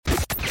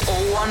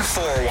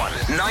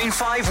0141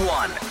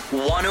 951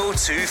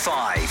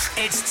 1025.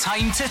 It's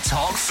time to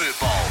talk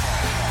football.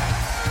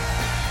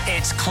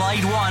 It's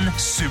Clyde One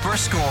Super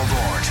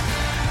Scoreboard.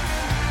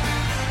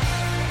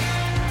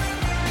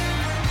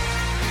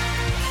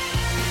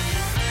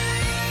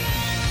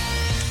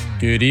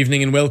 Good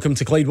evening and welcome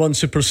to Clyde One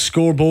Super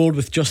Scoreboard.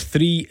 With just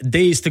 3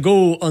 days to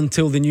go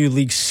until the new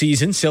league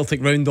season,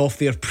 Celtic round off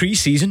their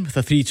pre-season with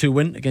a 3-2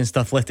 win against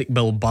Athletic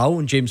Bilbao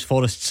and James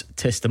Forrest's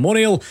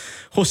Testimonial.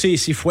 Jose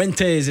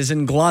Cifuentes is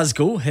in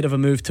Glasgow ahead of a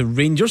move to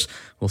Rangers,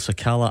 while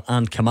Sakala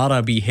and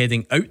Kamara be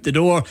heading out the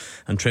door,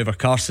 and Trevor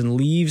Carson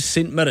leaves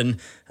St Mirren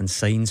and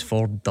signs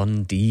for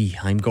Dundee.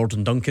 I'm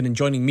Gordon Duncan, and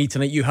joining me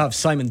tonight you have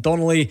Simon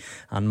Donnelly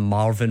and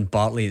Marvin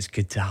Bartley. It's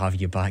good to have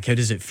you back. How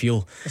does it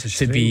feel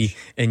to be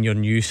in your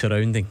new surroundings?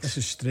 This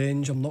is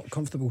strange. I'm not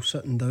comfortable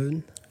sitting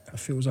down. I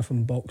feel as if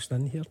I'm boxed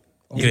in here.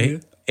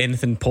 Great.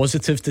 Anything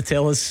positive to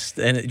tell us?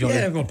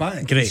 We're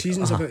back. Great. The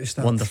season's about to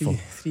start. Wonderful.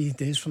 Three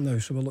days from now,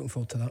 so we're looking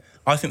forward to that.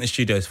 I think the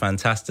studio is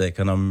fantastic,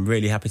 and I'm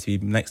really happy to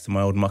be next to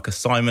my old mucker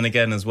Simon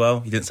again as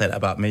well. You didn't say that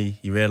about me,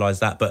 you realise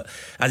that, but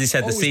as you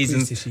said,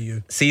 Always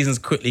the season's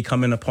quickly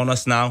coming upon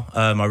us now.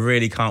 I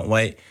really can't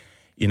wait.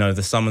 You know,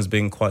 the summer's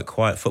been quite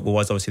quiet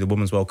football-wise. Obviously, the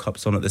Women's World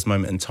Cup's on at this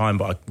moment in time,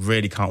 but I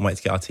really can't wait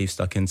to get our teeth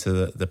stuck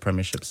into the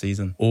Premiership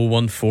season.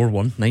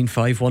 0141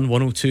 951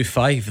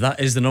 1025. That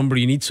is the number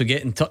you need, so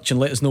get in touch and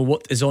let us know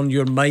what is on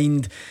your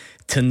mind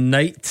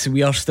tonight.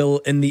 We are still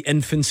in the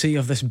infancy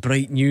of this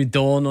bright new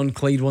dawn on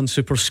Clyde One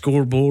Super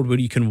Scoreboard, where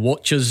you can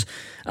watch us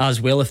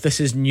as well. If this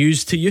is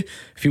news to you,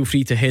 feel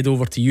free to head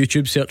over to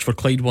YouTube, search for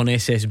Clyde One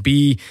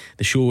SSB.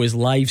 The show is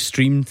live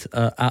streamed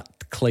at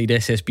Clyde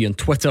SSB on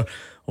Twitter,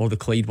 or the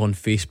Clyde One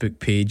Facebook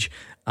page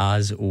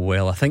as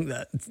well. I think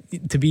that,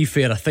 to be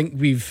fair, I think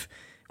we're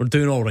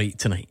doing all right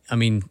tonight. I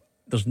mean,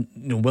 there's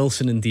no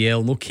Wilson and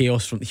DL, no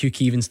chaos from Hugh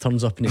Keevins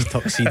turns up in his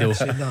tuxedo.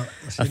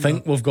 I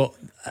think we've got.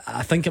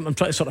 I think I'm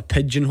trying to sort of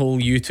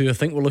pigeonhole you two. I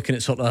think we're looking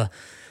at sort of.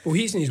 Well,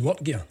 he's in his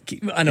work gear.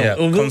 I know,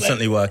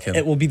 constantly working.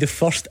 It will be the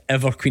first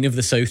ever Queen of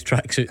the South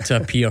tracksuit to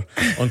appear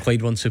on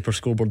Clyde One Super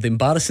Scoreboard. The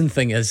embarrassing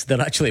thing is they're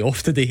actually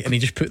off today, and he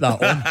just put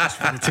that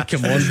on to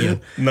come on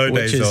here. No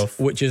days off,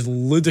 which is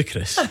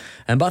ludicrous.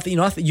 But I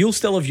think you'll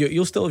still have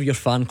your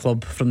fan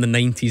club from the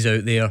 90s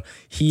out there.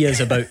 He is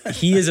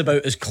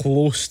about as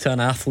close to an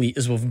athlete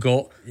as we've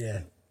got.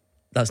 Yeah.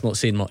 That's not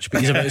saying much, but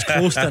he's about as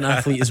close to an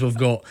athlete as we've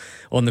got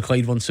on the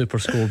Clyde One Super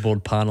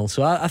Scoreboard panel.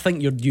 So I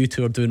think you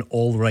two are doing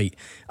all right.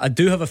 I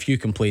do have a few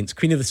complaints.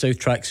 Queen of the South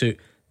tracksuit,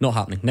 not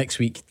happening. Next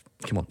week,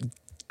 come on,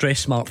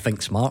 dress smart,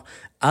 think smart.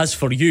 As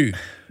for you,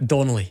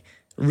 Donnelly,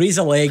 raise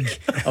a leg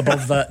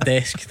above that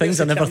desk. Things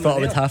I never thought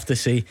I would have to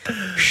say.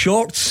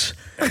 Shorts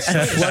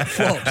and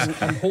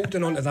flip-flops. I'm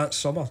holding on to that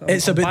summer.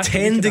 It's about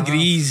 10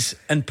 degrees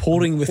and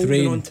pouring with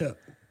rain. On to it,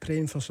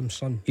 praying for some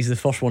sun. He's the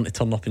first one to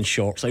turn up in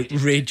shorts.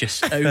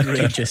 Outrageous.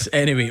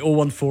 Anyway,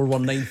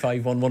 0141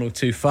 951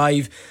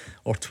 1025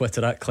 or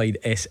Twitter at Clyde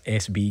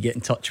SSB. Get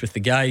in touch with the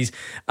guys.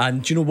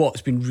 And do you know what?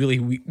 It's been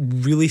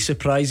really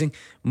surprising.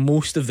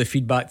 Most of the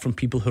feedback from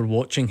people who are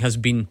watching has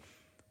been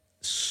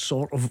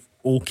sort of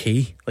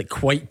okay, like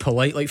quite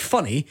polite, like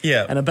funny,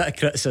 and a bit of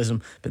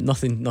criticism, but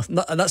nothing.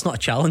 That's not a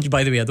challenge,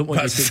 by the way. I don't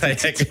want you to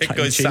it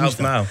goes south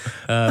that.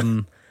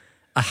 Now.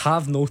 I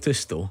have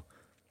noticed though,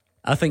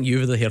 I think you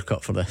had a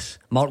haircut for this.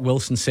 Mark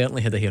Wilson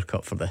certainly had a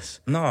haircut for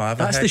this. No, I have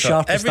That's a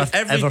haircut. the sharpest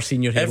I've ever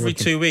seen your hair Every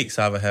looking. 2 weeks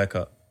I have a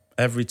haircut.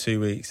 Every 2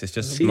 weeks. It's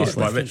just Seriously?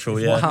 my ritual.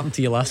 Yeah. What happened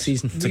to you last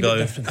season? To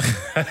go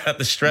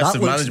the stress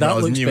of management, I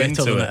was new better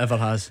into than it. it ever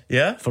has.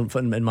 Yeah,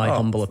 in my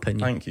humble opinion.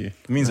 Thank you.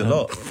 It means a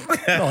lot.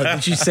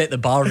 Did you set the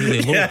bar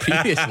really low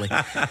previously?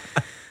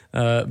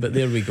 But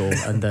there we go.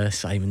 And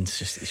Simon's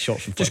just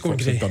shorts and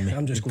flip-flops have done me.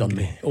 I'm just going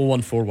me.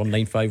 0141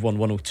 951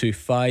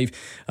 1025.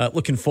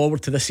 Looking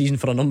forward to this season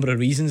for a number of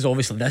reasons.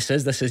 Obviously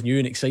this is new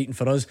and exciting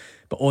for us,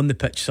 but on the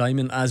pitch,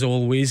 Simon, as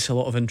always, a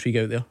lot of intrigue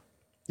out there.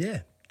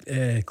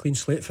 Yeah, clean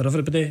slate for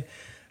everybody.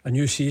 A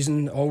new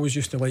season. Always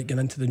used to like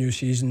getting into the new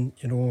season,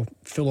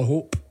 full of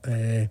hope.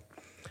 I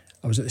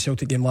was at the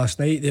Celtic game last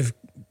night. They've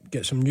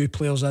got some new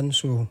players in,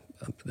 so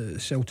the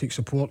Celtic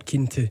support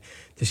keen to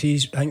see.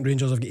 I think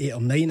Rangers have got 8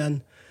 or 9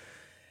 in,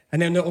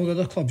 and then all the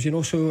other clubs,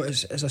 so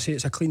as I say,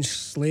 it's a clean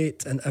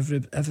slate and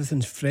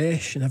everything's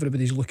fresh and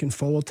everybody's looking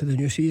forward to the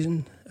new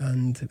season.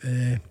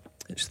 And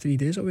it's 3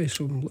 days away,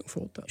 so I'm looking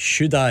forward to it.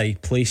 Should I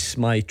place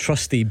my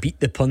trusty Beat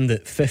the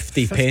Pundit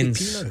 50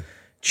 pence now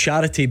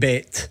charity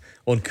bet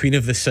on Queen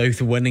of the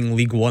South winning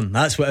League One?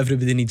 That's what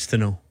everybody needs to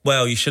know.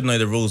 Well, you should know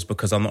the rules,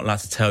 because I'm not allowed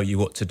to tell you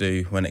what to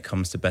do when it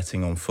comes to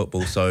betting on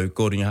football. So,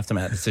 Gordon, you have to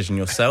make that decision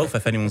yourself.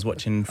 If anyone's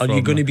watching Are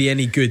you going to be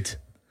any good?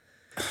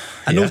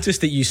 I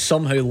noticed that you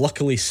somehow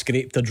luckily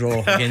scraped a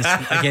draw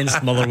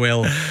against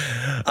Motherwell.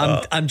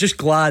 I'm just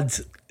glad.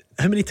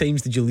 How many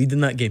times did you lead in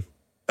that game?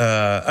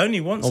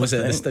 Only once. Or was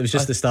it was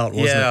just the start,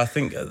 wasn't it? Yeah, I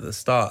think at the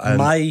start.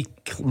 My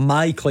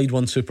Clyde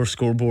One Super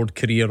Scoreboard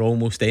career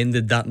almost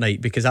ended that night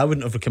because I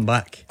wouldn't have come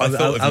back. I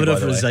would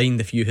have resigned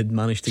if you had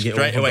managed to get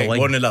straight over away, the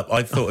line. 1-0 up.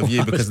 I thought of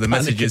you because of the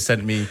messages you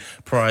sent me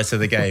prior to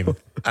the game.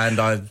 And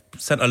I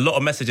sent a lot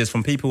of messages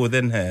from people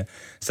within here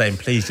saying,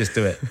 please just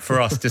do it for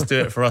us. Just do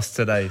it for us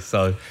today.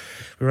 So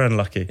we were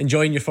unlucky.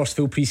 Enjoying your first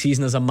full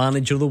pre-season as a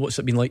manager though, what's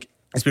it been like?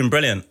 It's been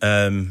brilliant.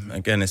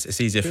 Again,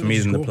 it's easier for me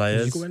than the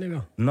players. Did you go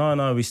anywhere?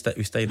 No, we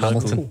stayed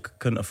local.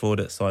 Couldn't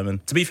afford it,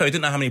 Simon. To be fair, we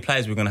didn't know how many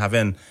players we were going to have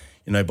in,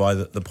 by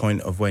the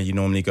point of where you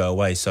normally go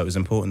away. So it was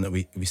important that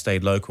we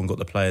stayed local and got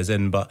the players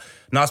in. But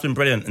no, it's been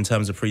brilliant in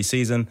terms of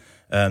pre-season.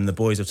 The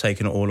boys have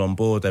taken it all on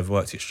board. They've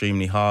worked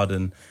extremely hard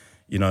and,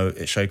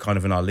 it showed kind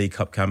of in our League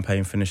Cup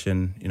campaign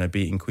finishing,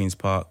 beating Queen's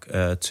Park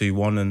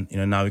 2-1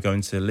 and, now we go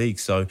into the league.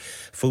 So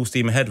full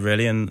steam ahead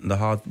really and the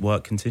hard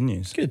work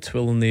continues. Good.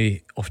 Well, on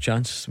the off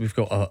chance we've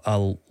got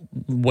a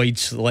wide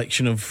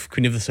selection of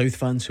Queen of the South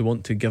fans who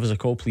want to give us a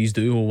call, please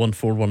do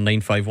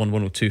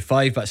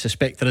 01419511025. But I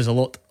suspect there is a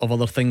lot of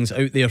other things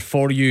out there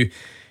for you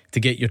to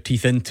get your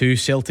teeth into.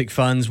 Celtic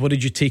fans, what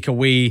did you take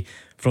away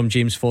from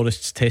James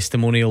Forrest's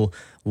testimonial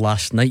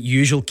last night?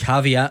 Usual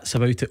caveats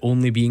about it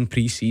only being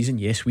pre-season,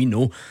 yes, we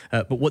know,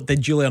 but what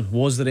did you learn?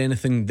 Was there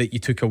anything that you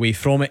took away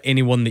from it?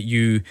 Anyone that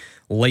you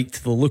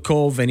liked the look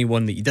of?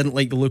 Anyone that you didn't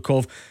like the look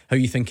of? How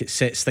you think it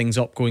sets things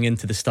up going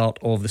into the start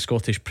of the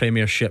Scottish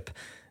Premiership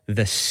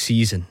this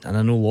season? And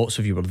I know lots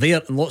of you were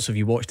there and lots of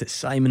you watched it.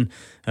 Simon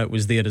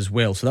was there as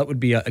well, so that would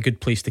be a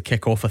good place to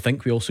kick off. I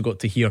think we also got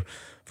to hear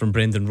from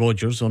Brendan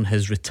Rodgers on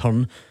his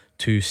return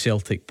to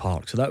Celtic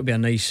Park, so that would be a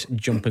nice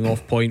jumping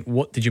off point.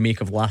 What did you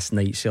make of last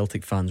night,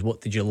 Celtic fans?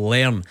 What did you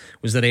learn?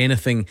 Was there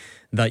anything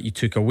that you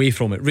took away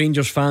from it?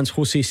 Rangers fans,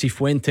 Jose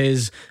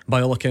Cifuentes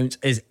by all accounts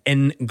is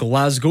in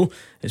Glasgow.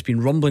 It's been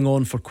rumbling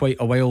on for quite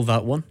a while,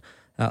 that one.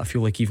 I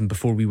feel like even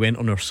before we went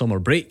on our summer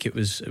break it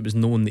was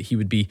known that he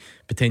would be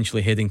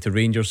potentially heading to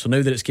Rangers. So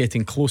now that it's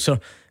getting closer,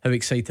 how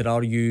excited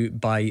are you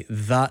by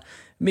that?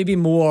 Maybe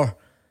more,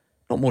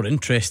 not more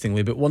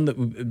interestingly, but one that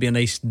would be a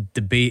nice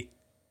debate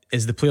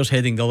is the players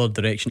heading the other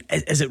direction.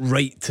 Is it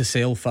right to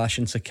sell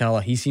Fashion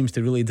Sakala? He seems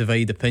to really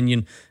divide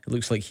opinion. It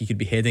looks like he could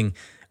be heading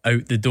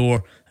out the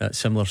door.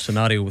 Similar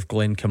scenario with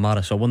Glenn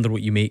Kamara. So I wonder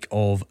what you make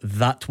of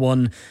that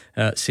one.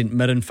 St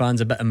Mirren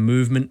fans, a bit of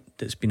movement.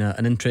 It's been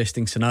an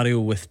interesting scenario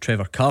with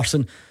Trevor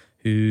Carson,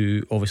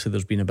 who obviously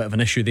there's been a bit of an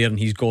issue there and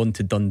he's gone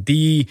to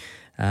Dundee.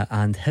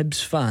 And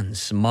Hibs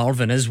fans,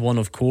 Marvin is one,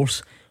 of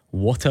course.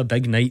 What a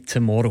big night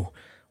tomorrow.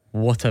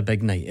 What a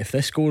big night. If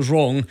this goes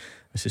wrong,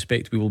 I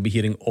suspect we will be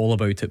hearing all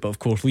about it. But of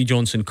course, Lee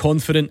Johnson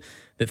confident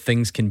that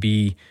things can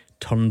be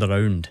turned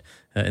around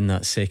in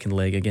that second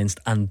leg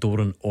against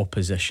Andorran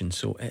opposition.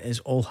 So it is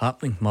all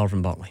happening,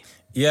 Marvin Bartley.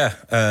 Yeah,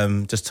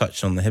 just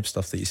touched on the Hib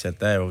stuff that you said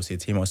there. Obviously a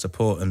team I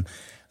support, and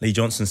Lee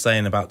Johnson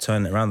saying about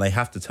turning it around, they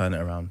have to turn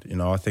it around.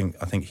 I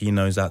think he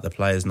knows that, the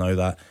players know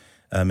that,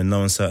 in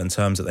no uncertain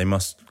terms, that they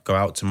must go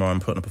out tomorrow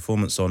and put on a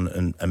performance on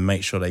and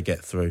make sure they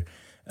get through.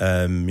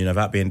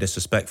 That being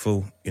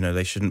disrespectful,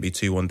 they shouldn't be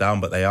 2-1 down,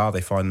 but they are.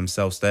 They find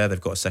themselves there.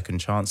 They've got a second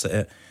chance at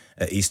it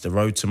at Easter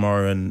Road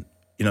tomorrow, and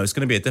it's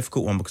going to be a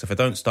difficult one because if they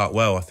don't start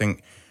well, I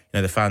think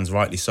the fans,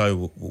 rightly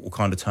so, will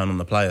kind of turn on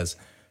the players.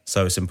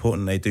 So it's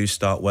important they do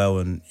start well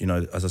and,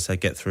 as I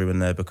said, get through in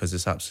there because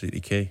it's absolutely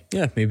key.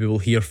 Yeah, maybe we'll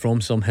hear from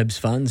some Hibs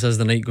fans as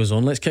the night goes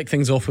on. Let's kick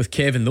things off with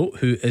Kevin, though,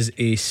 who is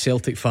a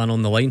Celtic fan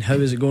on the line. How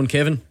is it going,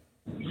 Kevin?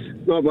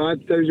 Not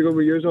bad. How's it going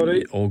with yours? All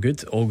right? All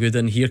good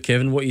in here,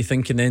 Kevin. What are you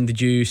thinking then? Did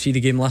you see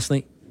the game last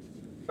night?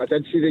 I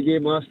did see the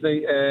game last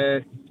night.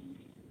 It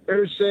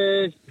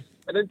was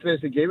an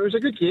interesting game. It was a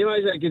good game,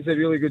 actually, against a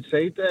really good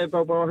side.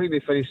 Bilbao, I think they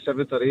finished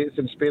 7th or 8th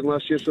in Spain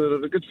last year, so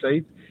they're a good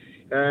side.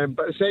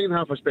 But the second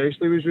half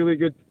especially was really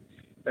good.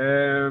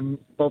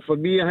 But for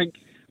me, I think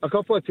a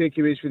couple of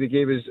takeaways for the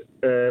game is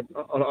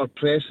our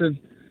pressing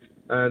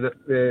and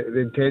the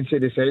intensity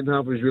in the second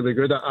half was really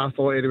good. I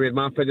thought, anyway, in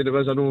my opinion, it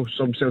was. I know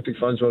some Celtic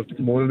fans were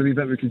moaning a wee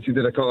bit. We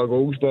conceded a couple of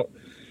goals, but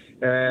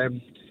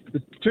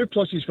the two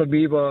pluses for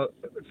me were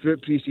through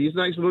pre-season,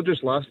 actually, not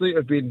just last night,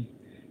 have been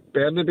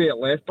Burnaby at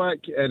left back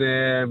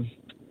and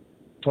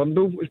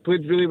Turnbull, who's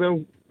played really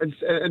well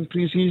in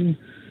pre-season.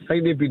 I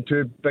think they've been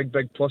two big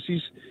pluses.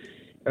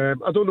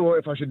 I don't know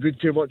if I should read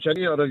too much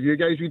into it or if you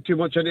guys read too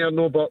much into it or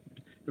no, but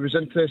it was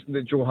interesting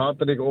that Joe Hart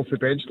didn't get off the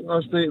bench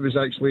last night. It was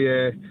actually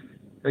I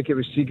think it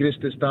was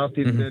Siegrist that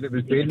started and then it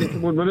was Bain that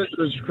came on minutes.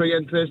 It was quite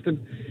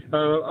interesting.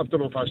 I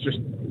don't know if that's just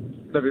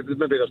maybe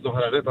there's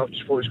nothing in it, but I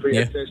just thought it was quite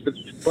interesting.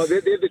 But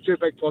they're the two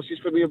big pluses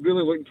for me. I'm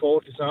really looking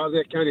forward to Saturday.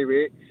 I can't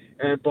wait.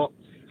 But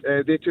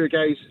the two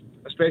guys,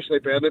 especially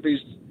Burnaby's,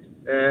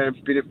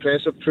 been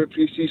impressive through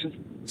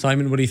pre-season.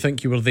 Simon, what do you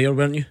think? You were there,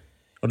 weren't you?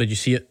 Or did you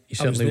see it? You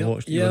certainly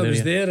watched it. Yeah, I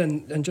was there,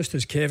 and just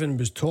as Kevin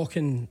was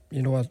talking,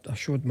 I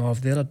showed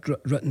Marv there. I'd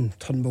written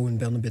Turnbull and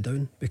Burnaby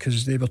down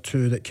because they were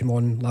two that came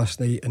on last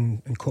night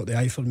and caught the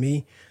eye for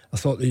me. I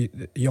thought the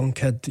young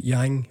kid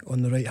Yang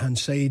on the right hand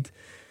side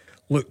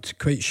looked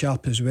quite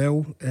sharp as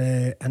well,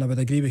 and I would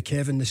agree with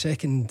Kevin. The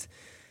second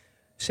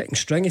second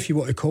string, if you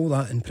want to call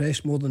that,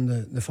 impressed more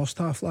than the first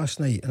half last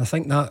night. And I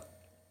think that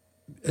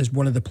is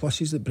one of the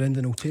pluses that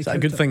Brendan will take. Is that a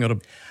good thing or a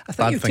I think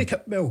bad he'll thing? take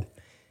it. Well,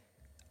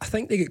 I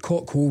think they get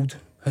caught cold.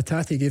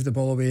 Hatate gave the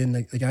ball away and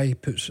the guy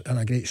puts in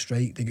a great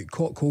strike. They get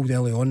caught cold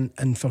early on,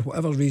 and for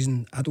whatever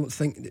reason, I don't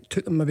think it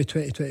took them maybe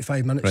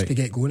 20-25 minutes to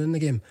get going in the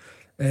game.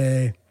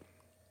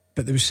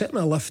 But there was sitting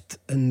a lift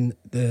in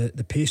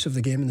the pace of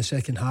the game in the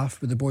second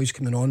half with the boys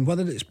coming on,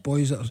 whether it's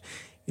boys that are,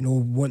 you know,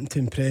 wanting to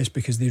impress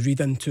because they read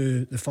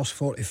into the first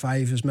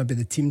 45 as maybe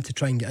the team to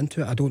try and get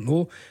into it, I don't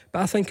know.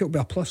 But I think it'll be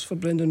a plus for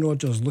Brendan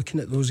Rodgers looking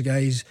at those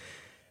guys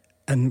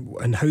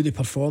and how they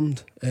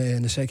performed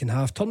in the second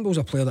half. Turnbull's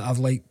a player that I've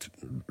liked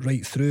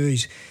right through.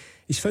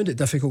 He's found it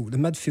difficult. The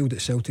midfield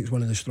at Celtic's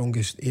one of the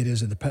strongest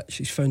areas of the pitch.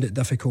 He's found it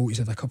difficult. He's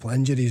had a couple of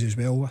injuries as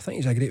well. I think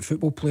he's a great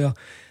football player.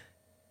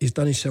 He's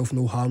done himself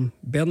no harm.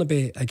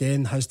 Bernabe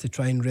again has to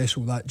try and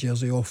wrestle that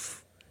jersey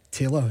off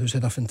Taylor, who's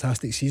had a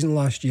fantastic season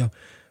last year.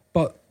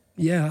 But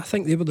yeah, I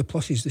think they were the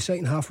pluses. The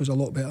second half was a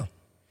lot better.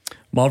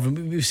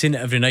 Marvin, we've seen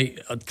it every night.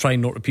 I try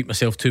not to repeat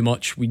myself too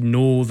much. We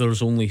know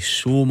there's only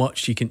so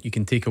much you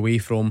can take away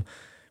from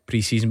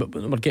pre-season, but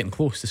we're getting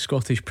close. The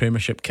Scottish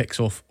Premiership kicks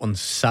off on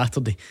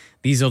Saturday.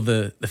 These are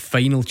the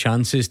final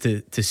chances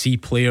to see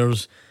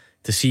players,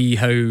 to see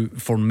how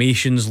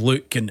formations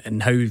look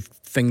and how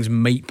things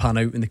might pan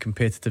out when the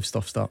competitive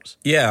stuff starts.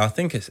 Yeah, I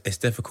think it's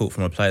difficult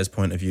from a player's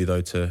point of view though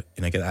to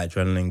get that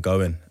adrenaline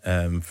going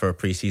for a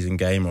pre-season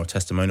game or a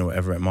testimonial,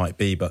 whatever it might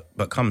be.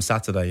 But come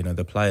Saturday,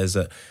 the players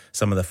that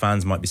some of the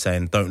fans might be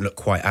saying don't look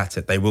quite at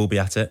it, they will be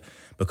at it,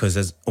 because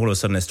there's all of a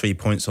sudden there's 3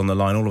 points on the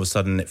line. All of a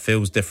sudden it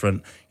feels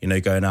different.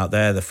 Going out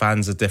there, the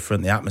fans are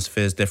different, the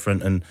atmosphere is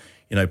different, and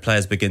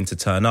players begin to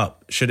turn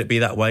up. Should it be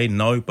that way?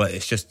 No, but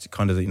it's just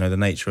kind of the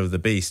nature of the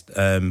beast.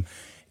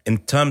 In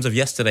terms of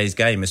yesterday's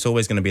game, it's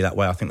always going to be that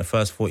way. I think the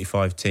first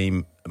 45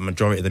 team,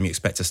 majority of them you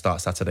expect to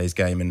start Saturday's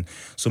game, and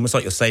it's almost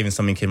like you're saving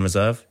something in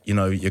reserve.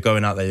 You're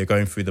going out there, you're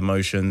going through the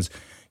motions.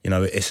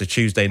 It's a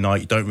Tuesday night,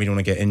 you don't really want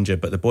to get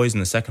injured, but the boys in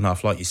the second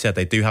half, like you said,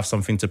 they do have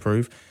something to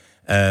prove.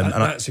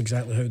 That's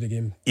exactly how the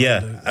game.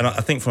 Yeah, and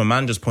I think from a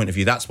manager's point of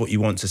view, that's what you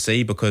want to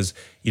see, because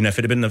if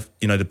it had been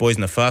the boys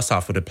in the first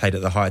half would have played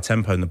at the higher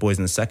tempo, and the boys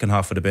in the second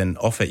half would have been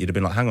off it, you'd have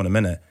been like, hang on a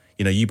minute.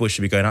 You boys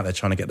should be going out there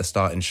trying to get the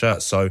starting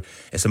shirt. So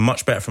it's a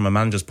much better from a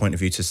manager's point of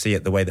view to see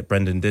it the way that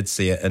Brendan did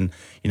see it. And,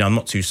 I'm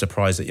not too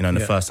surprised that, in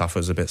the first half it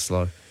was a bit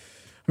slow. I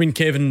mean,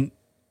 Kevin,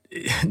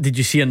 did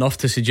you see enough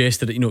to suggest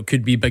that, it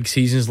could be big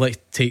seasons? Let's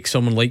take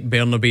someone like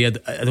Bernabe.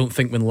 I don't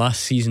think when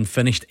last season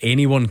finished,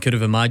 anyone could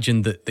have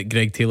imagined that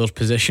Greg Taylor's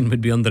position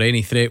would be under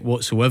any threat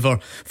whatsoever,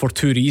 for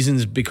two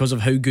reasons: because of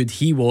how good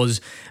he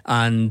was,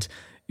 and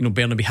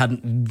Bernabe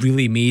hadn't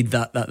really made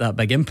that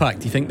big impact.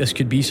 Do you think this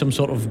could be some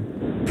sort of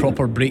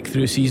proper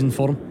breakthrough season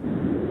for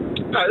him?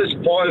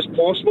 It's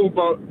possible,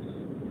 but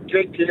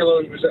Greg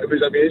Taylor was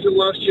amazing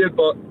last year.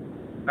 But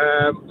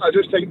I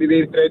just think the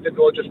way Brendan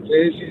Rodgers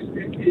plays,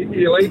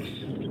 he likes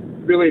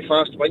really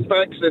fast wing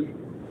backs, and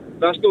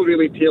that's not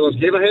really Taylor's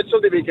game. I had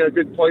somebody making a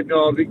good point the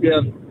other week there.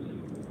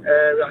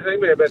 I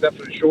think we're a bit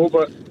different show,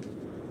 but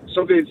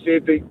somebody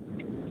said that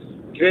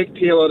Greg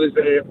Taylor is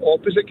the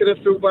opposite kind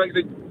of fullback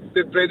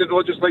that Brendan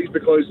Rodgers likes,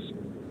 because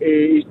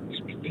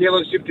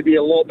Taylor seems to be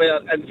a lot better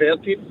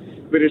inverted,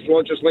 whereas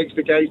Rodgers likes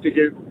the guys to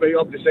get right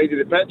up the side of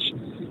the pitch.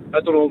 I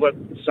don't know what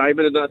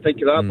Simon and that think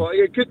of that, but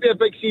it could be a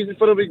big season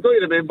for him. You've got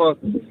to remember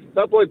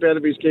that boy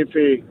Bernabe's came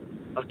from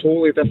a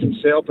totally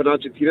different setup in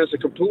Argentina. It's a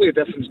completely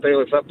different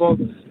style of football,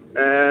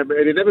 and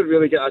he never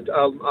really got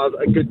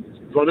a good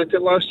run at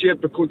it last year,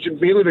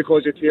 mainly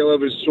because Taylor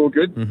was so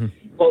good.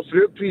 But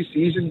throughout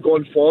pre-season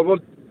going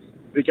forward,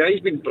 the guy's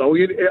been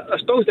brilliant. I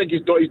still think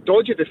he's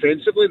dodgy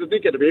defensively. They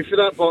didn't get away for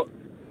that, but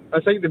I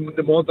think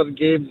the modern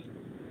game,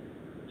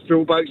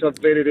 fullbacks are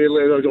very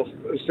rarely.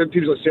 Some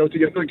teams like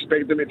Celtic, you don't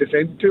expect them to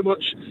defend too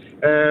much.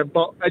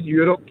 But in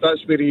Europe,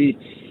 that's where he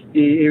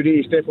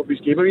step up his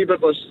game a wee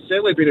bit. But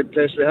certainly been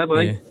impressed with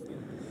him.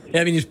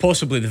 Yeah, I mean, he's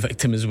possibly the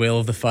victim as well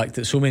of the fact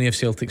that so many of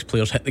Celtic's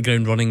players hit the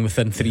ground running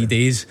within 3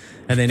 days,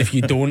 and then if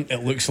you don't,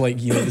 it looks like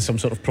there's some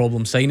sort of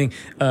problem signing.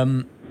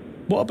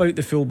 What about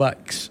the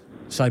fullbacks,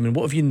 Simon?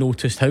 What have you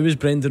noticed? How is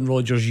Brendan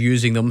Rodgers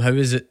using them? How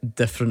is it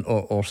different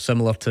or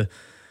similar to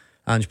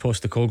Ange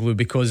Postecoglou?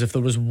 Because if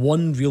there was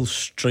one real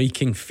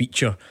striking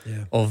feature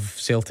of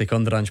Celtic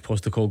under Ange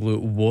Postecoglou,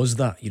 it was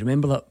that. You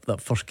remember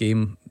that first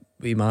game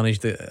we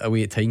managed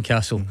away at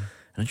Tynecastle, and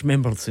I just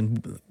remember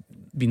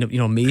being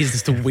amazed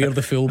as to where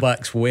the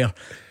fullbacks were.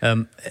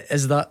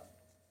 Is that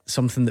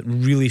something that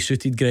really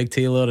suited Greg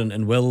Taylor,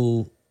 and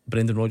will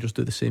Brendan Rodgers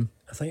do the same?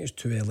 I think it's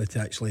too early to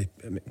actually.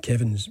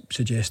 Kevin's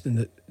suggesting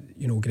that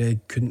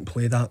Greg couldn't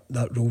play that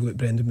role that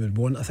Brendan would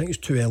want. I think it's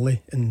too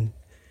early in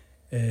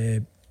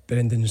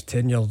Brendan's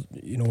tenure.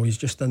 He's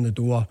just in the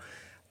door.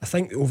 I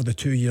think over the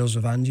 2 years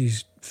of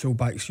Ange's,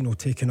 fullbacks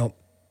taking up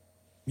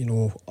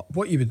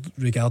what you would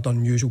regard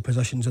unusual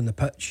positions in the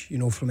pitch,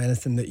 from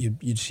anything that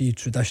you'd see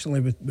traditionally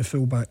with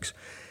fullbacks.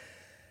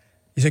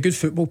 He's a good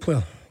football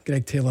player,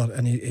 Greg Taylor,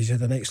 and he's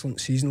had an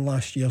excellent season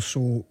last year.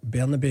 So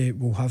Bernabe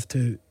will have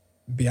to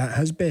be at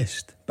his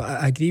best. But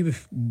I agree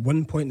with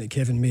one point that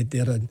Kevin made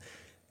there, and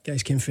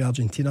guys came from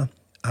Argentina,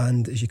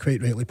 and as you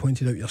quite rightly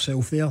pointed out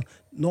yourself there,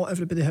 not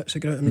everybody hits the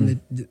ground. I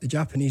mean, the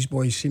Japanese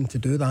boys seem to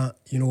do that,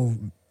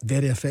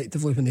 very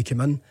effectively when they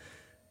come in,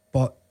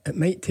 but it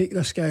might take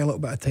this guy a little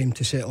bit of time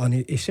to settle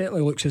in. He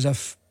certainly looks as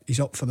if he's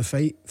up for the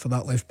fight for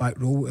that left back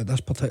role at this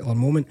particular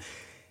moment.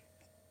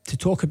 To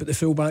talk about the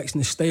fullbacks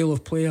and the style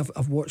of play,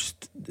 I've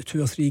watched the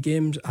 2 or 3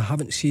 games. I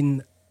haven't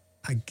seen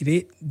a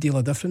great deal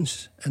of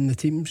difference in the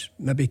teams.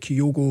 Maybe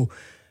Kyogo,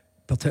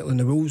 particularly in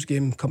the Wolves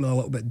game, coming a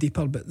little bit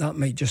deeper, but that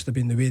might just have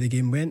been the way the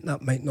game went.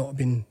 That might not have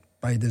been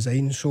by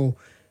design. So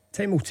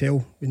time will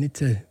tell. We need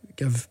to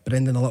give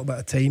Brendan a little bit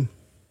of time.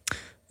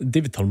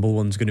 David Turnbull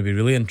one's going to be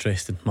really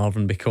interesting,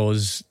 Marvin,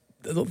 because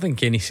I don't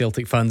think any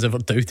Celtic fans ever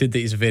doubted that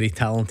he's a very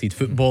talented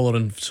footballer,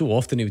 and so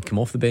often he would come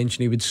off the bench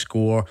and he would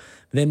score.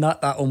 Then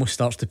that almost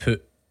starts to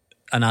put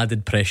an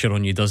added pressure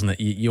on you, doesn't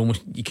it? You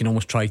can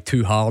almost try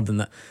too hard,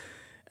 and that,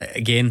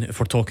 again, if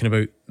we're talking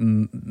about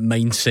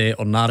mindset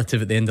or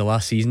narrative at the end of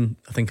last season,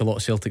 I think a lot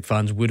of Celtic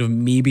fans would have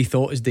maybe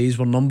thought his days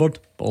were numbered,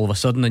 but all of a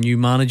sudden a new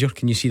manager,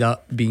 can you see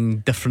that being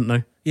different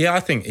now? Yeah,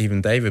 I think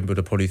even David would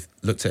have probably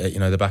looked at it,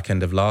 the back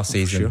end of last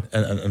season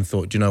and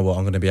thought, do you know what,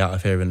 I'm going to be out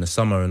of here in the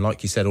summer. And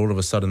like you said, all of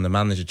a sudden the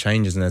manager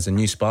changes and there's a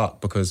new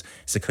spark because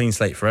it's a clean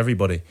slate for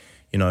everybody.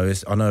 I know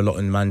a lot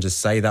of managers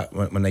say that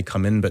when they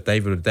come in, but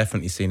David would have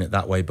definitely seen it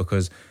that way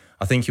because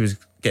I think he was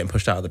getting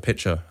pushed out of the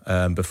picture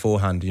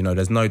beforehand.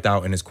 There's no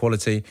doubt in his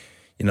quality.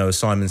 As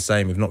Simon's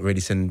saying, we've not really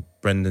seen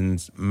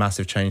Brendan's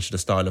massive change to the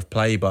style of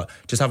play, but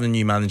just having a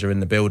new manager in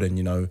the building,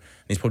 and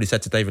he's probably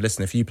said to David,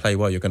 listen, if you play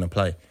well, you're going to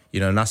play,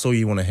 and that's all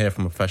you want to hear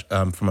from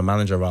a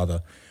manager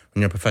rather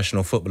when you're a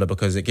professional footballer,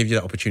 because it gives you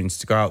that opportunity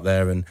to go out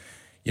there and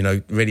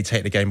really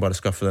take the game by the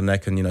scruff of the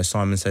neck. And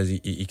Simon says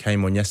he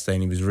came on yesterday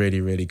and he was really,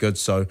 really good,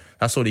 so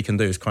that's all he can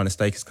do is kind of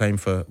stake his claim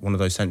for one of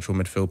those central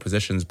midfield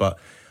positions. But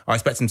I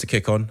expect him to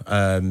kick on.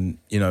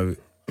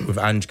 With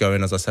Ange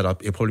going, as I said,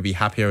 he'll probably be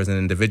happier as an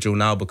individual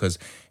now because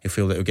he'll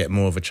feel that he'll get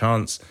more of a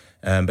chance.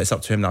 But it's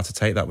up to him now to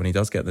take that when he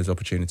does get those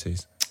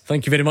opportunities.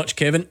 Thank you very much,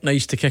 Kevin.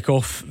 Nice to kick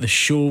off the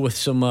show with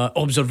some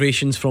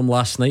observations from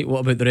last night. What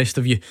about the rest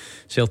of you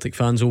Celtic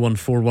fans?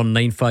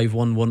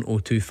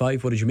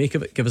 01419511025. What did you make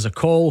of it? Give us a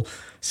call,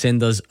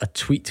 send us a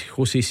tweet.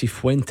 Jose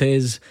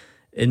Cifuentes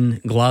in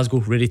Glasgow,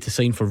 ready to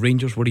sign for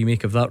Rangers. What do you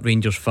make of that,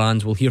 Rangers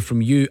fans? We'll hear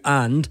from you,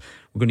 and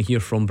we're going to hear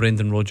from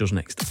Brendan Rodgers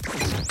next.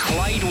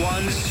 Clyde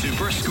One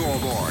Super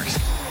Scoreboard.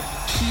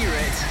 Hear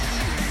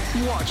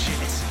it, watch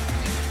it.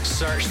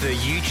 Search the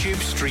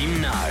YouTube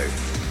stream now.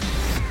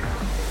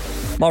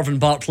 Marvin,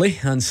 Bartley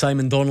and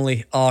Simon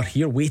Donnelly are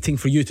here waiting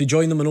for you to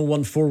join them on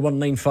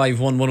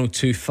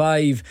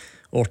 01419511025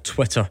 or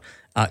Twitter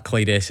at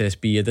Clyde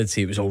SSB. I did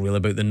say it was all really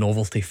about the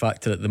novelty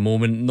factor at the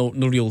moment. No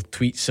real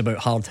tweets about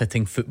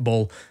hard-hitting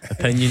football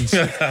opinions.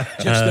 Just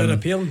their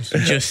appearance.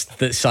 Just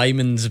that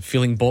Simon's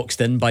feeling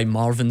boxed in by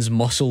Marvin's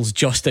muscles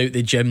just out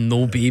the gym.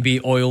 No baby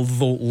oil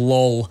though,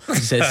 lol,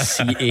 says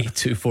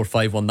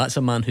CA2451. That's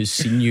a man who's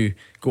seen you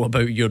go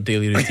about your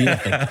daily routine, I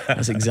think.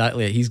 That's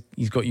exactly it.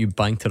 He's got you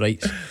banged to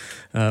rights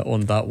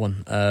on that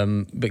one.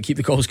 But keep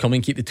the calls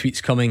coming, keep the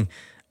tweets coming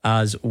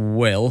as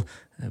well.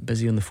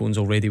 Busy on the phones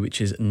already, which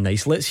is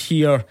nice. Let's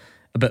hear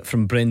a bit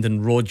from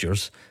Brendan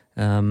Rodgers.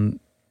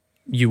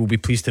 You will be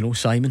pleased to know,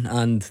 Simon,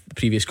 and the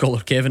previous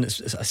caller Kevin, it's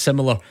a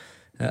similar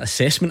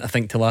assessment, I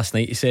think, to last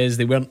night. He says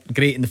they weren't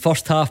great in the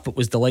first half but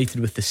was delighted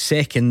with the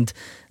second,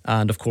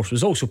 and of course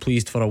was also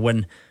pleased for a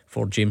win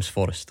for James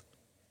Forrest.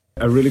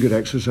 A really good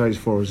exercise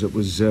for us. It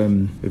was,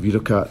 if you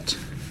look at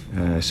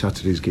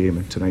Saturday's game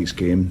and tonight's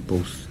game,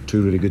 both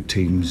two really good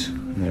teams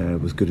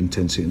with good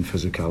intensity and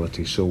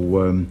physicality. So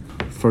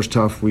first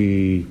half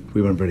we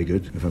weren't very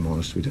good, if I'm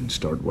honest. We didn't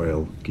start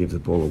well, gave the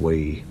ball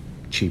away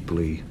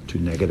cheaply, too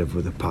negative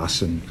with the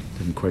passing,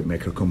 didn't quite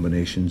make our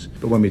combinations.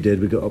 But when we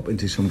did, we got up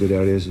into some good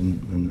areas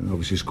and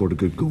obviously scored a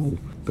good goal,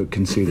 but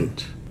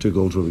conceded 2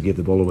 goals where we gave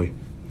the ball away.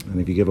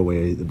 And if you give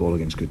away the ball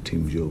against good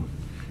teams, you'll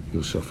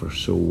suffer.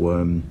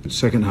 So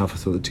second half I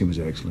thought the team was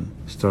excellent.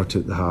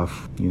 Started the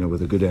half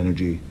with a good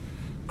energy,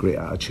 great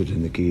attitude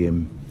in the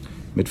game.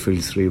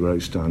 Midfield 3 were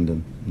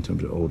outstanding in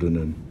terms of Odin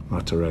and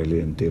Matt O'Reilly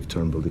and Dave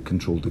Turnbull. They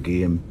controlled the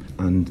game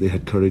and they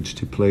had courage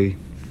to play,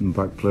 and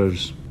back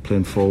players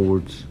playing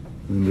forwards,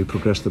 and we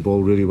progressed the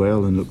ball really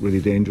well and looked really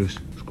dangerous.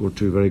 Scored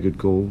 2 very good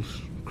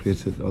goals,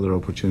 created other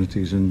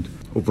opportunities, and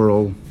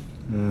overall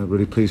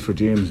really pleased for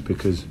James,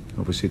 because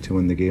obviously to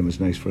win the game is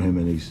nice for him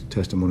in his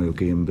testimonial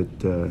game,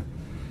 but the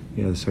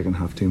second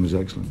half team was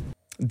excellent.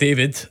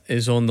 David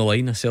is on the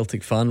line, a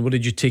Celtic fan. What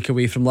did you take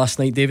away from last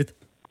night, David?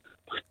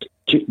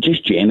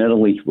 Just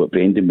generally, what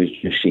Brendan was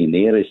just saying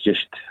there is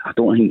just, I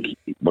don't think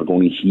we're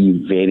going to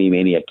see very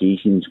many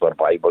occasions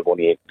whereby we're going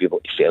to be able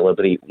to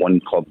celebrate one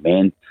club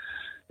men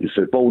in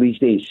football these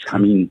days. I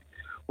mean,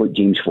 what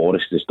James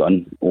Forrest has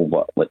done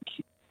over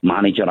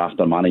manager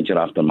after manager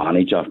after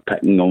manager,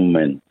 picking them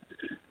and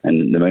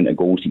the amount of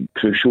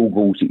crucial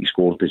goals that he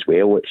scored as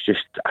well. It's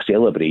just a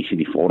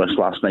celebration of Forrest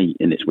last night,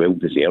 and it's well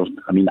deserved.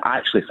 I mean, I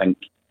actually think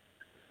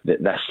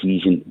that this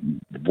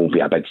season will be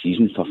a big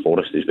season for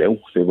Forrest as well.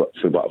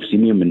 For what I've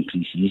seen him in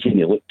pre-season,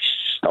 he looks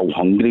still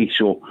hungry.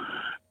 So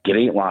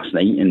great last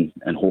night, and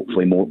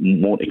hopefully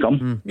more to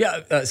come. Yeah,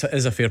 that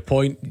is a fair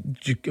point.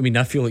 I mean,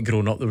 I feel like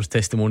growing up there was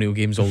testimonial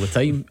games all the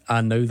time,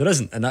 and now there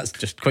isn't, and that's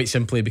just quite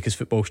simply because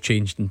football's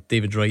changed. And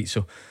David's right.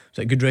 So was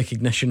it a good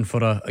recognition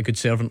for a good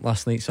servant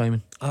last night,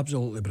 Simon?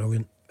 Absolutely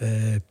brilliant.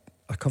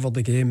 I covered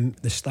the game.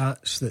 The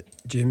stats that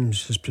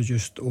James has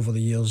produced over the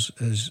years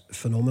is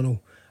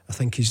phenomenal. I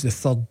think he's the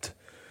third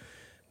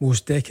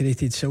most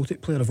decorated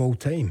Celtic player of all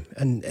time,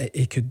 and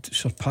he could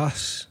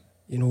surpass,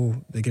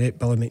 the great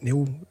Billy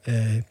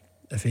McNeil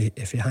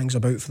if he hangs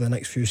about for the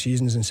next few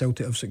seasons and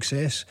Celtic have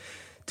success.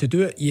 To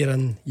do it year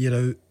in, year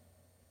out.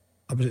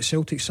 I was at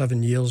Celtic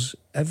 7 years.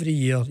 Every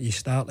year you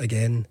start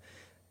again.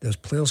 There's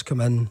players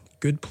come in,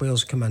 good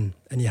players come in,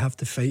 and you have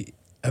to fight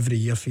every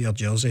year for your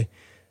jersey.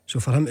 So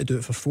for him to do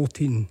it for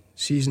 14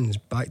 seasons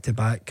back to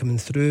back, coming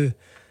through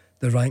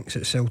the ranks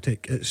at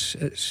Celtic,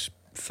 it's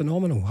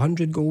phenomenal.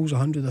 100 goals,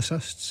 100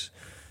 assists.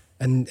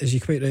 And as you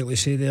quite rightly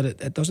say there,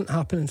 it doesn't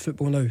happen in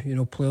football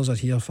now. Players are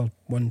here for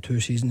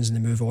 1-2 seasons and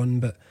they move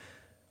on. But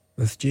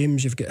with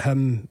James, you've got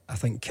him. I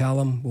think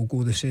Callum will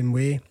go the same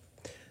way.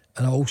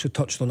 And I also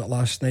touched on it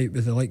last night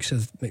with the likes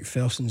of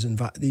McPherson's and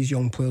these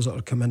young players that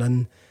are coming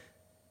in.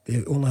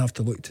 They only have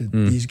to look to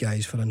these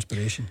guys for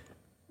inspiration.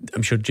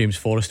 I'm sure James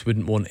Forrest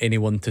wouldn't want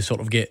anyone to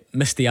sort of get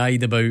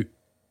misty-eyed about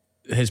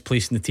his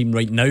place in the team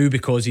right now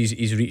because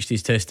he's reached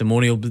his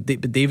testimonial. But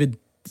David,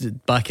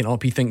 backing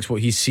up, he thinks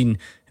what he's seen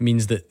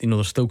means that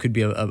there still could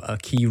be a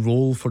key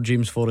role for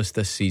James Forrest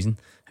this season.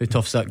 How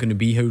tough's that going to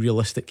be? How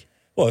realistic?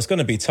 Well, it's going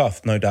to be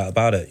tough, no doubt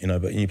about it,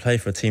 but when you play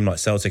for a team like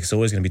Celtic, it's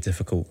always going to be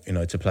difficult,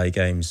 to play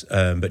games.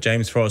 But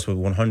James Forrest will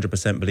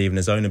 100% believe in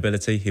his own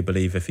ability. He'll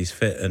believe if he's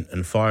fit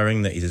and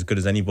firing that he's as good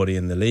as anybody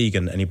in the league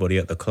and anybody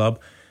at the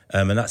club.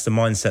 And that's the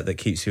mindset that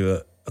keeps you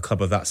at a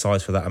club of that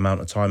size for that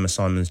amount of time, as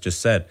Simon's just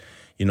said.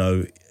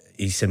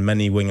 He's seen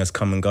many wingers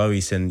come and go.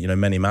 He's seen,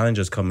 many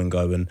managers come and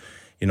go. And,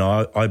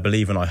 I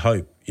believe and I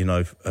hope,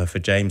 for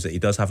James that he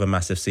does have a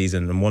massive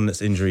season and one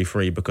that's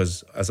injury-free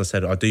because, as I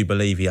said, I do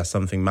believe he has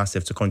something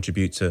massive to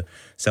contribute to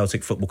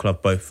Celtic Football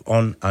Club, both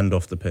on and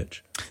off the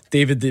pitch.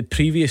 David, the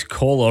previous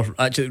caller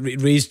actually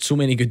raised so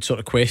many good sort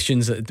of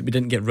questions that we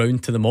didn't get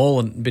round to them all,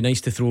 and it'd be nice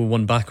to throw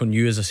one back on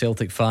you as a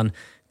Celtic fan.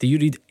 Do you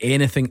read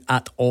anything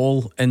at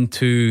all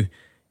into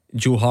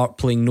Joe Hart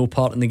playing no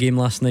part in the game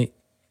last night?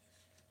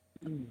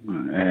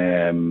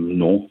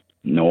 No.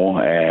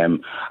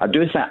 I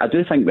do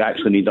think we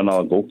actually need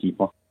another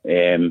goalkeeper.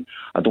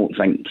 I don't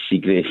think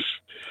Seagrass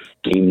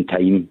game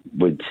time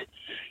would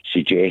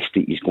suggest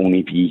that he's going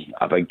to be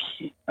a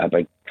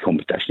big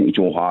competition to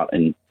Joe Hart,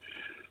 and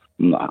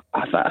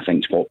I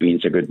think Scott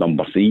Bain's a good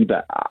number 3,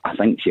 but I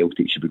think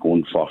Celtic should be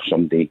going for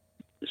somebody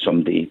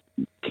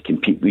to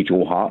compete with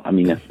Joe Hart. I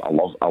mean, I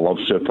love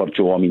Super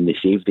Joe. I mean, the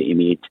save that he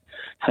made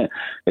at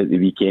the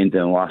weekend in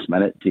the last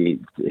minute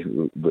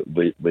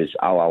was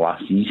a la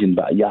last season.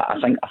 But yeah, I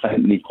think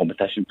we need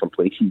competition for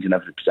places in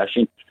every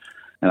position,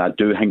 and I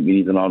do think we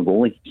need another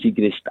goalie.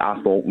 Seagrass,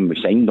 I thought when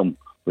we signed him,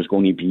 was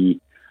going to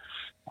be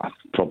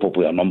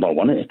probably our number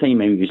 1 at the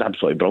time. I mean, he was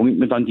absolutely brilliant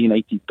with Dundee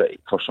United, but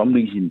for some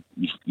reason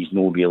he's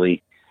not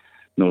really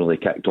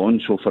kicked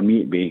on. So for me,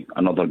 it'd be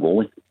another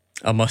goalie.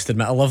 I must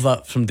admit, I love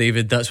that from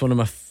David. That's one of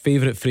my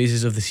favourite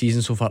phrases of the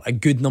season so far. A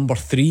good number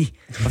 3.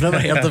 I've never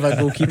heard of a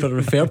goalkeeper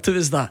referred to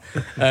as that.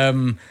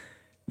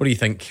 What do you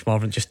think,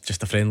 Marvin?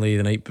 Just a friendly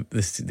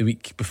the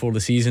week before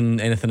the season,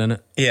 anything in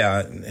it?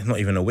 Yeah, not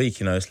even a week,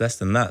 it's less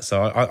than that.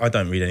 So I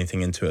don't read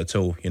anything into it at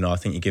all. I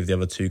think you give the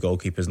other 2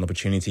 goalkeepers an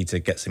opportunity to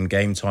get some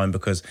game time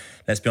because,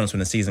 let's be honest, when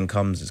the season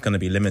comes, it's going to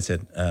be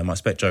limited. I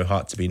expect Joe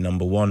Hart to be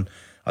number 1.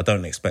 I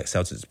don't expect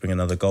Celtic to bring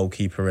another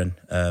goalkeeper in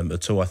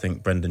at all. I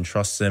think Brendan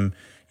trusts him.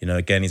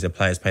 Again, he's a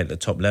player who's played at the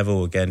top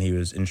level. Again, he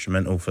was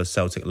instrumental for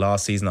Celtic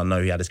last season. I know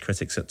he had his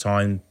critics at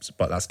times,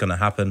 but that's going to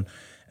happen.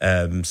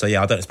 So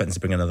yeah, I don't expect him to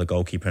bring another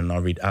goalkeeper, and I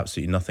read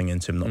absolutely nothing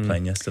into him not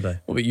playing yesterday.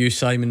 What about you,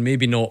 Simon?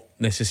 Maybe not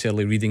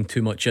necessarily reading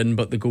too much in,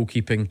 but the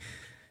goalkeeping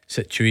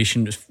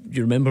situation.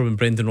 You remember when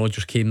Brendan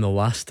Rodgers came the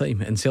last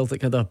time, and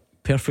Celtic had a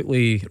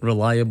perfectly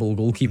reliable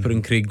goalkeeper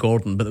in Craig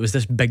Gordon, but there was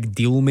this big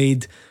deal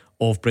made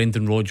of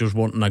Brendan Rodgers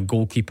wanting a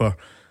goalkeeper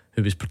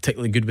who was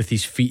particularly good with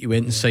his feet. He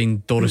went and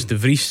signed Doris de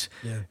Vries,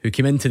 who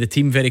came into the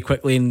team very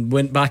quickly and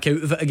went back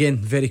out of it again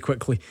very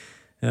quickly.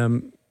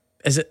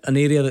 Is it an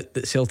area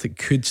that Celtic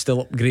could still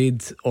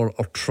upgrade or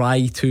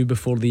try to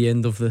before the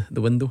end of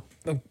the window?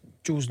 Well,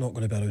 Joe's not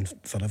going to be around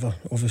forever,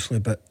 obviously,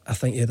 but I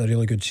think he had a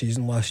really good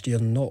season last year,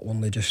 not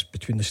only just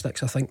between the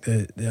sticks. I think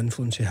the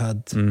influence he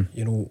had,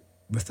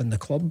 within the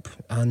club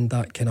and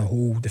that kind of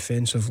whole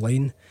defensive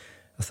line,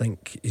 I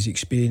think his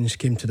experience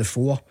came to the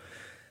fore.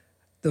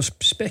 There's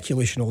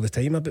speculation all the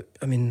time about,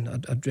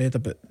 I'd read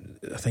about,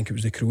 I think it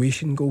was the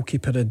Croatian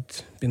goalkeeper had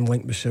been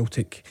linked with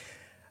Celtic.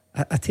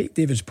 I take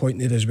David's point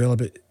there as well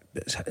about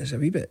it's a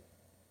wee bit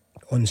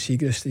on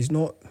Seagrass. He's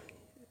not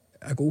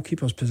a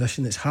goalkeeper's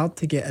position. It's hard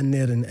to get in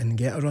there and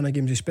get a run of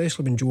games,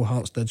 especially when Joe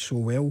Hart's did so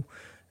well.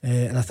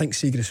 And I think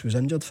Seagrass was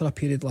injured for a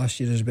period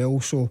last year as well.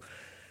 So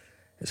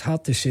it's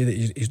hard to say that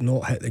he's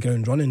not hit the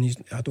ground running.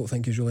 I don't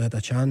think he's really had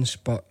a chance.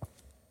 But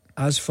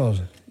as for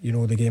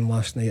the game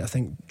last night, I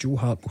think Joe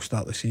Hart will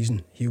start the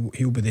season.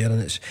 He'll be there, and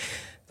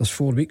there's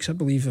 4 weeks, I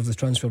believe, of the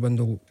transfer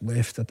window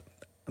left.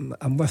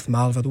 I'm with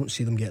Marv. I don't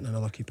see them getting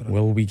another keeper.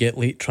 Will we get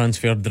late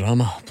transfer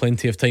drama?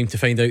 Plenty of time to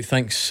find out.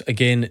 Thanks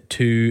again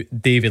to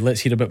David. Let's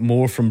hear a bit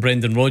more from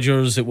Brendan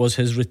Rodgers. It was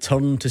his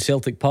return to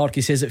Celtic Park.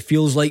 He says it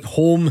feels like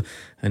home,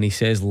 and he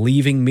says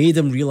leaving made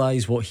him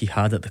realise what he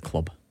had at the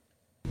club.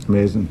 It's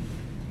amazing.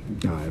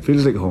 It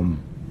feels like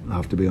home, I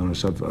have to be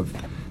honest. I've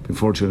been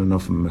fortunate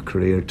enough in my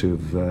career to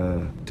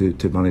have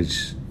to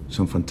manage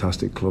some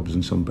fantastic clubs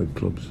and some big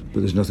clubs,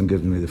 but there's nothing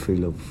giving me the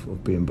feel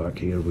of being back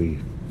here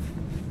with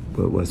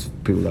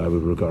people that I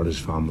would regard as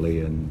family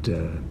and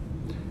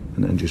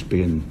just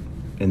being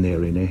in the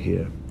arena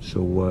here.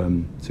 So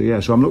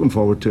I'm looking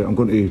forward to it. I'm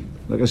going to,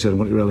 like I said, I'm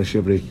going to relish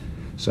every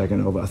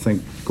second of it. I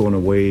think going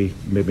away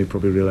made me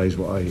probably realise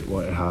what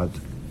I had,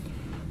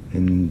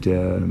 and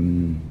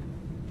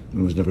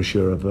I was never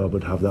sure if I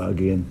would have that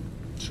again.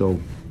 So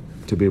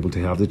to be able to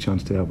have the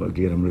chance to have it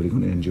again, I'm really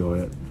going to enjoy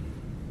it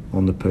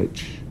on the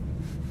pitch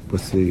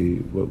with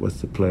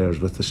the players,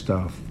 with the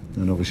staff,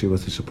 and obviously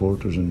with the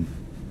supporters.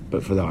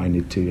 But for that, I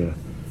need to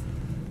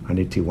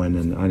win,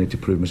 and I need to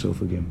prove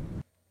myself again.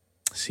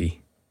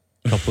 See,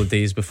 a couple of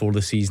days before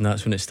the season,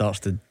 that's when it starts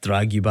to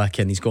drag you back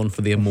in. He's gone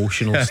for the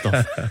emotional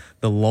stuff,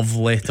 the love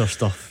letter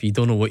stuff. You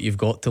don't know what you've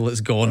got till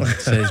it's gone,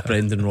 says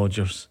Brendan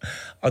Rodgers.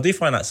 I do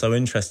find that so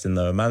interesting,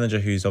 though. A manager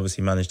who's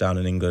obviously managed down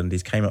in England,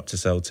 he's came up to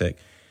Celtic,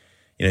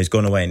 he's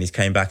gone away and he's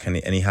came back and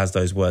he has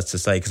those words to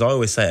say. Because I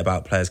always say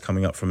about players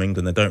coming up from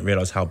England, they don't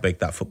realise how big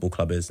that football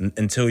club is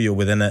until you're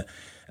within it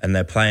and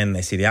they're playing,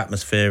 they see the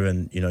atmosphere,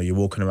 and you're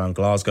walking around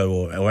Glasgow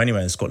or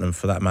anywhere in Scotland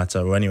for that matter,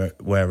 or anywhere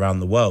around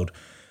the world.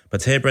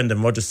 But to hear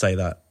Brendan Rodgers say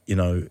that,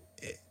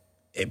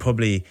 it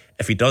probably,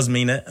 if he does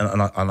mean it,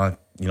 and I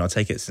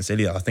take it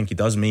sincerely, I think he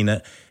does mean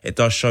it. It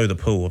does show the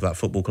pull of that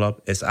football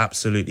club. It's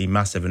absolutely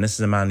massive. And this is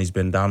a man who's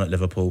been down at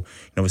Liverpool.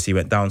 Obviously, he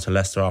went down to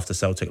Leicester after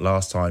Celtic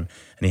last time,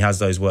 and he has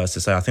those words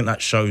to say. I think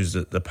that shows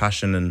the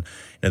passion and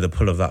the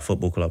pull of that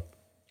football club.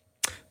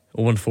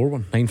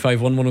 0141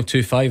 951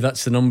 1025.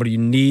 That's the number you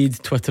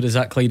need. Twitter is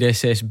at Clyde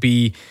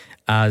SSB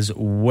as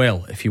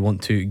well if you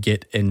want to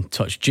get in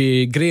touch.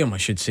 Graham, I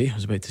should say. I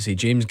was about to say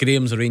James.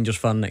 Graham's a Rangers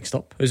fan next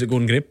up. How's it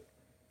going, Graham?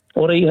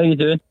 All right, how you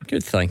doing?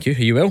 Good, thank you. Are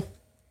you well?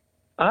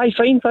 Aye,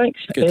 fine, thanks.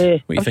 Good. What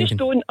are you I'm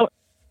thinking?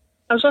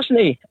 I was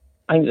listening to,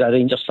 I think the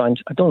Rangers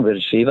fans, I don't know where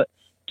his favourite,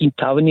 Keane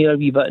Tavernier a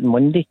wee bit on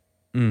Monday.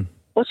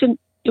 Listen,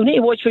 you'll need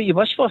to watch what you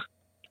wish for.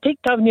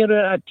 Take Tavernier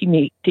out of that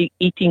team, take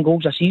 18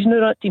 goals a season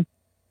out of that team.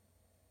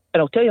 And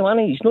I'll tell you,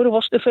 Lanny, he's not the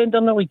worst defender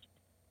in the league.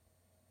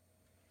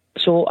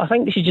 So I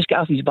think they should just get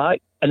off his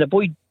back. And the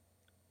boy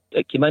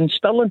that came in,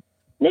 Sterling,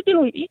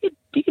 he could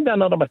be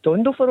another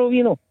Matondo for all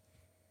you know.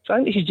 So I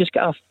think they should just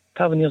get off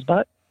Tavernier's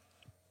back.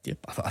 Yep,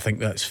 I think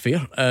that's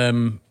fair.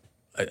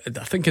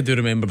 I think I do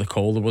remember the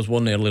call. There was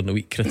one earlier in the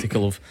week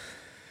critical of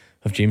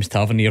James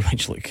Tavernier,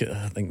 which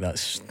I think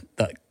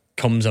that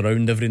comes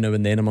around every now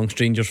and then amongst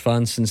Rangers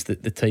fans since the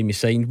time he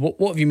signed. What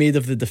have you made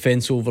of the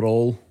defence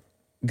overall,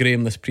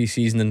 Graham, this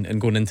pre-season and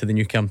going into the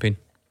new campaign?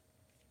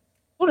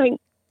 I don't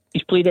think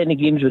he's played any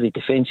games with the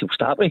defence he'll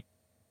start with.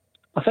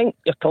 I think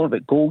you're talking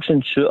about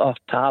Golson, Suter,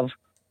 Tav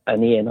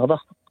and another.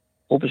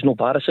 Hope it's no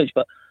Barisic,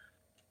 but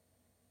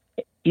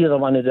either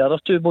one of the other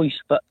two boys.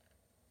 But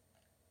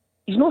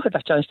he's not had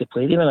a chance to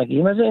play them in a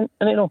game, is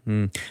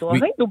it? So I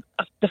think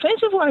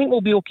defensively I think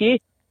we'll be okay.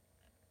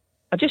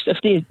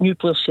 If the new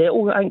players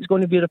settle, I think it's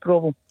going to be the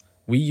problem.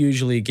 We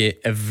usually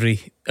get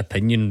every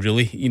opinion,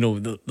 really.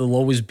 There'll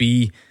always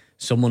be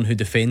someone who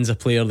defends a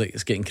player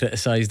that's getting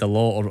criticised a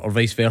lot, or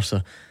vice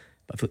versa.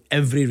 But I feel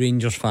every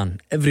Rangers fan,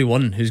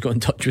 everyone who's got in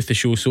touch with the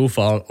show so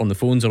far on the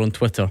phones or on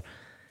Twitter,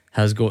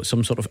 has got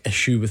some sort of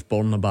issue with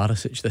Borna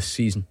Barisic this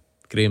season.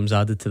 Graham's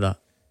added to that.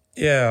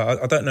 Yeah,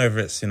 I don't know if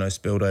it's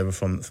spilled over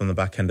from the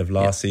back end of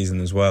last season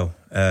as well.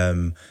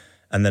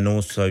 And then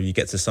also you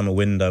get to summer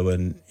window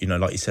and,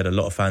 like you said, a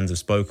lot of fans have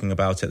spoken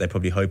about it. They're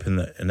probably hoping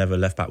that another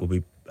left-back will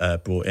be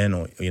brought in,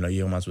 or,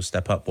 Yilmaz will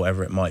step up,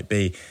 whatever it might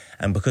be.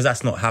 And because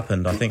that's not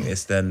happened, I think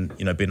it's then,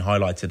 been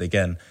highlighted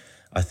again.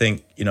 I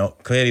think,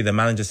 clearly the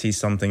manager sees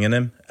something in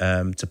him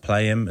to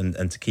play him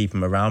and to keep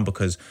him around,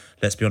 because,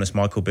 let's be honest,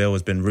 Michael Beale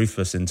has been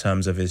ruthless in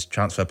terms of his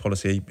transfer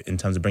policy, in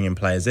terms of bringing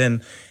players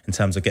in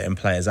terms of getting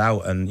players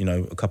out, and,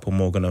 a couple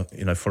more going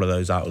to, follow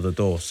those out of the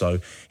door. So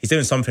he's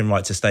doing something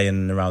right to stay in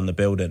and around the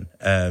building.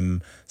 So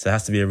there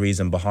has to be a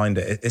reason behind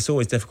it. It's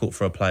always difficult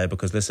for a player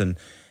because, listen,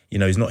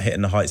 he's not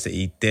hitting the heights that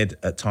he did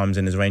at times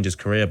in his Rangers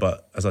career.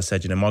 But as I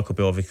said, Michael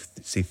Beale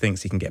obviously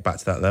thinks he can get back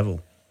to that level.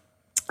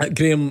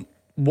 Graham,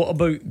 what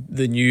about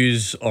the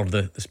news, or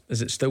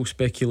is it still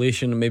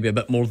speculation and maybe a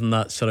bit more than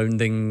that,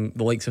 surrounding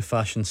the likes of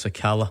Fashion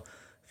Sakala?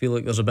 I feel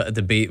like there's a bit of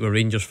debate with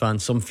Rangers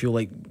fans. Some feel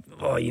like,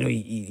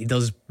 he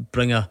does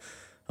bring a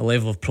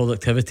level of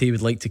productivity,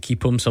 would like to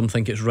keep him. Some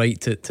think it's right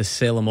to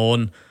sell him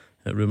on.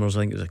 Rumours,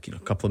 I think it was a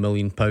couple of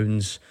 £1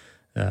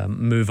 million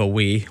move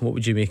away. What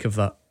would you make of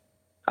that?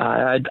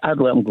 I'd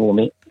let him go,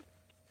 mate.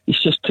 he's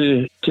just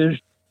too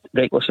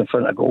reckless in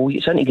front of goal.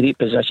 He's into great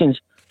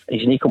positions.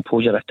 He's no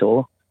composure at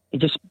all. He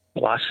just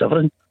blasts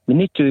everything. We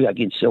need 2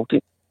 against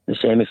Celtic, the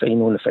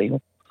semi-final and the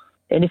final.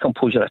 Any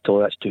composure at all,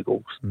 that's 2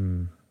 goals.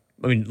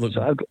 I mean, look,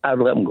 so I'd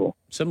let him go.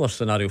 Similar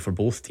scenario for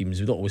both teams.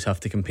 We don't always have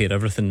to compare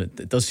everything.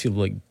 It does feel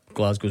like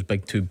Glasgow's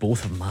big 2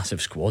 both have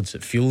massive squads.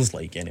 It feels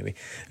like, anyway.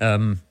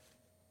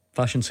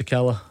 Fashion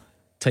Sakala,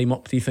 time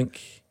up, do you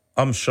think?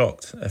 I'm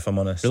shocked, if I'm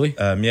honest. Really?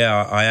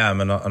 Yeah, I am,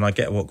 and I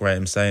get what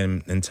Graham's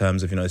saying in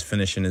terms of, his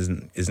finishing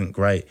isn't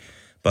great.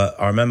 But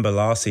I remember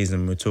last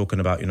season we were talking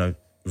about,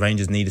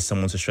 Rangers needed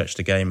someone to stretch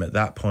the game. At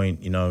that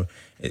point,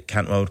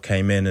 Cantwell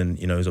came in and,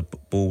 was a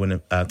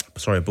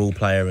ball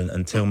player,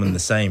 and Tillman the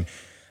same.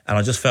 And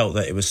I just felt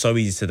that it was so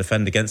easy to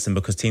defend against him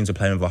because teams were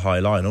playing with a high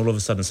line. All of a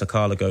sudden,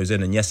 Sakala goes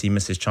in, and yes, he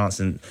misses chances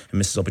and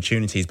misses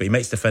opportunities, but he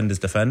makes defenders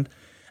defend.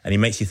 And he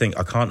makes you think,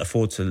 I can't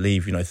afford to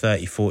leave,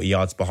 30, 40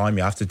 yards behind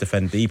me. I have to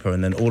defend deeper.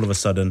 And then all of a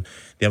sudden,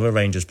 the other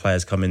Rangers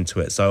players come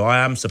into it. So I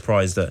am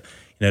surprised that,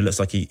 it looks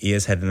like he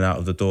is heading out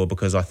of the door,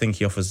 because I think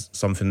he offers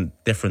something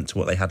different to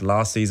what they had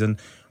last season.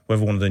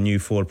 Whether one of the new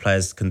forward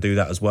players can do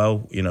that as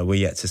well, we're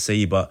yet to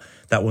see. But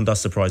that one does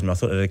surprise me. I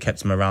thought they'd have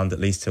kept him around at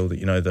least till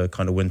the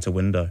kind of winter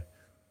window.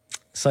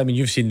 Simon,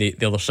 you've seen the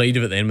other side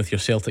of it then with your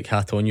Celtic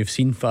hat on. You've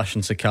seen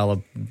Fashion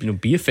Sakala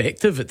be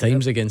effective at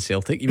times against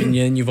Celtic. Even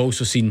then, you've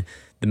also seen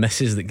the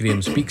misses that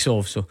Graham speaks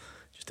of. So it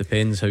just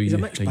depends how you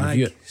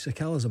view it.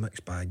 Sakala's a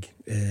mixed bag.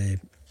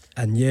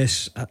 And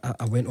yes,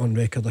 I went on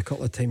record a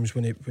couple of times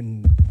when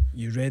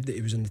you read that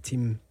he was in the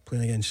team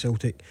playing against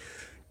Celtic.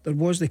 There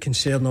was the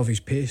concern of his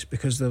pace,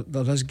 because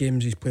there is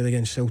games he's played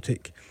against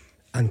Celtic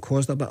and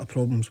caused a bit of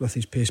problems with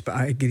his pace. But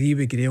I agree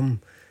with Graham,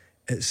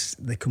 it's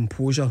the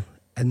composure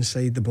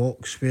inside the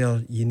box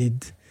where you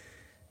need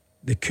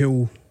the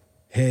cool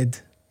head,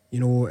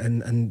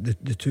 and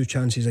the 2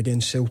 chances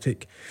against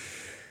Celtic,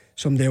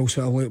 somebody else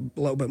with a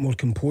little bit more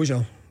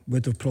composure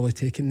would have probably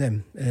taken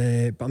them.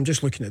 But I'm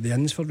just looking at the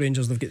ins for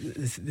Rangers. They've got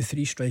the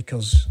 3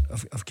 strikers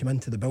have come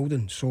into the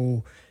building,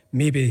 so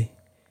maybe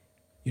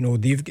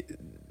they've got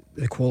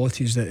the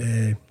qualities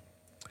that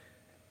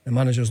the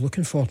manager's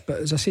looking for. But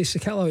as I say,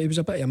 Sakala, he was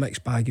a bit of a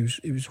mixed bag. He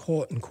was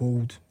hot and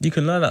cold. You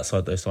can learn that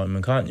side though,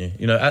 Simon, can't you?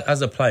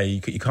 As a player,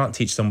 you can't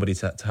teach somebody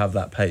to have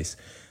that pace.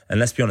 And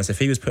let's be honest, if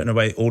he was putting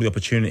away all the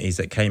opportunities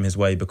that came his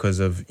way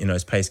because of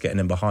his pace getting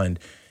in behind,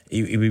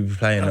 he would be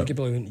playing.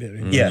 Arguably wouldn't be at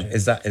Rangers. Yeah,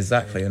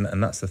 exactly,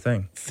 and that's the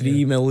thing.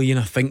 3 million,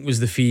 I think, was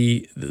the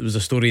fee. There was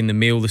a story in the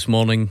Mail this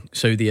morning.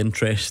 Saudi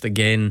interest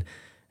again,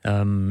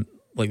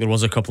 like there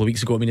was a couple of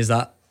weeks ago. I mean, is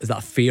that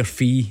a fair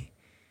fee?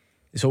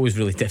 It's always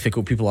really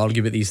difficult. People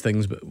argue about these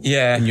things, but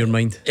in your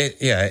mind,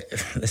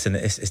 listen,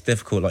 it's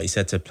difficult, like you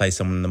said, to place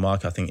someone in the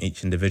market. I think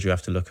each individual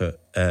have to look at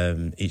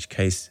each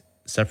case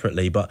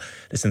separately. But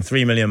listen,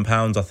 £3 million,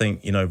 I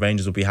think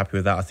Rangers will be happy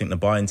with that. I think the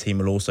buying team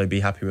will also be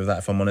happy with that,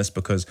 if I'm honest,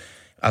 because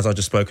as I've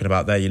just spoken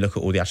about there, you look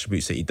at all the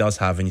attributes that he does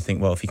have and you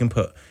think, well, if he can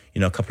put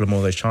a couple of more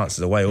of those chances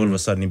away, all of a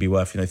sudden he'd be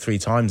worth 3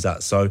 times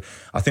that. So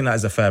I think that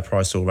is a fair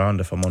price all round,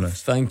 if I'm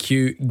honest. Thank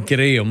you,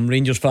 Graham.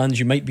 Rangers fans,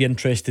 you might be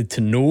interested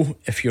to know,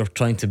 if you're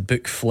trying to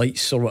book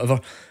flights or whatever,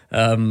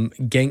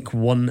 Genk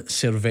 1,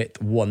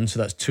 Servette 1, so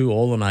that's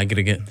 2-2 on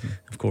aggregate.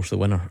 Of course, the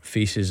winner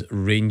faces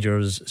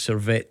Rangers.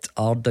 Servette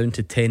are down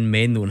to 10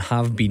 men though, and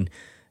have been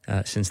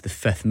since the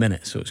 5th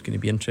minute, so it's going to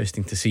be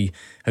interesting to see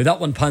how that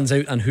one pans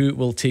out and who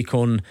will take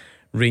on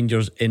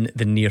Rangers in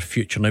the near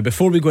future. Now,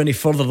 before we go any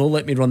further though,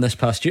 let me run this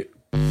past you.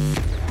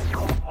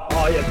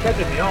 Oh, you're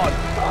kidding me on.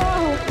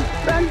 Oh,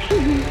 thank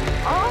you.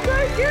 Oh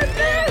my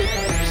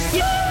goodness.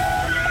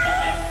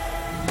 Yeah!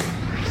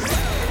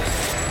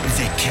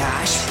 The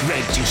Cash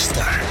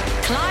Register.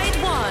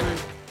 Clyde 1.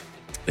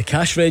 The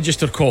cash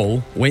register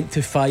call went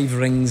to 5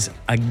 rings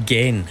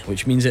again,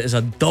 which means it is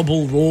a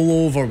double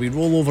rollover. We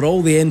roll over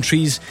all the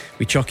entries,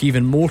 we chuck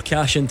even more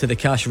cash into the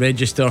cash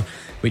register,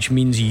 which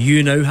means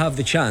you now have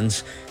the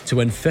chance to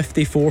win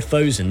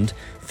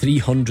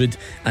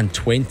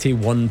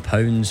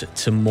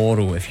 £54,321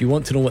 tomorrow. If you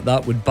want to know what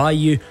that would buy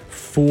you,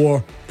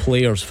 4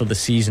 players for the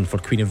season for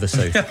Queen of the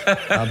South.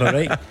 About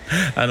right?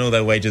 And all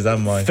their wages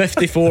and mine.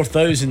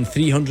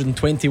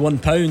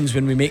 £54,321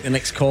 when we make the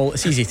next call.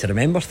 It's easy to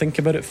remember. Think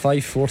about it.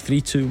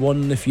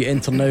 54321 if you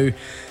enter now.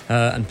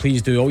 And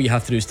please do. All you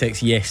have to do is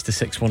text yes to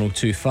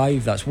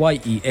 61025. That's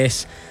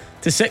YES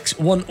to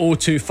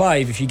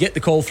 61025. If you get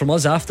the call from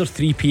us after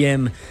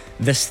 3pm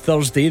this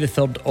Thursday, the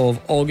 3rd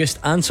of August,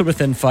 answer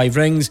within 5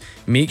 rings.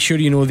 Make sure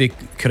you know the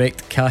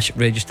correct cash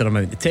register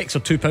amount. The texts are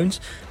 £2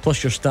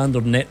 plus your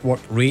standard network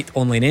rate.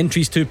 Online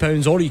entries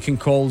 £2, or you can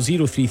call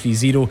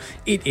 0330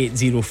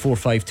 880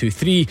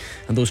 4523,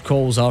 and those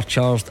calls are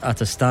charged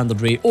at a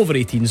standard rate. Over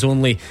 18s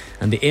only.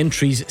 And the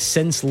entries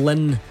since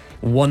Lynn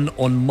won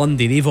on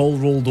Monday, they've all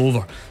rolled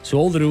over. So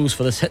all the rules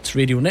for this Hits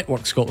Radio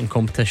Network Scotland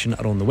competition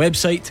are on the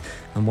website.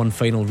 And one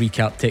final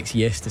recap, text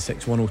yes to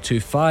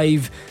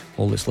 61025.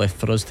 All that's left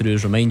for us to do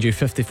is remind you,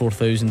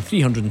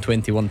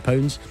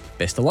 £54,321.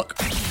 Best of luck.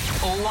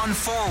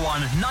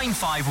 0141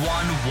 951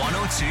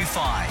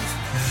 1025.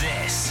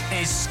 This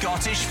is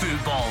Scottish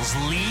football's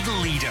league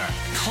leader,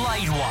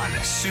 Clyde 1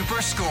 Super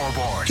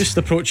Scoreboard. Just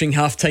approaching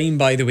half time,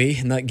 by the way,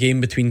 in that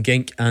game between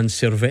Genk and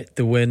Servette.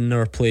 The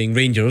winner playing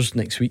Rangers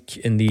next week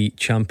in the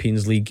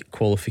Champions League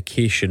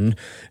qualification.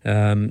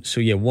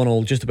 So yeah,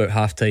 1-1 just about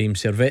half time.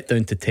 Servette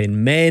down to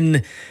 10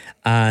 men.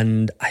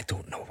 And I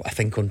don't know, I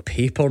think on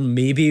paper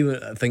maybe,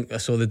 I think I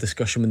saw the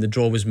discussion when the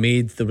draw was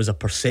made, there was a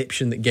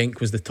perception that Genk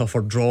was the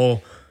tougher draw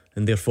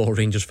and therefore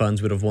Rangers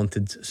fans would have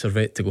wanted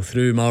Servette to go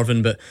through,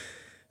 Marvin. But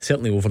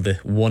certainly over the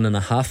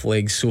 1.5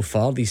 legs so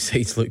far, these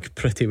sides look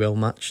pretty well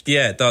matched.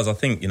 Yeah, it does. I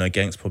think,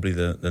 Genk's probably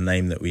the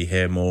name that we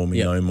hear more and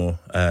we know more,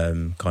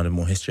 kind of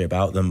more history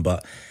about them.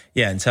 But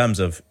yeah, in terms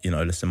of,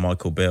 listen,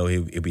 Michael Beale,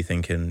 he'll be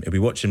thinking, he'll be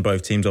watching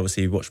both teams.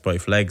 Obviously, he watched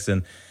both legs,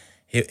 and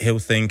he'll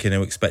think and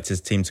he'll expect his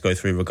team to go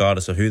through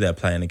regardless of who they're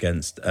playing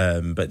against.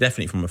 But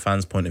definitely from a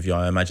fan's point of view,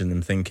 I imagine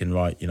them thinking,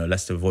 right,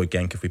 let's avoid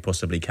Genk if we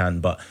possibly can.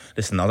 But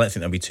listen, I don't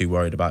think they'll be too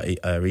worried about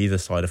either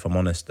side, if I'm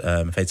honest.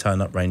 If they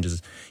turn up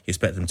Rangers, you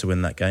expect them to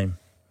win that game.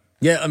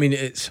 Yeah, I mean,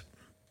 it's,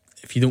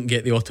 if you don't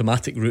get the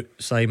automatic route,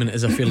 Simon, it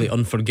is a fairly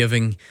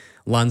unforgiving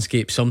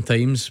landscape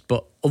sometimes.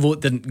 But although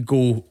it didn't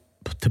go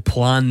to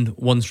plan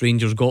once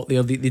Rangers got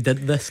there, they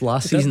did this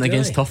last season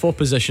against tough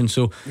opposition.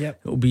 So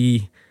it'll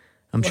be,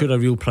 I'm sure, a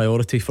real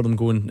priority for them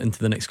going into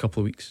the next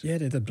couple of weeks. Yeah,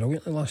 they did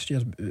brilliantly last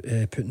year,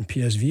 putting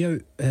PSV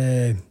out.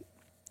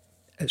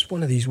 It's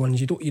one of these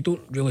ones you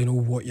don't really know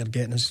what you're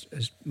getting. As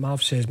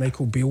Marv says,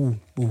 Michael Beale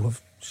will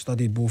have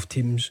studied both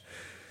teams.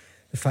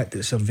 The fact that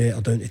Servette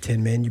are down to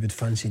 10 men, you would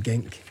fancy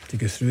Genk to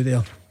go through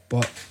there.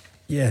 But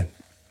yeah,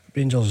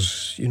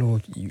 Rangers, you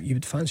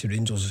would fancy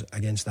Rangers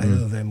against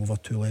either of them over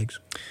 2 legs.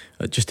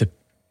 Just to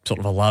sort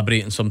of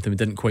elaborate on something we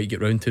didn't quite get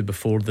round to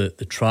before the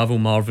travel,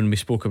 Marvin, we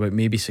spoke about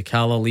maybe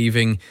Sakala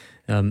leaving.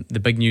 The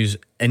big news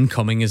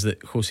incoming is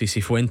that Jose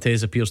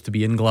Cifuentes appears to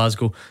be in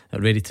Glasgow,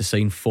 ready to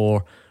sign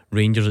for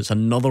Rangers. It's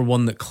another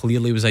one that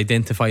clearly was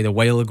identified a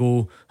while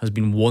ago, has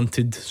been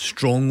wanted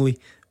strongly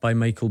by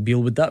Michael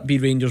Beale. Would that be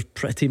Rangers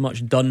pretty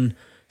much done,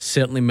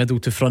 certainly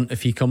middle to front,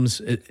 if he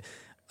comes?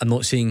 I'm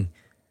not saying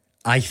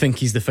I think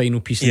he's the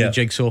final piece in the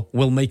jigsaw.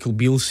 Will Michael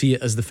Beale see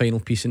it as the final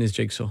piece in his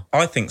jigsaw?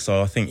 I think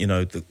so. I think,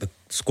 the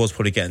squad's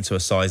probably getting to a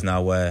size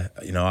now where,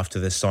 after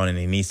this signing,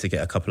 he needs to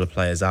get a couple of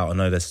players out. I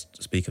know there's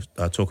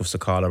talk of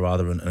Sakala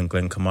rather and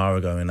Glenn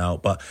Kamara going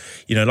out. But,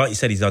 like you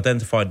said, he's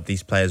identified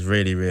these players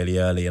really, really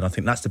early. And I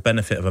think that's the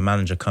benefit of a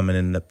manager coming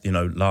in,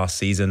 last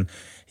season.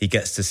 He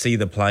gets to see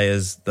the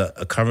players that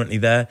are currently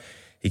there.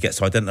 He gets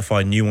to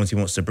identify new ones he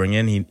wants to bring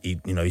in.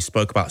 He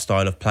spoke about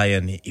style of play,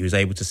 and he was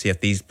able to see if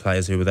these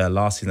players who were there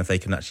last season, if they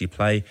can actually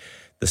play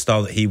the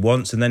style that he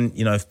wants. And then,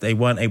 if they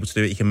weren't able to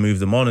do it, he can move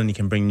them on and he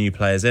can bring new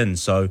players in.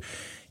 So,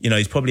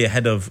 he's probably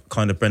ahead of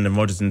kind of Brendan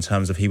Rodgers in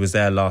terms of he was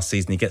there last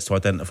season. He gets to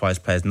identify his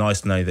players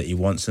nicely that he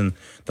wants. And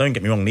don't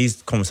get me wrong,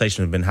 these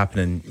conversations have been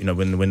happening,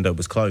 when the window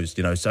was closed.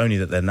 It's only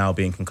that they're now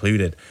being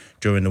concluded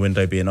during the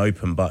window being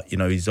open. But,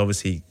 he's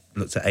obviously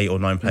looked at 8 or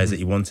 9 players that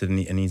he wanted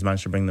and he's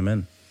managed to bring them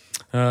in.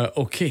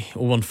 Okay,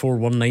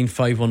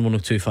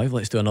 01419511025.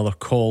 Let's do another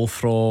call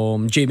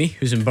from Jamie,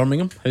 who's in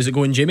Birmingham. How's it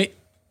going, Jamie?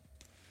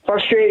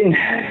 Frustrating.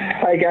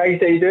 Hi guys,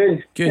 how you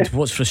doing? Good.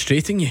 What's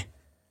frustrating you?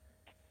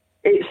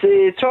 It's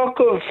the talk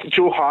of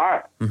Joe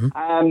Hart.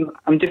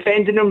 I'm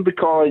defending him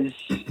because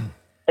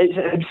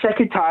I'm sick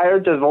and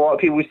tired of a lot of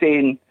people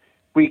saying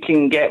we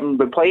can get him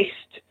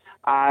replaced.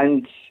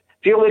 And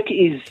if you look at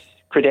his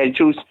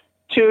credentials,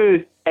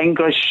 2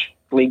 English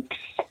leagues,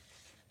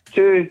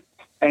 2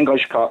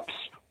 English Cups,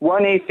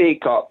 1 FA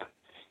Cup.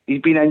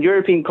 He's been in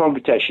European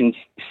competitions,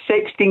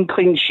 16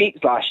 clean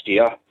sheets last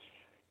year,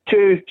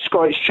 2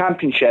 Scottish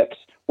Championships,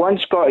 1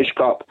 Scottish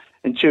Cup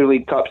and 2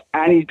 League Cups,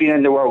 and he's been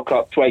in the World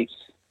Cup twice.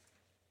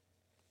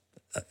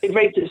 It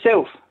writes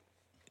itself.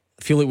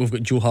 I feel like we've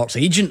got Joe Hart's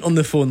agent on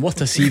the phone.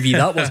 What a CV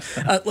that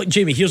was. Look,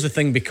 Jamie, here's the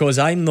thing, because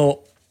I'm not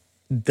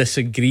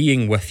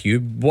disagreeing with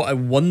you. What I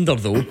wonder,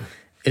 though,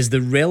 is the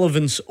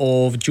relevance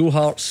of Joe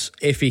Hart's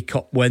FA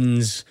Cup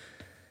wins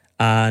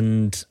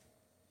and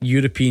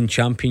European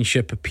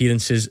Championship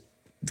appearances.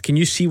 Can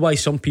you see why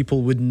some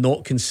people would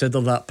not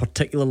consider that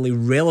particularly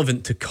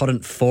relevant to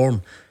current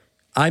form?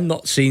 I'm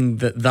not saying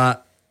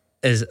that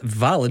is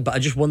valid, but I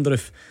just wonder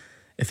if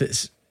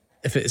it's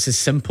as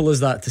simple as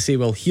that, to say,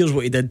 well, here's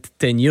what he did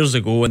 10 years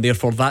ago and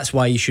therefore that's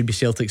why he should be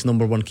Celtic's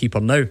number 1 keeper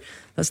now.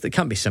 It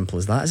can't be simple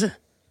as that, is it?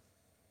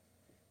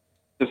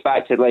 The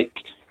fact that,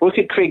 look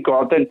at Craig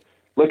Gordon,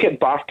 look at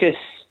Barkas,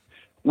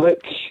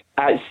 look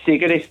at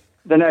Sigurði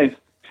now,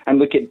 and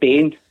look at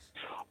Bain.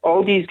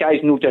 All these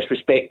guys, no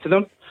disrespect to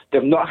them,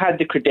 they've not had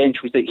the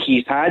credentials that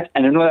he's had,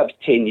 and I know that was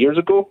 10 years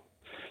ago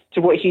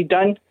to what he'd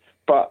done,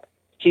 but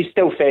he's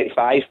still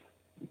 35.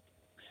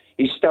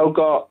 He's still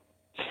got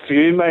a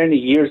few amount of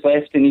years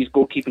left in his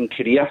goalkeeping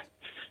career.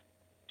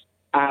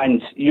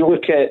 And you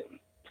look at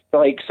the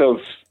likes of,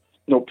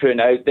 not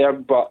putting out there,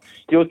 but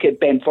you look at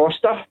Ben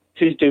Foster,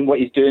 who's doing what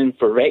he's doing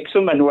for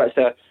Wrexham. I know it's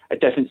a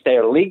different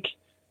style of league,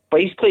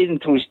 but he's played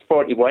until he's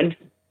 41.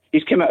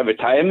 He's come out of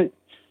retirement.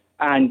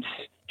 And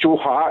Joe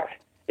Hart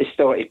is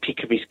still at the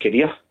peak of his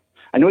career.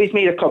 I know he's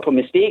made a couple of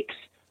mistakes,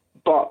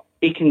 but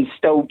he can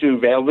still do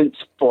relevance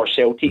for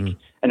Celtic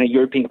in a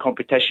European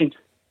competition.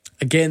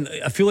 Again,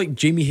 I feel like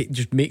Jamie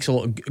just makes a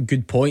lot of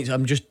good points.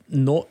 I'm just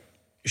not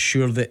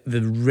sure that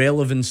the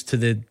relevance to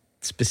the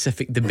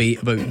specific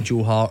debate about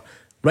Joe Hart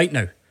right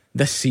now,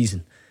 this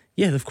season.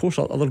 Yeah, of course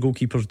other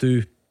goalkeepers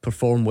do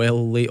perform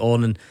well late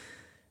on, and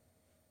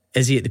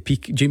is he at the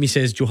peak? Jamie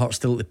says Joe Hart's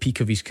still at the peak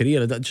of his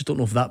career. I just don't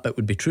know if that bit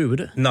would be true, would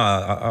it? No,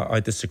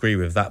 I disagree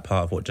with that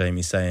part of what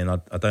Jamie's saying.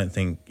 I don't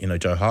think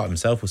Joe Hart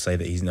himself will say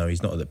that he's not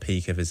at the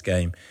peak of his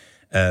game.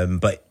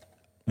 But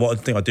what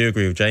I think I do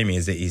agree with Jamie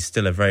is that he's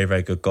still a very,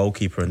 very good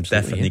goalkeeper and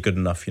definitely good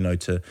enough,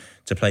 to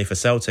play for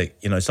Celtic.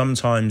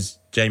 Sometimes,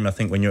 Jamie, I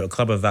think when you're at a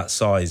club of that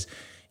size,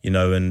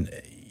 and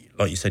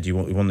like you said, you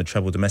won the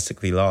treble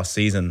domestically last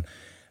season,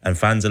 and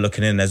fans are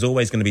looking in, there's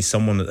always going to be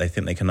someone that they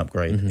think they can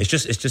upgrade. It's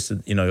just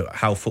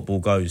how football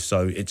goes.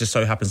 So it just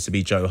so happens to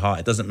be Joe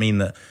Hart. It doesn't mean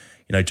that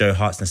Joe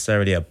Hart's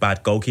necessarily a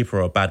bad goalkeeper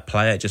or a bad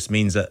player. It just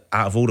means that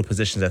out of all the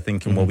positions, they're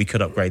thinking, well, we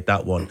could upgrade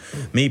that one.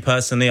 Me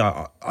personally,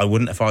 I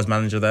wouldn't if I was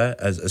manager there.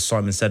 As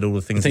Simon said, all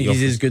the things. I think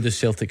he's as good as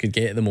Celtic could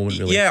get at the moment.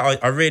 Really, yeah,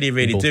 I really,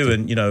 really do.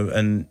 And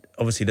and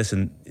obviously,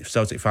 listen,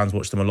 Celtic fans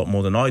watch them a lot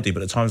more than I do.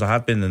 But at times I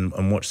have been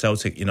and watched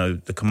Celtic.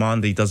 The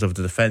command he does of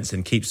the defence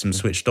and keeps them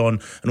switched on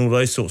and all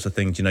those sorts of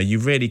things. You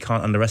really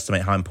can't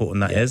underestimate how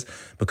important that is,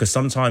 because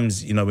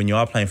sometimes when you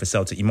are playing for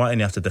Celtic, you might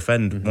only have to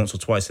defend once or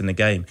twice in the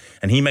game,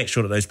 and he makes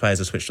sure that those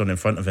players are switched on in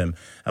front of him.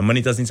 And when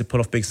he does need to pull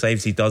off big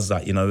saves, he does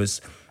that.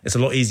 It's a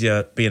lot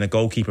easier being a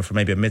goalkeeper for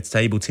maybe a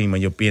mid-table team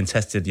when you're being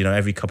tested,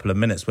 every couple of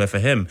minutes. Where for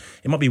him,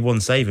 it might be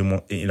one save in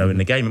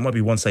the game. It might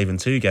be one save in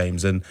 2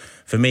 games. And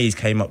for me, he's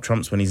came up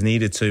trumps when he's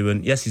needed to.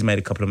 And yes, he's made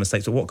a couple of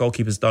mistakes, but what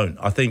goalkeepers don't?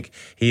 I think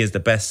he is the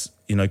best,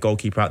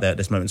 goalkeeper out there at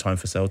this moment in time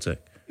for Celtic.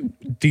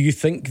 Do you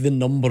think the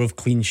number of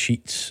clean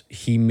sheets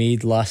he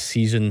made last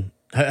season,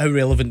 how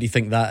relevant do you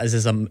think that is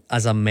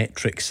as a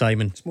metric,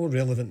 Simon? It's more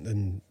relevant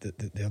than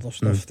the other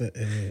stuff. That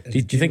do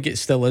you think it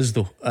still is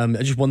though? I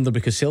just wonder,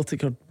 because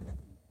Celtic are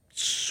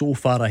so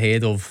far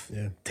ahead of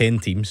 10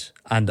 teams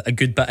and a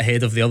good bit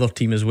ahead of the other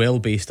team as well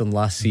based on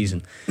last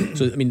season.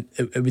 So I mean,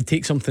 it would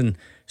take something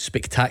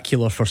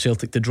spectacular for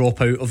Celtic to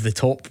drop out of the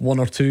top 1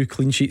 or 2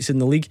 clean sheets in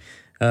the league.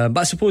 But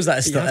I suppose that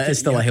is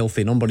still a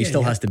healthy number. He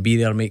still has to be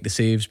there, make the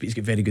saves, but he's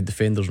got very good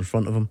defenders in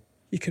front of him.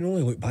 You can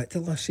only look back to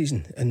last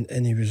season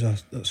and he was a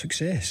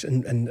success.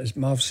 And as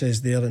Marv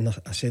says there, and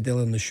I said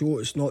earlier in the show,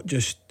 it's not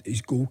just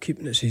his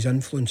goalkeeping, it's his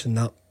influence in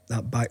that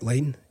back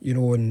line,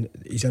 and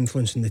his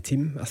influence in the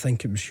team. I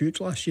think it was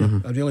huge last year.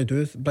 I really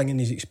do, bringing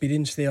his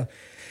experience there.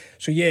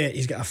 So yeah,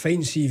 he's got a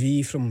fine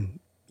CV from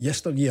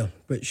yesteryear,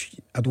 which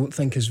I don't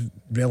think is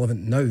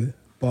relevant now,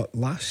 but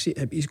last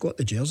year he's got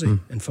the jersey,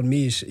 and for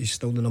me he's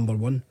still the number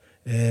one.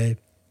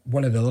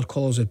 One of the other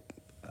colours of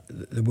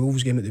the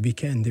Wolves game at the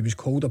weekend, he was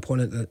called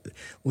upon it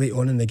late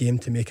on in the game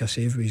to make a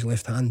save with his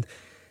left hand.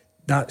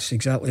 That's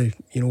exactly,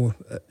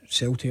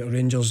 Celtic or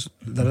Rangers,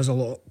 there is a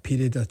lot of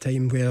period of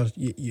time where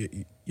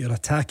you're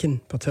attacking,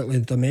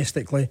 particularly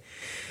domestically,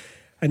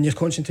 and your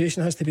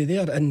concentration has to be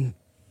there. And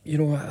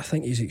I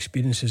think his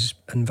experience is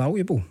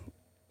invaluable.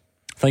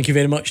 Thank you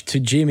very much to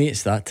Jamie.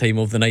 It's that time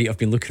of the night. I've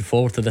been looking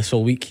forward to this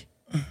all week.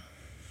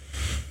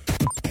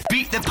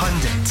 Beat the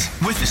Pundit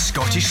with the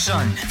Scottish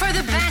Sun. For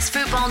the best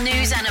football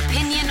news and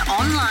opinion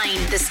online,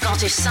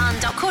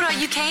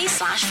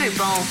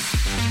 thescottishsun.co.uk/football.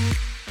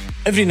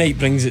 Every night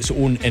brings its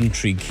own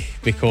intrigue,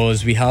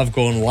 because we have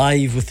gone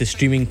live with the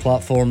streaming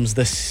platforms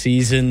this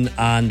season,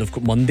 and of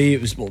course Monday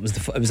it was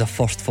a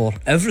first for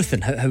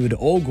everything. How would it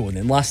all go? And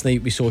then last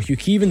night we saw Hugh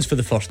Keevins for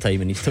the first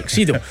time in his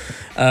tuxedo.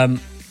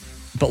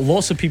 But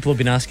lots of people have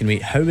been asking me,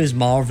 how is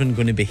Marvin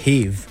going to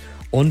behave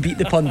on Beat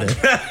the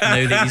Pundit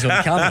now that he's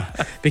on camera?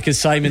 Because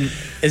Simon,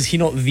 is he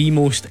not the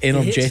most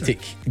energetic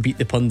Beat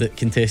the Pundit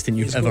contestant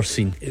you've ever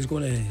seen? He's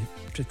going to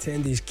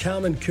pretend he's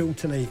calm and cool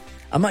tonight.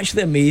 I'm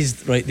actually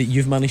amazed, right, that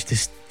you've managed to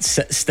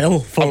sit still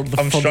for the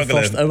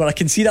first hour. I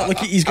can see that. Look,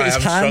 he's got his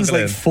hands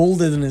struggling,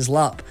 folded in his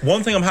lap.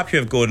 One thing I'm happy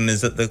with, Gordon,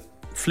 is that the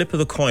flip of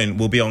the coin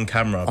will be on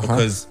camera,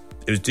 because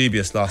it was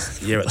dubious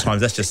last year at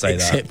times. Let's just say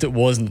Except it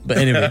wasn't. But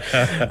anyway,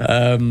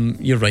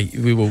 you're right.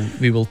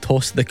 We will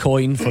toss the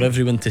coin for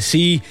everyone to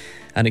see,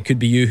 and it could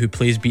be you who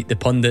plays Beat the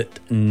Pundit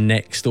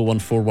next.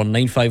 0141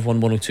 951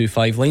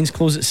 1025. Lines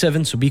close at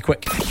 7, so be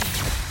quick.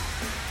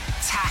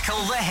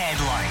 Tackle the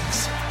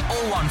headlines.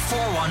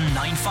 0141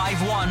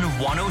 951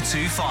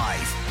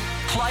 1025.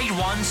 Clyde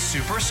 1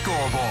 Super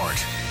Scoreboard.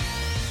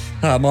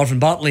 Marvin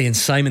Bartley and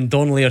Simon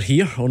Donnelly are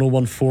here on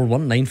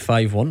 0141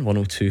 951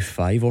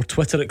 1025, or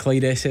Twitter at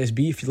Clyde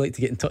SSB if you'd like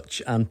to get in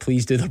touch. And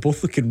please do. They're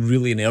both looking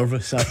really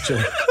nervous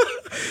actually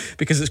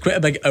because it's quite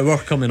a big hour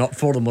coming up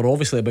for them. We're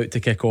obviously about to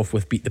kick off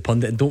with Beat the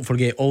Pundit, and don't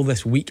forget, all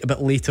this week, a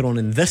bit later on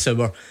in this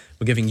hour,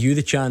 we're giving you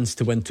the chance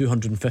to win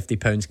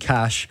 £250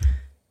 cash,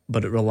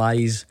 but it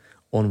relies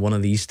on one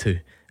of these two.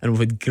 And we've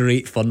had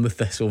great fun with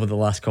this over the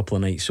last couple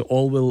of nights, so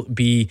all will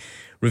be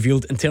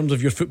revealed. In terms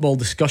of your football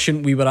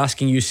discussion, we were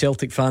asking you,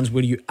 Celtic fans,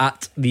 were you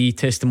at the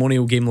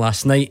testimonial game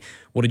last night?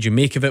 What did you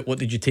make of it? What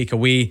did you take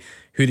away?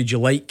 Who did you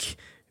like?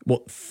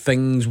 what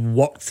things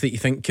worked that you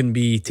think can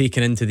be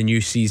taken into the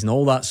new season,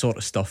 all that sort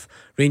of stuff.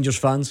 Rangers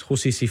fans,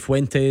 Jose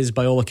Cifuentes,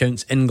 by all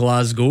accounts, in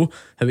Glasgow.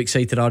 How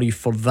excited are you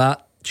for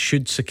that?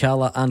 Should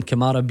Sakala and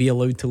Kamara be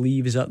allowed to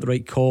leave? Is that the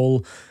right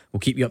call? We'll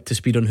keep you up to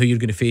speed on who you're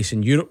going to face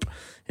in Europe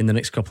in the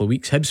next couple of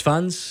weeks. Hibs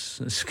fans,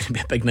 it's going to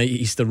be a big night at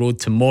Easter Road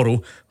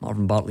tomorrow.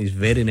 Marvin Bartley's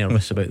very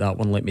nervous about that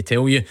one, let me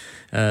tell you.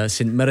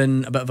 St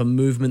Mirren, a bit of a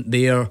movement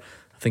there.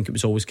 I think it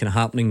was always kind of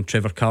happening.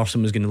 Trevor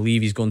Carson was going to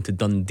leave, he's gone to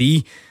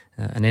Dundee.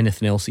 And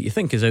anything else that you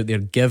think is out there,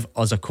 give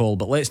us a call.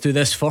 But let's do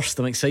this first.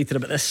 I'm excited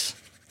about this.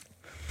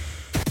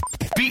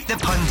 Beat the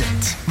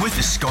Pundit with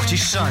the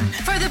Scottish Sun.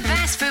 For the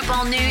best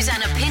football news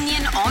and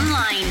opinion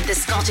online,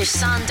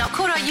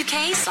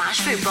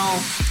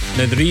 thescottishsun.co.uk/football.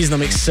 Now, the reason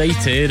I'm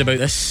excited about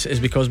this is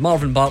because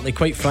Marvin Bartley,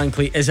 quite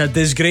frankly, is a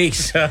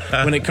disgrace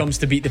when it comes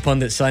to Beat the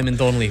Pundit. Simon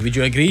Donnelly, would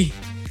you agree?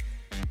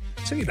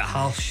 It's a wee bit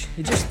harsh.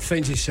 He just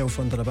finds himself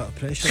under a bit of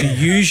pressure. So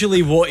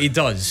usually what he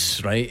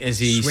does, right, is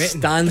he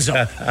stands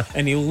up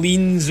and he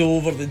leans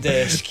over the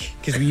desk,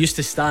 because we used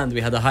to stand,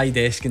 we had a high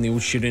desk in the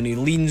old studio, and he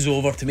leans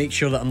over to make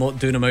sure that I'm not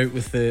doing him out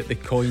with the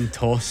coin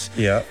toss.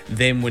 Yeah.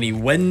 Then when he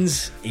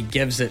wins, he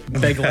gives it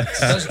big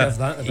licks. He does give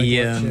that a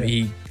big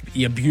licks,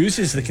 he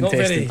abuses the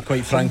contestant,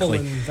 quite frankly.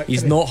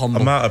 He's not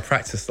humble. I'm out of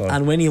practice though.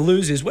 And when he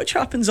loses, which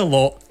happens a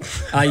lot,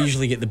 I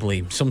usually get the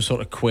blame. Some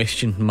sort of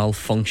question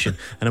malfunction.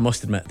 And I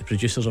must admit, the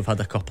producers have had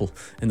a couple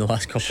in the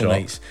last couple of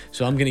nights,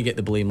 so I'm going to get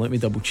the blame. Let me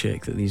double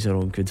check that these are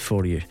all good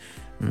for you.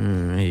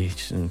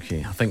 Right,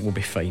 okay, I think we'll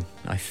be fine.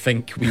 I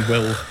think we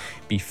will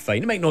be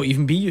fine. It might not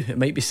even be you, it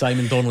might be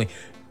Simon Donnelly.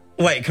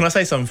 Wait, can I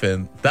say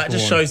something? That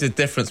just shows the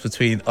difference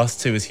between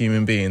us two as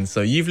human beings.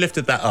 So you've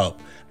lifted that up,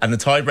 and the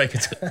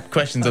tiebreaker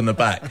question's on the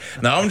back.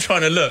 Now I'm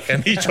trying to look,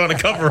 and he's trying to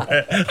cover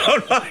it.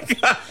 I'm like,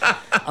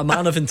 a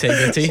man of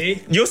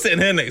integrity. You're sitting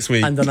here next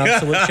week, and an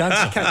absolute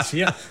chance. He can't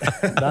see it.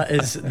 That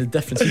is the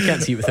difference. He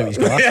can't see it without his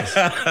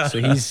glasses. So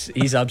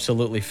he's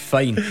absolutely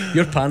fine.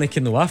 You're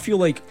panicking though. I feel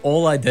like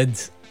all I did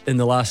in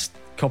the last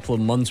couple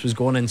of months was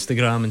go on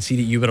Instagram and see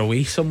that you were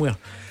away somewhere.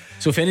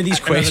 So if any of these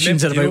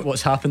questions are about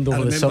what's happened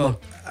over the summer,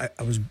 I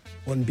was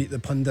on Beat the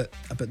Pundit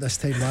about this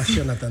time last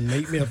year, and I'd done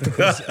Nightmare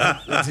because it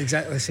was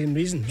exactly the same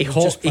reason. He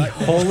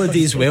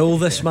holidays well,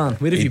 this man.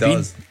 Where have you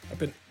been? I've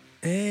been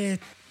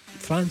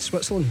France,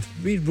 Switzerland.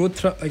 We road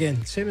trip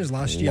again, same as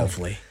last year.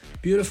 Lovely,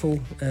 beautiful.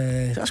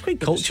 That's quite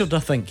cultured, I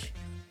think.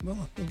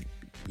 Well,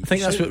 I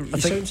think that's what. You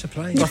sound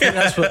surprised.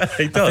 I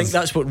think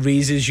that's what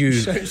raises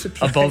you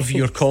above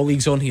your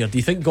colleagues on here. Do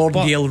you think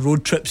Gordon Gale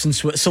road trips in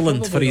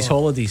Switzerland for his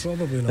holidays?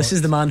 Probably not. This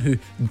is the man who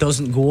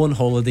doesn't go on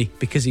holiday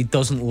because he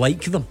doesn't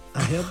like them.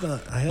 I heard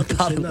that. I heard him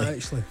saying that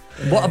actually.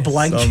 What a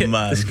blanket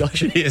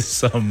discussion. He is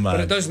some man. But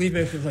it does leave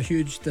me with a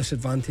huge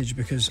disadvantage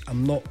because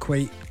I'm not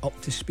quite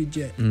up to speed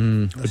yet.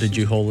 Where did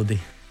you holiday?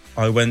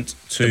 I went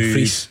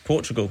to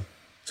Portugal.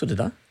 So did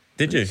I.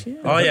 Did you?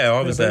 Yeah,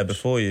 I was there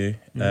before you.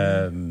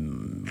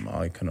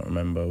 I cannot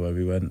remember where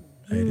we went.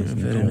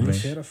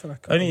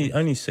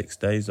 Only 6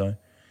 days though.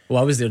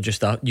 Well, I was there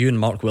just you and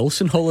Mark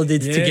Wilson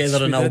holidayed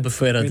together in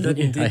Albufeira,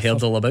 didn't you? I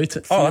heard all about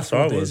it. Oh, that's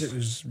where I was. It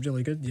was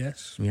really good,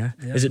 yes. Yeah.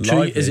 Is it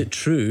true? Is it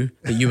true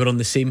that you were on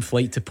the same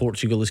flight to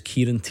Portugal as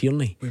Kieran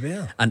Tierney? We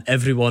were. And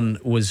everyone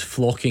was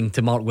flocking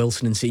to Mark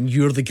Wilson and saying,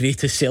 "You're the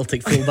greatest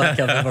Celtic fullback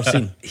I've ever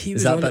seen."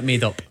 Is that bit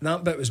made up?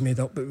 That bit was made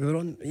up, but we were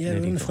on. Yeah, we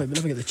were on the flight. We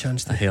never get the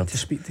chance to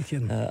speak to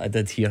Kieran. I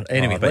did hear.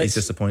 Anyway, I bet he's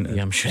disappointed.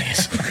 Yeah, I'm sure he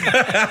is.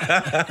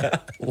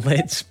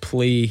 Let's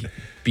play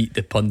Beat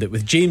the Pundit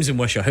with James and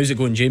Wishaw. How's it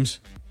going, James?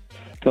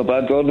 Not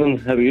bad, Gordon.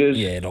 How are you?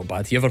 Yeah, not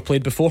bad. You ever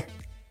played before?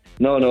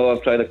 No,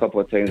 I've tried a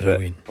couple of times,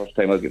 but first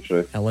time I'll get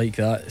through. I like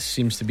that. It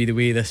seems to be the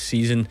way this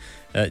season.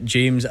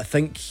 James, I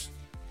think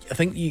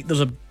you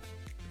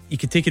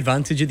could take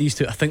advantage of these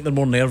two. I think they're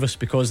more nervous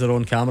because they're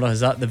on camera. Is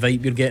that the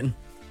vibe you're getting?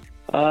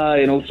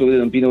 And also with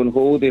them being on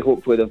holiday,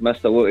 hopefully they've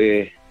missed a lot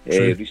of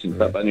recent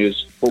bit of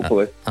news.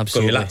 Hopefully.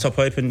 Absolutely. Got your laptop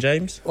open,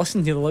 James?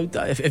 Listen, you're allowed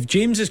that. If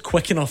James is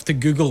quick enough to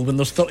Google when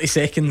there's 30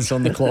 seconds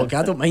on the clock,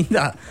 I don't mind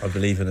that. I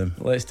believe in him.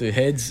 Let's do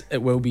heads.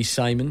 It will be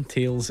Simon.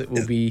 Tails. It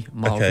will be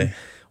Marvin. Okay.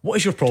 What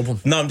is your problem?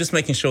 No, I'm just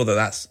making sure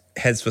that's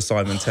heads for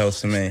Simon,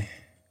 tails for me.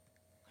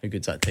 How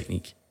good's that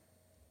technique?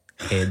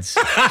 Heads.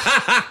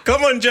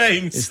 Come on,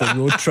 James. It's the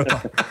road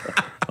tripper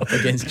up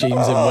against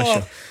James and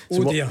Wishaw.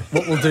 So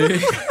what we'll do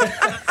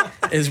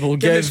is we'll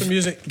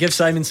give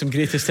Simon some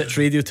greatest hits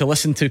radio to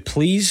listen to,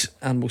 please,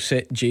 and we'll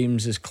set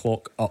James's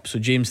clock up. So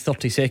James,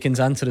 30 seconds,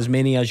 answer as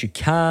many as you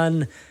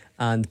can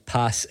and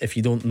pass if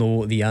you don't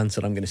know the answer.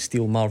 I'm going to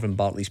steal Marvin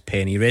Bartley's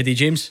pen. Are you ready,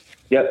 James?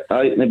 Yep,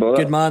 aye, no bother.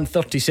 Good man.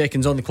 30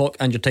 seconds on the clock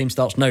and your time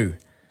starts now.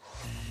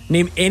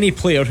 Name any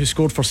player who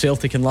scored for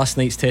Celtic in last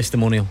night's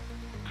testimonial.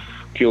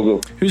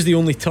 Kyogo. Who's the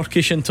only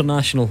Turkish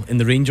international in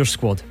the Rangers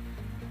squad?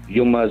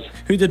 Yilmaz.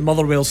 Who did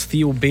Motherwell's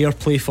Theo Bair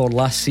play for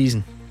last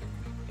season?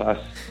 Pass.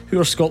 Who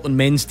are Scotland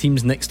men's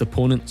team's next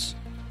opponents?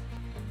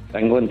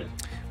 England.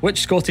 Which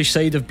Scottish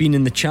side have been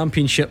in the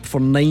Championship for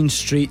 9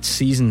 straight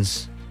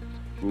seasons?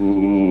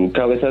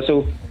 Caley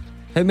Thistle.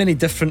 How many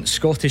different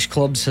Scottish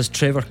clubs has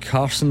Trevor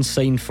Carson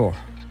signed for?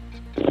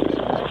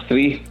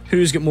 3.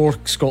 Who's got more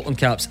Scotland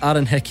caps,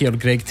 Aaron Hickey or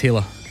Greg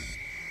Taylor?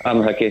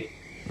 Aaron Hickey.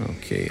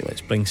 Okay,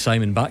 let's bring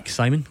Simon back.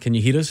 Simon, can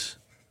you hear us?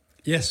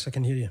 Yes, I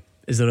can hear you.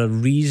 Is there a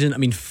reason? I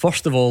mean,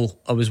 first of all,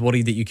 I was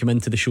worried that you came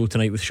into the show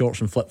tonight with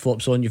shorts and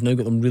flip-flops on. You've now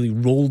got them really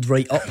rolled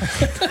right up,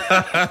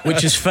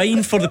 which is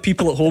fine for the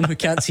people at home who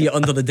can't see it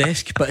under the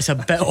desk, but it's a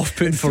bit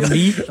off-putting for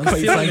me.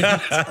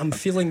 I'm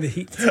feeling the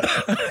heat.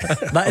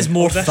 That is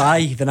more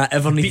thigh than I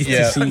ever needed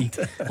to see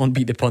on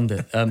Beat the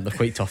Pundit. They're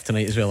quite tough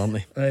tonight as well, aren't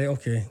they? Right,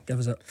 okay, give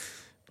us it.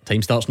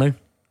 Time starts now.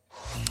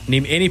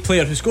 Name any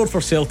player who scored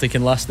for Celtic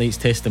in last night's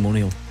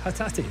testimonial.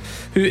 Hatati.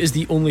 Who is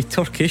the only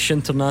Turkish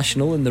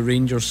international in the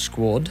Rangers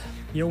squad?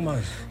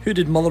 Yilmaz. Who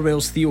did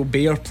Motherwell's Theo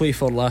Bayer play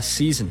for last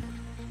season?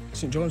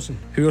 St Johnstone.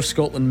 Who are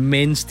Scotland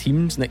men's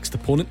team's next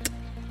opponent?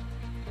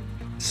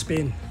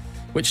 Spain.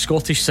 Which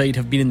Scottish side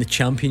have been in the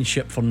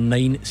Championship for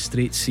 9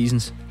 straight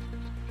seasons?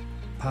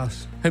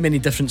 Pass. How many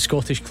different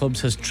Scottish clubs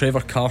has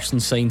Trevor Carson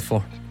signed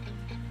for?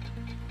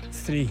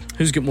 3.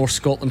 Who's got more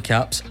Scotland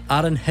caps,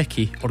 Aaron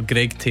Hickey or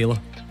Greg Taylor?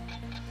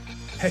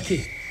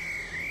 Hickey.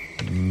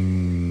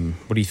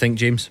 What do you think,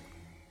 James?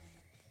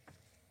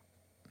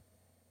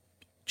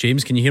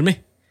 James, can you hear me?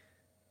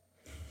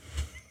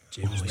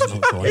 James, he's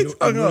not gone.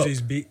 He knows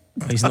he's beat.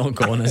 He's not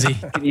gone, is he?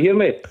 Can you hear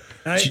me?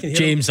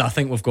 James, I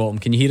think we've got him.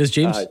 Can you hear us,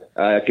 James?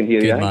 I can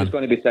hear you. Good I think man. it's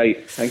going to be tight.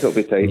 I think it'll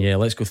be tight. Yeah,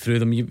 let's go through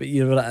them.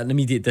 You're at an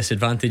immediate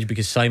disadvantage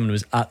because Simon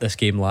was at this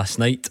game last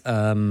night.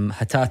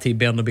 Hatati,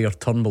 Bernabei or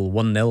Turnbull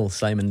 1-0.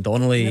 Simon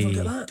Donnelly. Never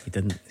get that. He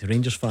didn't. He's a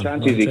Rangers fan.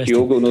 Chances of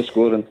Kyogo no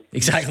scoring.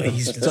 Exactly.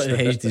 He's sort of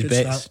hedged his Good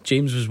bets. start.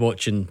 James was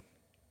watching,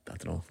 I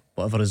don't know,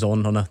 whatever is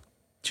on a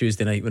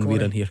Tuesday night when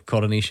we're in here,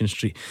 Coronation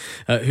Street.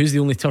 Who's the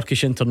only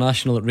Turkish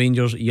international at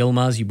Rangers?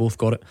 Yilmaz, you both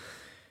got it.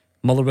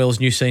 Motherwell's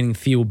new signing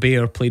Theo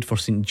Bayer played for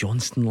St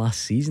Johnstone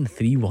last season.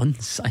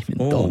 3-1. Simon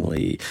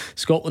Donnelly.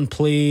 Scotland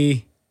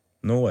play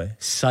Norway,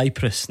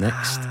 Cyprus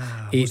next,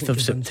 8th of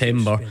convinced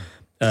September.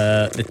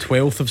 The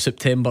 12th of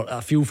September. I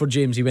feel for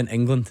James, he went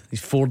England.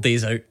 He's 4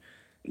 days out.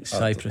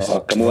 Cyprus. Oh,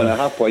 come on, a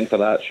half point for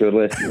that,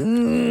 surely.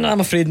 I'm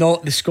afraid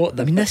not.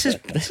 I mean, this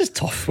is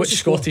tough. Which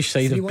Scottish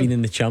side have 3-1? been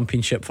in the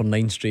Championship for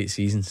 9 straight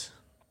seasons?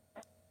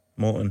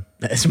 Morton.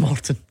 It is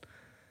Morton.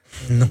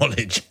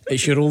 Knowledge.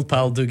 It's your old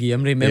pal Dougie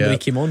Imrie. Remember he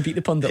came on, beat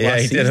the pundit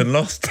last season. Yeah, he did and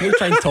lost. We'll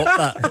try and top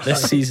that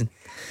this season.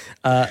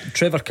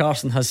 Trevor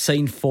Carson has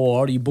signed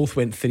 4. You both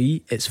went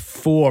 3. It's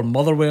 4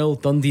 Motherwell,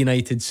 Dundee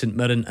United, St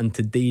Mirren and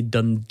today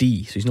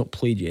Dundee. So he's not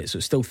played yet. So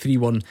it's still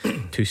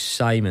 3-1 to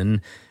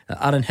Simon.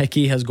 Aaron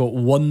Hickey has got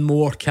 1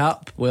 more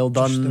cap. Well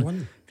done. Just the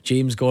one.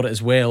 James got it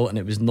as well, and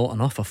it was not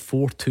enough. A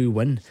 4-2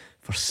 win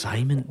for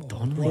Simon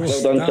Donnelly.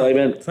 Well done,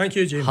 Simon. Thank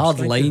you, James. Hard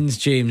Thank lines,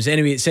 James.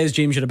 Anyway, it says,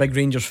 James, you're a big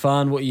Rangers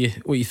fan. What are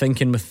you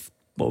thinking with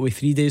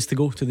 3 days to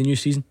go to the new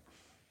season?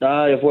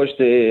 I've watched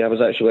I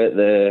was actually at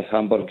the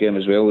Hamburg game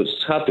as well.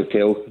 It's hard to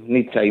tell.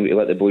 Need time to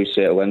let the boys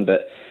settle in,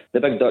 but the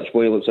big Dutch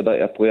boy looks a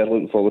bit of a player.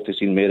 Looking forward to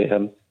seeing more of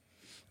him.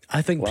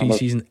 I think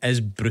pre-season is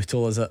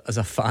brutal as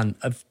a fan.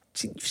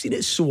 You've seen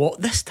it so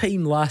this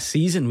time last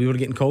season. We were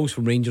getting calls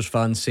from Rangers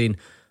fans saying,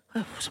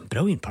 some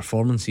brilliant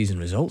performances and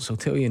results, I'll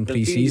tell you, in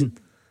pre-season.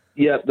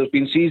 Yeah, there's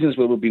been seasons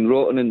where we've been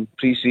rotten in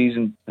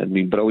pre-season and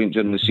been brilliant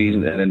during the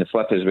season, and in the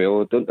flip as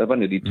well. I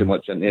wouldn't read too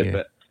much into it,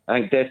 but I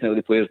think definitely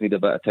the players need a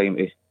bit of time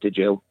to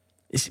gel.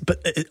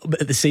 But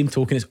at the same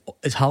token,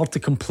 it's hard to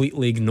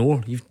completely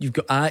ignore. You've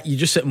got you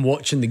just sit and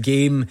watching the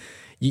game.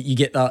 You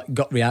get that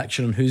gut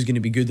reaction on who's going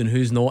to be good and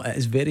who's not. It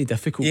is very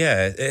difficult.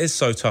 Yeah, it is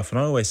so tough. And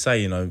I always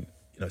say,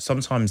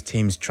 sometimes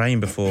teams train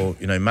before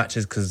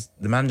matches because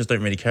the managers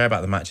don't really care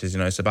about the matches.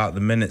 It's about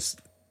the minutes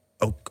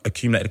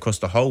accumulated across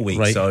the whole week.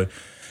 Right. So,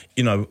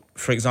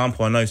 for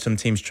example, I know some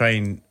teams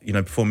train,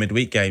 before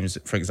midweek games,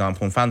 for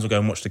example, and fans will go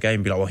and watch the game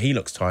and be like, well, he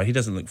looks tired. He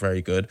doesn't look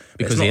very good.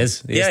 Because he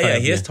is. He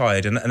is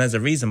tired. And there's a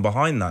reason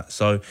behind that.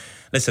 So,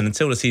 listen,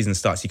 until the season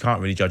starts, you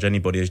can't really judge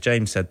anybody. As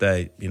James said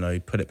there,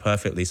 put it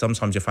perfectly.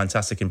 Sometimes you're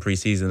fantastic in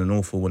pre-season and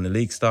awful when the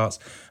league starts.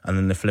 And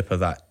then the flip of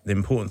that. The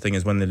important thing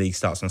is when the league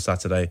starts on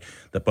Saturday,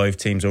 that both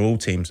teams or all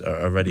teams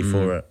are ready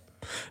for it.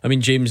 I mean,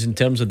 James, in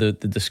terms of the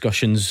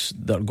discussions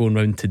that are going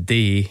around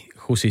today,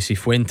 Jose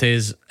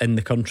Cifuentes in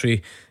the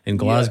country in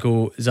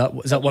Glasgow, is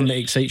that one that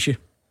excites you?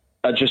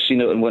 I just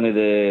seen it on one of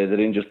the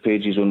Rangers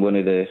pages on one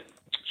of the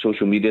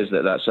social medias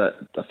that's it,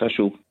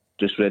 official,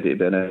 just ready to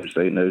be announced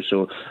right now.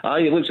 So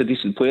he looks a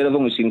decent player. I've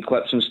only seen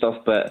clips and stuff,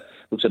 but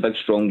looks a big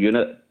strong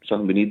unit,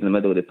 something we need in the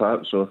middle of the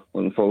park. So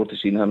looking forward to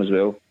seeing him as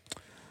well.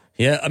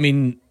 Yeah, I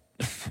mean,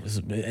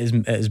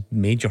 it is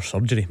major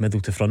surgery,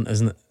 middle to front,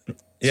 isn't it?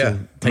 Yeah,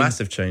 so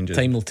massive changes.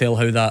 Time will tell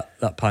how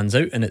that pans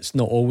out, and it's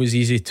not always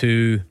easy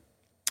to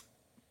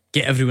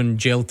get everyone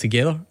gelled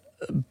together.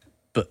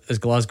 But as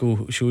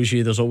Glasgow shows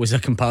you, there's always a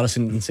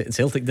comparison.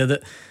 Celtic did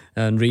it,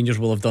 and Rangers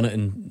will have done it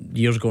in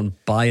years gone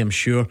by, I'm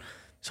sure.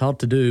 It's hard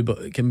to do, but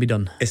it can be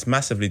done. It's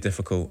massively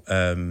difficult.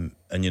 And,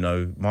 you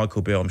know,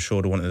 Michael Beale, I'm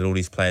sure, wanted all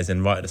these players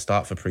in right at the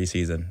start for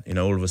pre-season. You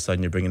know, all of a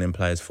sudden you're bringing in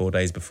players 4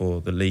 days before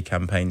the league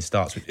campaign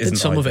starts, which isn't Did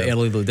some ideal. of it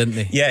early, though, didn't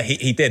they? Yeah,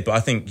 he did. But I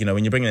think, you know,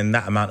 when you're bringing in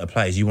that amount of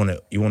players, you want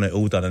it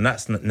all done. And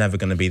that's never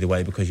going to be the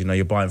way because, you know,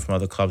 you're buying from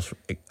other clubs,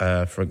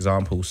 for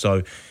example.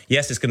 So,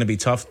 yes, it's going to be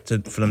tough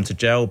for them to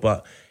gel,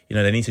 but... You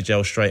know, they need to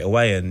gel straight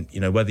away. And, you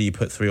know, whether you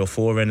put 3 or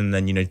 4 in and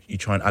then, you know, you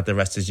try and add the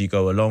rest as you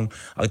go along.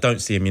 I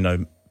don't see him, you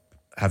know,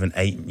 having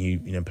 8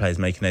 new, you know, players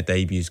making their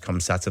debuts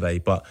come Saturday.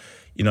 But,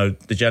 you know,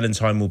 the gelling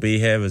time will be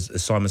here, as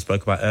Simon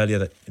spoke about earlier,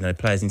 that, you know,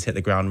 players need to hit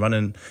the ground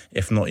running.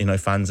 If not, you know,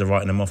 fans are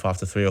writing them off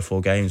after 3 or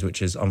 4 games,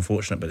 which is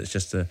unfortunate, but it's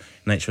just the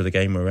nature of the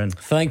game we're in.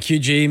 Thank you,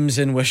 James,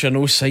 and wish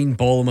no signed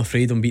ball, I'm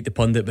afraid, on Beat the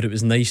Pundit, but it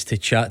was nice to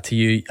chat to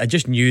you. I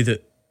just knew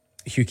that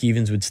Hugh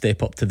Keevins would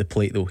step up to the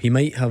plate, though. He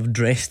might have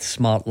dressed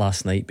smart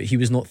last night, but he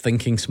was not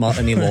thinking smart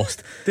and he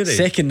lost. Did he?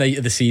 Second night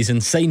of the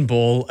season, signed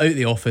ball, out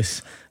the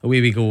office, away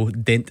we go,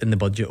 dent in the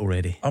budget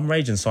already. I'm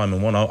raging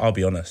Simon 1, I'll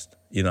be honest.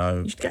 You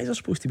know, you guys are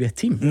supposed to be a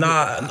team.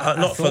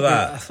 Not for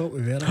that. I thought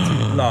we were a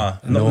team.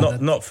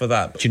 Not for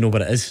that. Do you know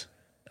what it is?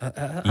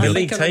 Your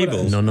league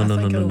tables.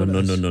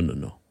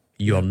 No.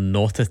 You are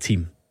not a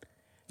team.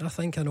 I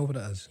think I know what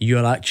it is. You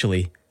are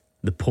actually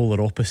the polar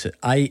opposite.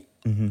 My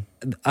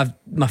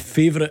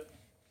favourite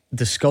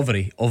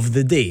discovery of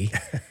the day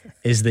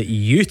is that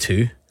you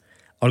two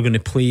are going to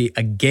play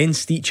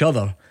against each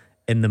other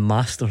in the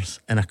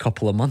Masters in a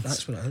couple of months.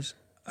 That's what it is.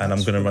 And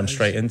I'm going to run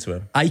straight into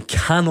him. I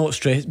cannot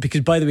stress,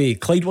 because by the way,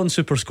 Clyde One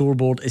Super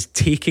Scoreboard is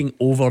taking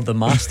over the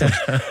Masters.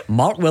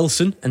 Mark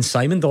Wilson and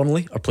Simon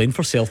Donnelly are playing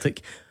for Celtic,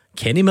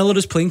 Kenny Miller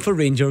is playing for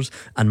Rangers,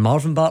 and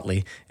Marvin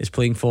Bartley is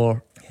playing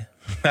for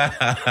We're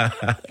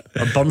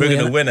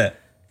going to win it.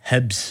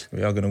 Hibs.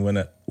 We are going to win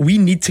it. We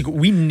need to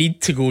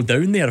go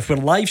down there. If we're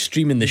live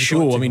streaming the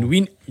show, I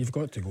mean, you've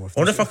got to go. I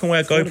wonder if I can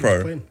wear a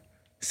GoPro,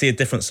 see a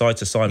different side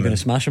to Simon. You're going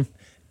to smash him?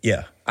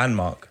 Yeah, and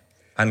Mark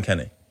and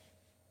Kenny,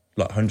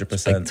 like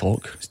 100%. Big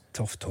talk. It's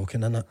tough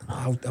talking, isn't it?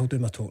 I'll do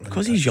my talking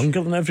because he's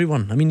younger than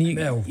everyone. I mean,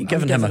 you're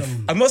giving him a.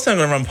 I'm not saying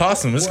I'm going to run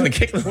past him. I'm just going to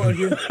kick them. What are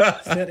you?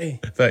 30?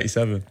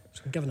 37.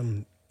 So I'm giving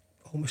him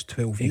almost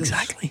 12 years.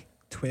 Exactly.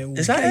 12.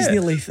 This guy's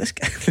nearly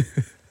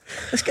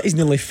this guy's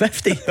nearly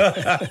 50.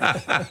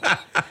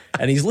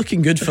 And he's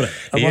looking good for it,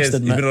 I must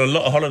admit. He's been on a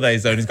lot of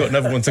holidays though, and he's got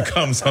another one to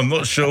come, so I'm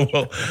not sure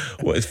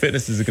what his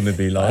fitness is going to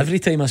be like. Every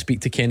time I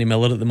speak to Kenny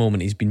Miller at the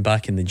moment, he's been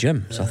back in the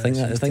gym, so I think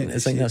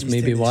that's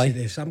maybe why.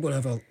 I'm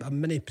going to have a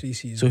mini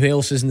pre-season. So who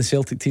else is in the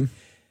Celtic team?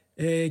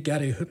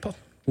 Gary Hooper.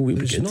 Oh, he'll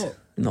be good.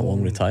 Not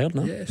long retired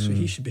now. Yeah, so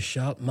he should be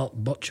sharp. Mark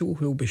Butchell,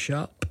 who'll be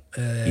sharp.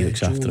 He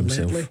looks after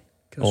himself. Ledley,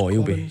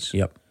 he'll be.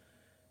 Yep.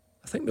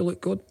 I think we look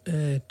good,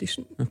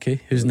 decent.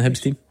 Okay, who's in the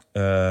Hibs team?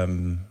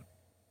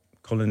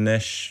 Colin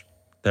Nish,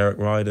 Derek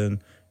Ryden,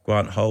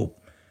 Grant Holt.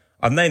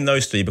 I've named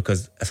those 3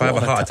 because if I have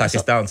a heart attack,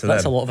 it's down to them.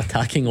 That's a lot of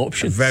attacking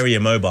options. Very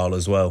immobile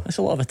as well. That's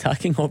a lot of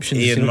attacking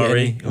options. Ian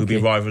Murray, who'll be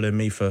rivaling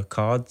me for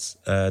cards.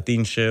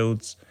 Dean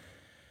Shields,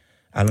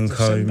 Alan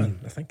Combe.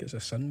 I think it's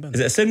a sin bin. Is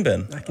it a sin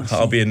bin?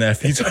 I'll be in there a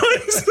few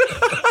times.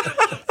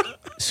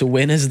 So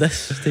when is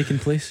this taking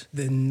place?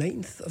 The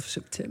 9th of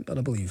September,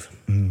 I believe.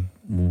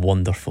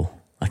 Wonderful.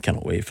 I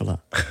cannot wait for that.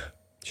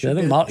 I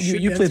think Mark,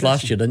 you played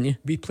last year, didn't you?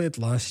 We played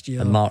last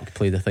year. And Mark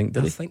played, I think,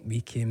 did he? I think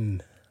we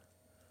came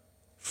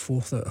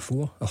 4th out of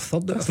 4 or 3rd out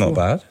of 4. That's not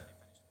bad.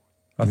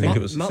 I think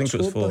it was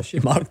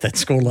 4. Mark did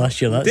score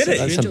last year.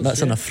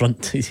 That's an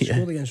affront. He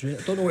scored against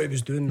Rangers. I don't know what he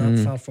was doing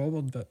that far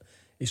forward, but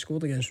he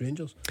scored against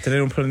Rangers. Did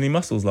anyone pull any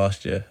muscles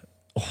last year?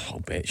 Oh, I'll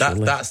bet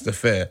that's the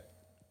fear.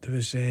 There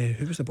was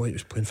who was the boy that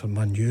was playing for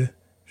Man U?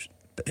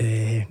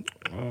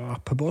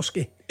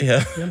 Poborski.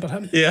 Yeah. Remember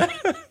him? Yeah.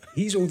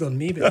 He's older than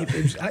me, but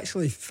he was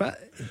actually fit.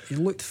 He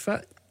looked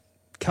fit.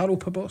 Karol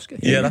Poborski.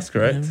 Yeah, that's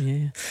correct.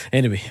 Yeah.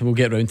 Anyway, we'll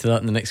get round to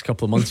that in the next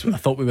couple of months. I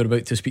thought we were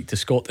about to speak to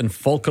Scott in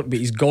Falkirk, but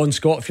he's gone.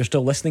 Scott, if you're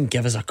still listening,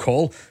 give us a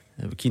call.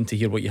 We're keen to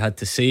hear what you had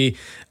to say.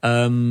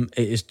 It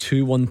is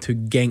 2-1 to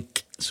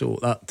Genk, so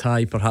that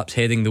tie perhaps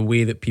heading the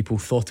way that people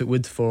thought it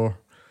would for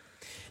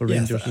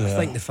Rangers. I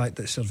think the fact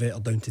that Servette are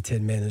down to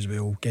 10 men as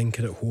well, Genk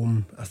are at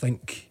home, I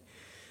think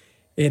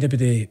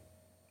anybody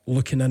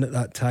looking in at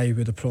that tie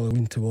would have probably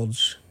leaned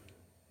towards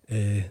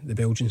the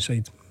Belgian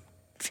side.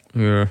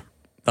 Yeah,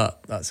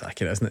 that's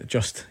accurate, isn't it?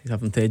 Just he's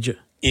having to edge it.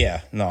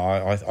 Yeah, no,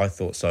 I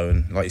thought so.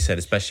 And like you said,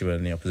 especially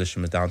when the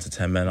opposition was down to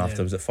 10 men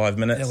after it was at 5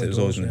 minutes, it was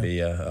always going to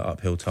be an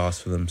uphill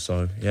task for them.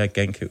 So yeah,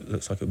 Genk, it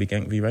looks like it'll be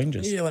Genk v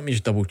Rangers. Yeah, let me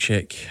just double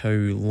check how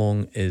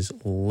long is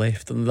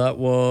left on that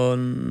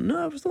one.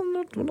 No,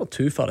 we're not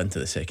too far into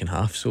the second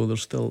half, so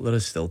there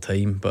is still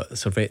time. But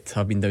Servette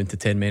have been down to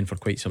 10 men for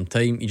quite some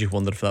time. You just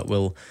wonder if that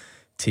will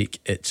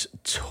take its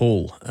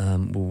toll.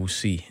 We'll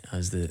see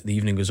as the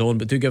evening goes on.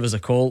 But do give us a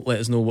call. Let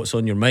us know what's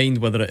on your mind,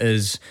 whether it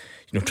is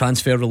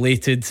transfer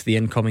related, the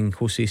incoming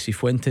Jose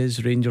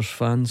Cifuentes, Rangers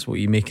fans, what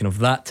are you making of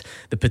that?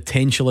 The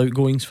potential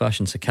outgoings,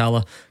 Fashion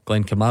Sakala,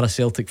 Glenn Kamara,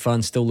 Celtic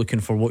fans, still looking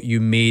for what you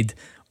made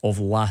of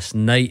last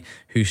night,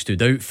 who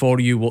stood out for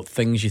you, what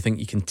things you think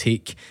you can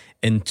take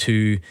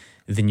into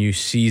the new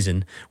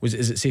season.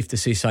 Is it safe to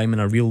say, Simon,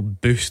 a real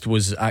boost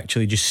was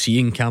actually just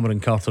seeing Cameron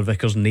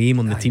Carter-Vickers' name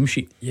on the team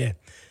sheet? Yeah,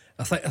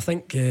 I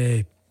think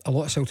a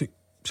lot of Celtic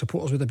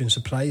supporters would have been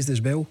surprised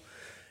as well.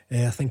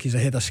 I think he's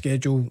ahead of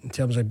schedule in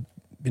terms of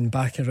being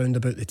back around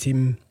about the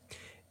team.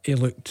 He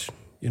looked,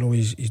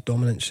 his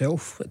dominant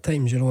self at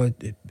times.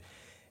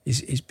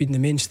 He's been the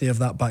mainstay of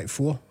that back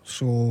four.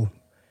 So,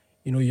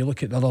 you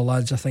look at the other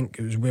lads. I think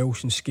it was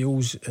Welsh and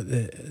Scales at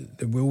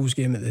the Wolves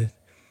game at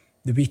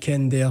the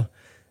weekend there.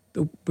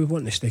 We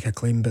want to stake a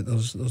claim, but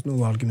there's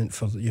no argument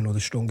for the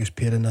strongest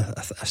pairing.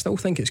 I still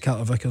think it's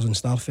Carter-Vickers and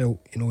Starfelt.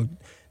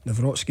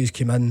 Nawrocki's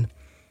came in.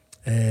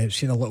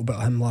 Seen a little bit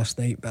of him last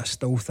night, but I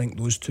still think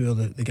those two are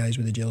the guys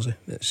with the jersey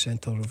at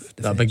centre of defence.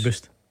 That big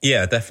boost?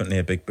 Yeah, definitely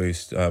a big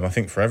boost. I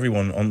think for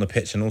everyone on the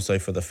pitch and also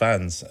for the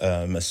fans.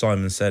 As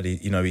Simon said,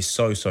 he's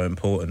so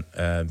important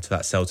to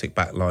that Celtic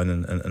back line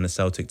and the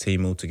Celtic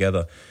team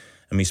altogether.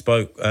 And we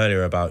spoke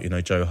earlier about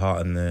Joe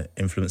Hart and the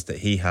influence that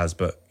he has,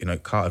 but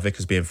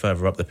Carter-Vickers being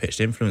further up the pitch,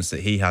 the influence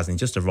that he has, and he's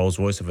just a Rolls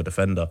Royce of a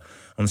defender.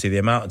 Honestly, the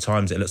amount of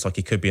times it looks like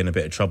he could be in a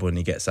bit of trouble and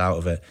he gets out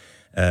of it.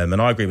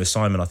 And I agree with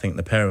Simon. I think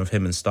the pairing of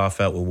him and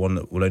Starfelt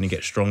will only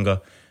get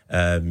stronger.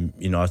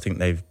 I think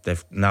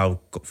they've now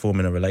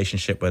forming a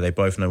relationship where they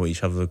both know what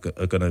each other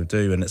are going to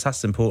do, and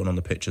that's important on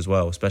the pitch as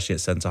well, especially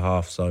at centre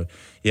half. So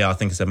yeah, I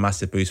think it's a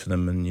massive boost for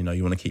them, and you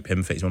want to keep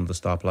him fit. He's one of the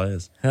star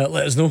players.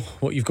 Let us know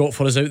what you've got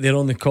for us out there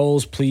on the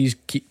calls. Please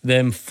keep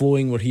them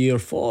flowing. We're here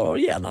for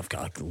and I've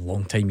got a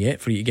long time yet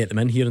for you to get them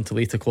in here until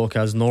 8 o'clock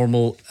as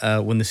normal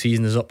when the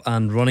season is up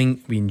and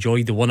running. We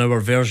enjoyed the 1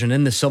 hour version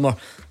in the summer,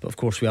 but of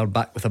course we are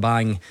back with a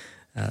bang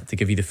to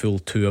give you the full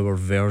 2 hour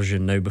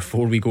version. Now,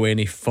 before we go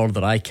any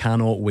further, I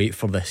cannot wait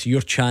for this.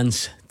 Your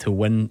chance to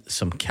win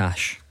some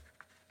cash.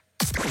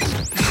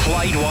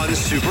 Clyde One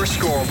Super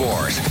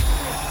Scoreboard.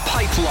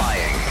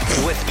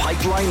 Pipeline with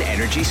Pipeline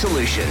Energy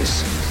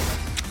Solutions.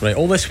 Right,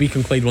 all this week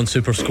on Clyde One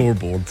Super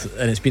Scoreboard,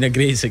 and it's been a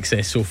great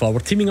success so far. We're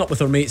teaming up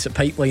with our mates at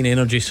Pipeline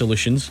Energy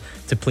Solutions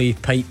to play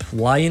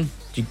Pipeline.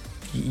 Do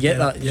you get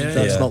that?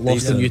 That's not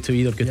lost on you two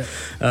either. Good.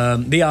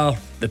 They are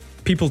the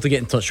people to get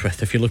in touch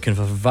with if you're looking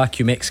for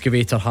vacuum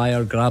excavator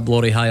hire, grab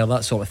lorry hire,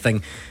 that sort of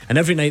thing. And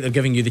every night they're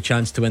giving you the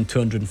chance to win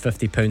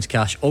 £250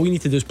 cash. All you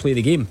need to do is play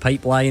the game.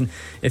 Pipeline,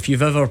 if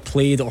you've ever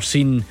played or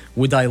seen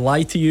Would I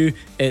Lie to You,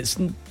 it's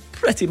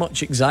pretty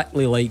much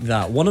exactly like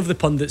that. One of the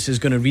pundits is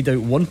going to read out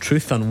one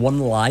truth and one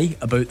lie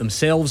about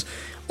themselves.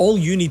 All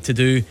you need to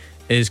do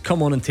is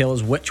come on and tell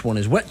us which one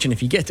is which, and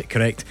if you get it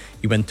correct,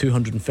 you win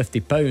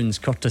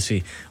 £250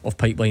 courtesy of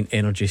Pipeline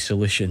Energy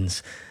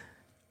Solutions.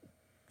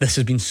 This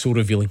has been so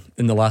revealing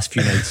in the last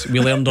few nights. We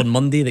learned on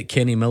Monday that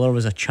Kenny Miller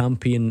was a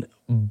champion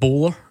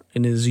bowler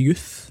in his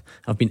youth.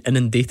 I've been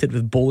inundated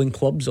with bowling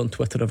clubs on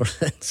Twitter ever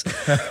since.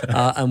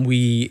 And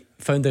we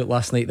found out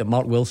last night that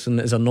Mark Wilson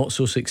is a not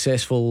so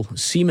successful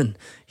seaman.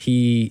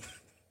 He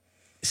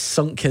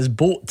sunk his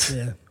boat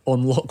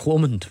on Loch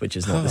Lomond, which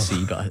is not the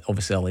sea, but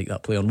obviously I like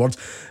that play on words.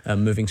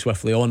 Moving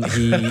swiftly on,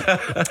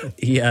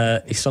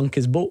 he sunk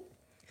his boat.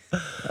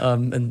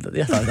 And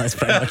yeah, that's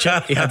pretty much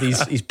it. He had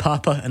his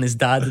papa and his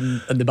dad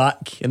in the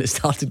back, and it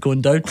started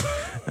going down.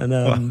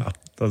 And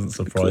doesn't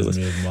surprise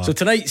me. So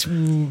tonight's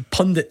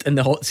pundit in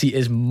the hot seat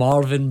is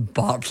Marvin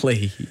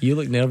Bartley. You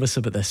look nervous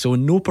about this, so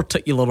in no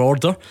particular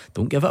order,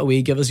 don't give it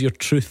away. Give us your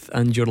truth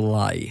and your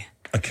lie.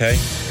 Okay.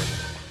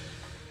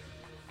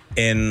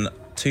 In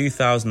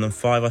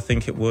 2005, I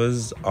think it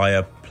was, I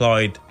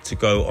applied to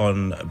go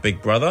on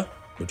Big Brother,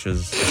 which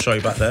was a show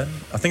back then.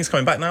 I think it's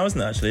coming back now, isn't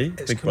it? Actually,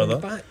 Big Brother.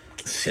 Back.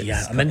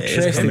 Yeah, I'm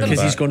interested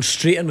because he's gone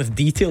straight in with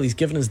detail. He's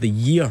given us the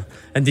year.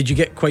 And did you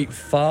get quite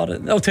far?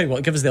 I'll tell you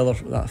what, give us the other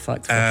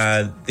fact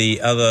first.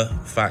 The other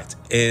fact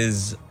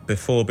is,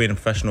 before being a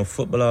professional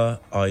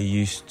footballer, I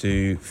used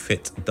to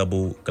fit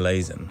double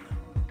glazing.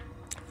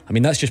 I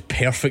mean, that's just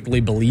perfectly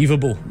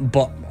believable,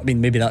 but I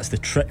mean, maybe that's the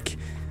trick.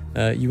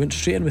 You went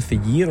straight in with the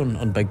year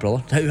on Big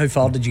Brother. How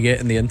far did you get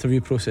in the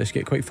interview process?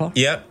 Get quite far?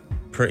 Yeah,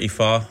 pretty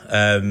far.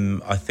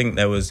 I think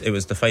it was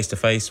the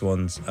face-to-face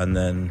ones, and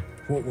then...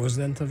 What was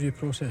the interview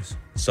process?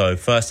 So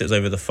first it was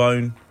over the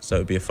phone, so it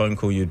would be a phone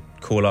call. You'd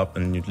call up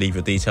and you'd leave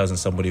your details and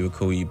somebody would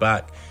call you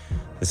back.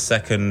 The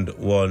second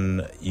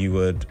one, you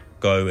would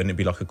go and it'd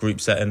be like a group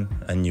setting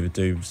and you would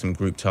do some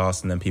group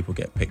tasks and then people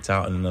get picked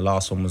out, and then the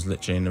last one was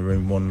literally in the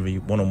room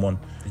one-on-one.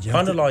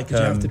 Kind of like... Did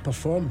you have to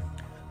perform?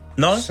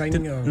 No,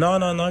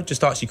 no.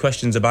 Just ask you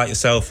questions about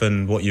yourself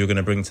and what you were going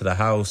to bring to the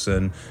house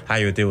and how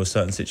you would deal with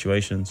certain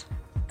situations.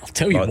 I'll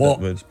tell you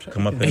what, he's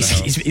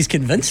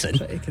convincing.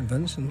 Pretty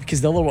convincing. Because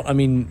the other one, I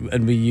mean,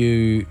 and were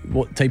you,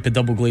 what type of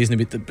double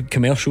glazing?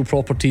 Commercial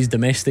properties,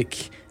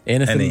 domestic,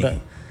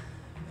 anything?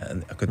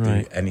 And I could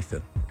do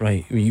anything.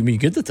 Right, were you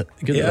good at it?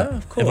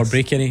 Of course. Ever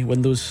break any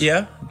windows?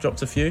 Yeah,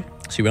 dropped a few.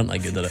 So you weren't that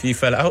good at it. A few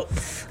fell out.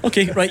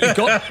 Okay, right,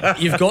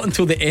 you've got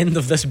until the end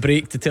of this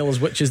break to tell us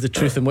which is the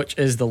truth and which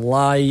is the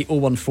lie.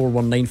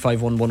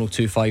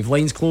 01419511025.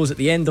 Lines close at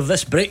the end of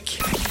this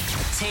break.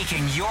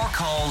 Taking your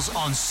calls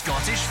on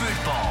Scottish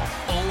football.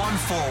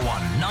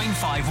 0141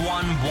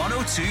 951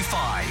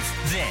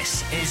 1025.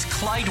 This is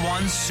Clyde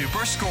One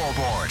Super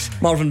Scoreboard.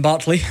 Marvin,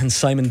 Bartley and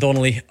Simon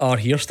Donnelly are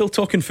here, still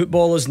talking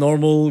football as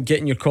normal,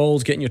 getting your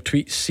calls, getting your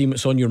tweets, seeing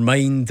what's on your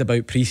mind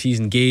about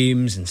pre-season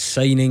games and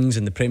signings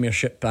and the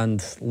Premiership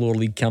and lower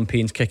league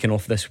campaigns kicking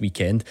off this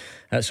weekend.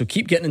 So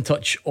keep getting in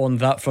touch on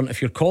that front.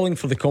 If you're calling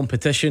for the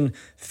competition,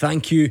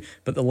 thank you,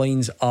 but the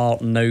lines are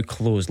now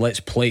closed. Let's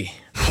play.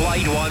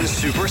 Clyde One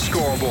Super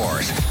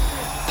Scoreboard.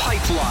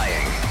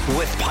 Pipeline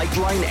with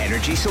Pipeline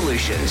Energy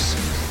Solutions.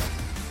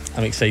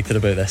 I'm excited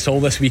about this. All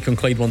this week on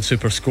Clyde One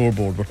Super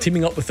Scoreboard, we're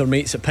teaming up with our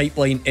mates at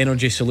Pipeline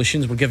Energy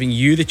Solutions. We're giving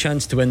you the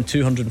chance to win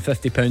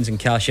 £250 in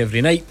cash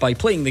every night by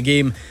playing the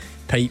game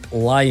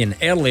Pipeline.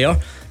 Earlier,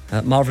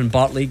 Marvin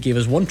Bartley gave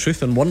us one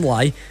truth and one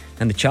lie,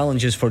 and the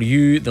challenge is for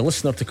you, the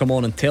listener, to come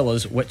on and tell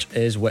us which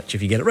is which.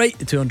 If you get it right,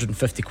 the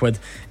 £250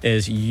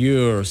 is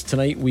yours.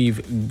 Tonight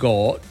we've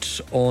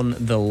got on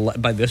the...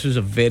 But this was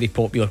a very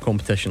popular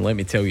competition, let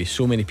me tell you.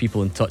 So many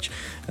people in touch.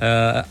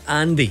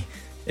 Andy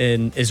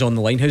is on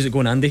the line. How's it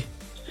going, Andy?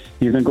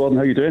 Evening, Gordon.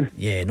 How you doing?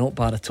 Yeah, not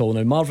bad at all.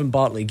 Now, Marvin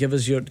Bartley, give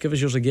us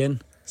yours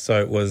again. So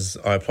it was,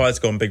 I applied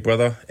to go on Big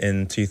Brother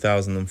in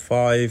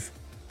 2005.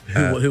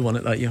 Who won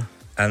it that year?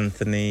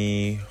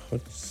 Anthony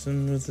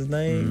Hodgson was his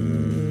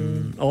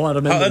name. I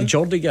remember the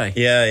Geordie guy.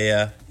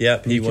 Yeah,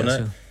 he won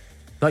it.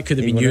 That could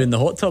have been you in the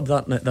hot tub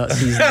that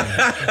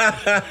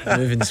season.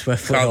 Moving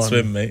swiftly. Can't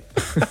swim, mate.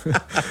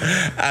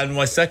 And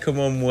my second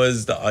one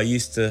was that I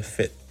used to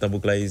fit double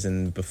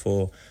glazing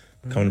before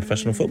becoming a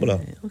professional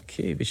footballer.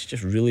 Okay, which is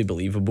just really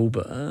believable,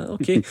 but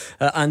okay.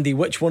 Andy,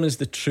 which one is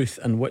the truth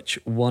and which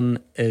one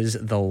is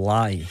the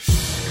lie?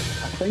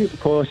 I think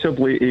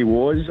possibly he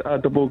was a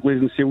double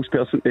glazing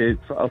salesperson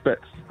a bit.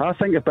 I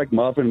think if Big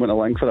Marvin went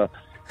along for a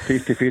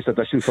face-to-face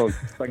audition for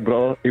Big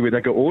Brother, he would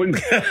have got on.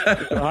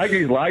 So I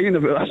think he's lying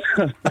about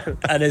that.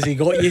 And has he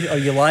got you? Are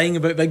you lying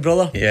about Big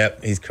Brother?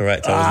 Yep, he's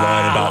correct. I was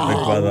lying about Big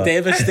Brother.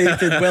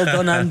 Devastated. Well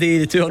done, Andy.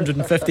 The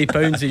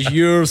 £250 is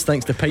yours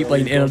thanks to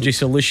Pipeline Energy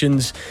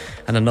Solutions,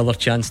 and another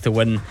chance to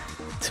win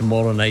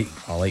tomorrow night.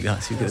 I like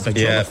that. So you've got the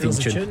Big Brother theme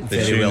tune.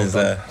 Very well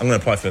done. I'm going to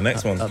apply for the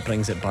next one. That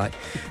brings it back. Do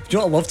you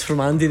know what I loved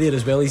from Andy there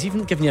as well? He's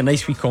even giving you a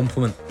nice wee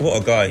compliment.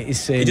 What a guy. He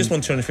just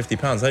won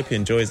 £250. I hope he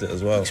enjoys it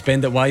as well.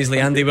 Spend it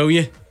wisely, Andy, will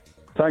you?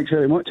 Thanks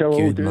very much. I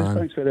will Good do. Man.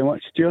 Thanks very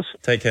much. Cheers.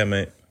 Take care,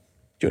 mate.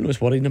 Do you know what's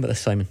worrying about this,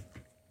 Simon?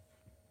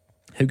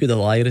 How good a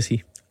liar is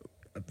he?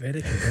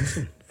 Very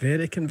convincing.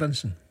 Very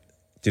convincing.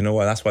 Do you know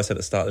what? That's why I said at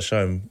the start of the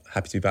show, I'm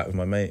happy to be back with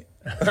my mate.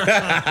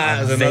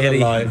 Very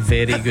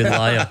good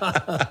liar.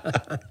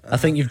 I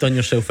think you've done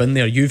yourself in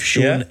there. You've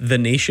shown the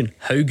nation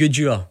how good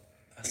you are.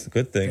 That's a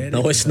good thing.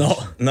 No, it's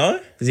not.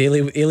 No? Does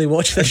Ailey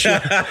watch this show?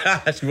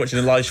 She's watching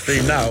the live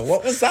stream now.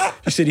 What was that?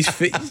 You said his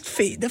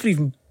feet never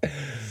even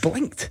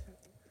blinked.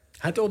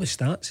 Had all the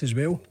stats as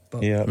well,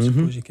 but yeah. I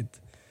suppose you could. Do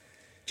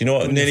you know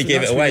what nearly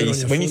gave it away?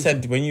 When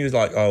you was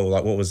like,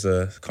 what was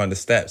the kind of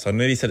steps? I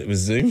nearly said it was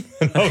Zoom.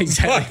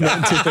 Exactly, not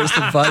in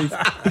 2005.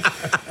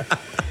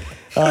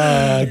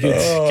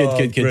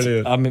 Good.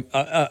 Brilliant.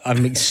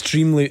 I'm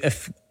extremely.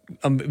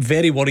 I'm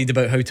very worried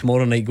about how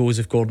tomorrow night goes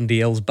if Gordon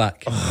DL's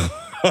back.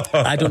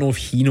 I don't know if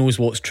he knows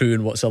what's true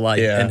and what's a lie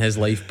in his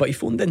life, but he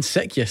phoned in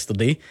sick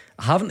yesterday.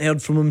 I haven't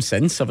heard from him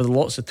since. I've had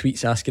lots of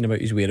tweets asking about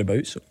his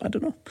whereabouts, so I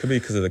don't know. Could be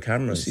because of the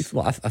cameras.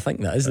 I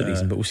think that is the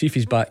reason, but we'll see if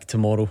he's back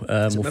tomorrow.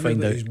 We'll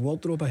find out. His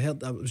wardrobe, I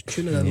heard, I was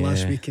tuning in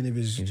last week and he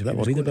was a bit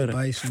worried about it.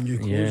 Buy some new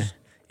clothes. Yeah.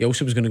 He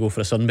also was going to go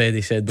for a sunbed,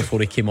 he said, before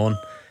he came on.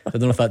 I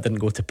don't know if that didn't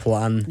go to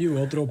plan. New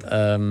wardrobe.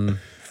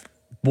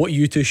 What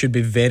you two should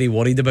be very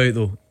worried about,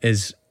 though,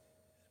 is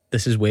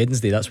this is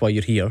Wednesday. That's why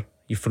you're here.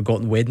 You've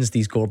forgotten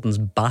Wednesday's Gordon's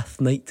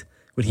bath night,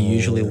 where he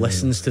usually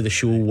listens to the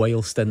show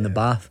whilst in the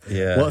bath.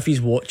 Yeah. What if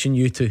he's watching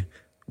you two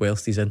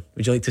whilst he's in?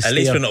 Would you like to stare? At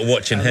least we're not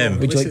watching him.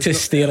 Would you like to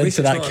stare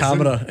into that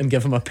camera and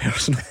give him a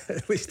personal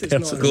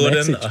Gordon,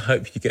 message? I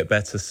hope you get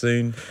better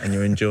soon and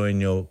you're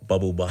enjoying your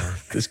bubble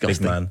bath.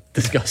 Disgusting. Big man.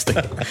 Disgusting.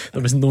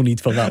 There was no need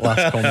for that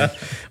last comment.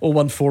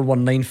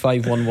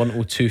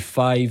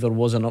 01419511025. There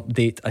was an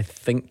update, I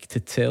think, to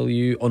tell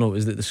you. Oh no, it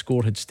was that the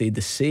score had stayed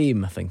the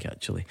same, I think,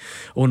 actually.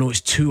 Oh no, it's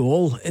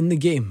 2-2 in the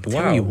game.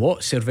 Wow. Tell you what,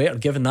 Servetter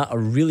giving that a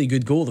really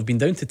good goal. They've been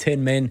down to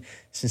 10 men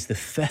since the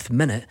 5th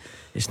minute.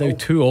 It's now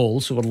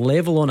 2-2, so we're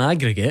level on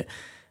aggregate.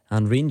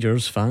 And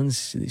Rangers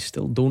fans, they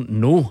still don't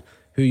know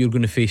who you're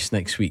going to face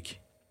next week.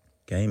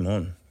 Game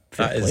on.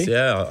 That is,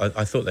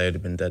 I thought they would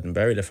have been dead and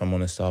buried, if I'm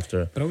honest,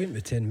 after. Brilliant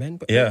with 10 men,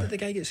 but when did the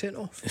guy get sent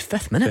off? The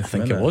 5th minute, I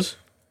think it was.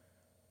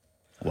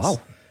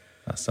 Wow.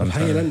 That's They're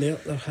hanging in there.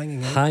 They're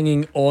hanging on.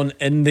 Hanging on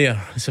in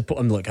there.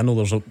 Look, I know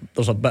there's a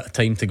bit of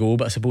time to go,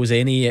 but I suppose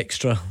any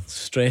extra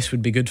stress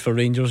would be good for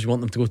Rangers. You want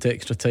them to go to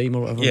extra time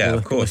or whatever. Yeah,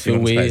 of course. You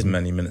want to play as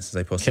many minutes as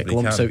they possibly kick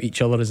lumps can. out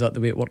each other. Is that the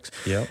way it works?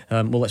 Yeah.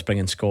 Well, let's bring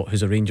in Scott,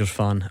 who's a Rangers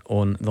fan,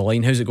 on the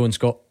line. How's it going,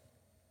 Scott?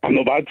 I'm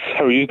not bad.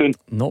 How are you doing?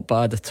 Not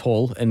bad at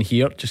all in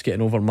here. Just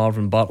getting over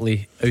Marvin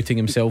Bartley outing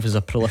himself as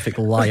a prolific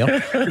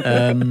liar.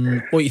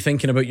 What are you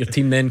thinking about your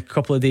team then?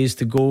 Couple of days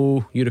to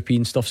go.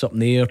 European stuff's up in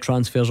the air.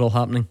 Transfers all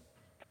happening.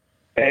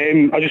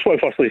 I just want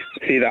to firstly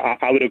say that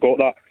I would have got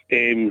that,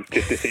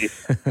 just to say.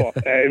 But,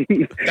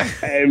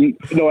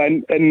 no,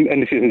 in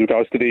the season in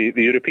regards to the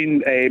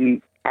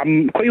European,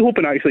 I'm quite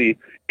hoping actually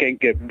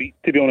get beat,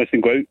 to be honest,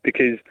 and go out,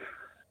 because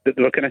they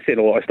were kind of saying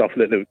a lot of stuff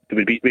that they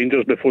would beat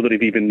Rangers before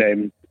they've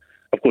even,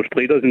 of course,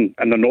 played us, and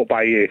they're not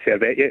by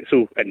Servette yet,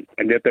 so and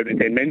they're down to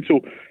 10 men, so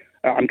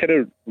I'm kind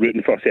of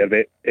rooting for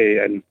Servette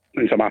in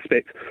some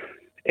aspects.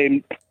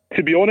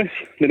 To be honest,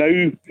 now,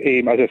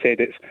 as I said,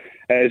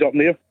 it's up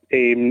there.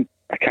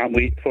 I can't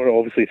wait for,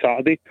 obviously,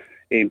 Saturday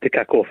to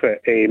kick off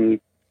at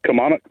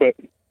Kilmarnock, but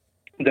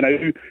now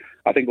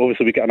I think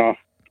obviously we get our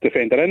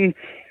defender in.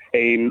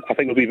 I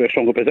think we'll be in a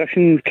stronger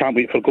position. Can't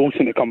wait for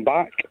Goldson to come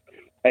back.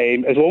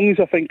 As long as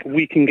I think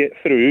we can get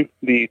through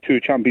the 2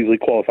 Champions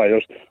League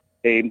qualifiers,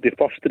 the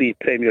first 3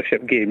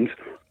 Premiership games,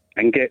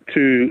 and get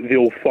to the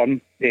Old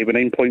Firm with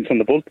 9 points on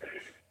the board,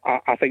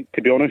 I think,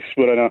 to be honest,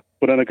 we're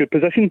in a good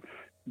position.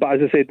 But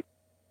as I said,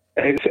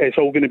 it's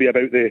all going to be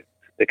about the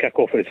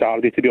kick-off at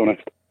Saturday, to be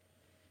honest.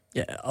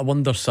 Yeah, I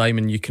wonder,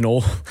 Simon,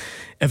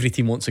 every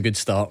team wants a good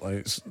start.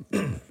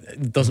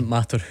 It doesn't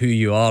matter who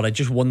you are. I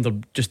just wonder,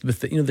 just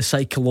with the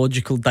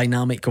psychological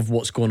dynamic of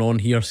what's going on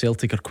here.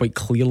 Celtic are quite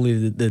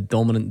clearly the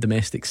dominant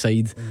domestic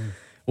side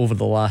over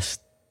the last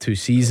 2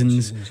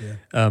 seasons.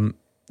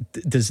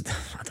 Is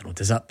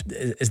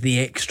the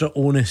extra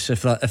onus,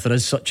 if there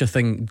is such a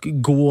thing,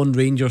 go on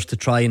Rangers to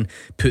try and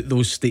put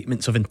those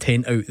statements of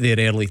intent out there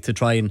early to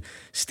try and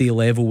stay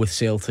level with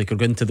Celtic or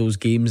go into those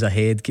games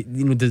ahead?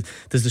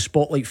 Does the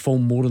spotlight fall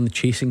more on the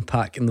chasing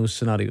pack in those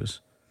scenarios?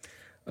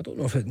 I don't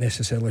know if it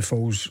necessarily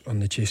falls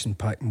on the chasing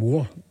pack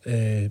more.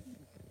 The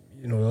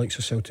likes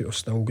of Celtic are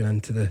still going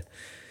into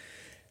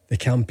the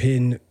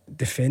campaign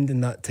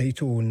defending that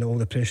title and all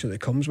the pressure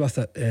that comes with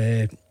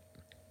it.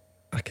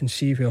 I can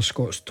see where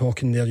Scott's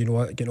talking there,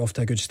 getting off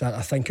to a good start.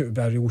 I think it would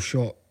be a real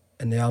shot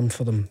in the arm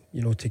for them,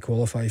 to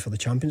qualify for the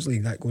Champions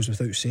League. That goes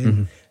without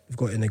saying. They've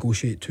got to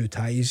negotiate 2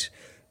 ties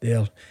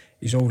there.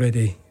 He's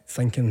already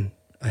thinking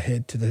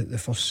ahead to the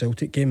first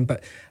Celtic game,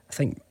 but I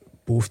think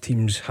both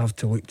teams have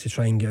to look to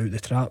try and get out the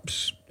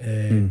traps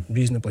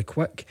reasonably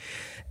quick.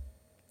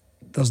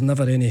 There's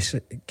never any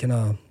kind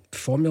of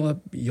formula.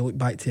 You look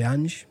back to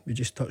Ange, we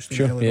just touched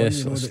on earlier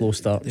on, slow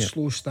start.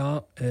 Slow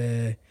start.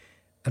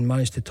 And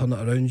managed to turn it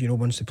around,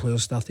 once the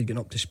players started getting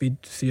up to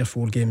speed 3 or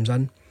 4 games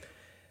in.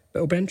 But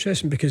it'll be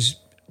interesting because,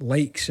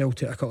 like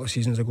Celtic a couple of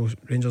seasons ago,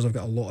 Rangers have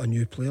got a lot of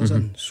new players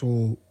in.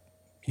 So,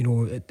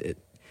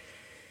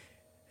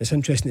 it's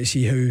interesting to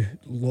see how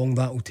long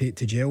that will take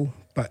to gel.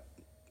 But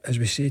as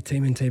we say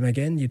time and time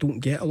again, you don't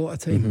get a lot of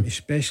time,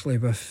 especially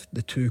with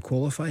the 2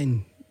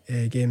 qualifying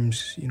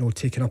games,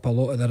 taking up a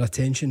lot of their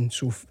attention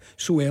so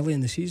early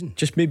in the season.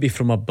 Just maybe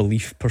from a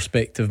belief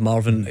perspective,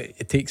 Marvin,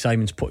 it takes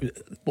Simon's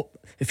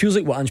it feels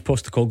like what Ange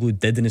Postecoglou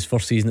did in his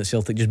first season at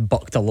Celtic, just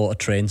bucked a lot of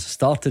trends.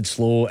 Started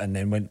slow and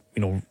then went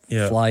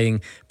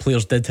flying.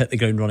 Players did hit the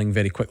ground running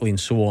very quickly and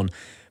so on.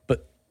 And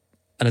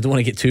I don't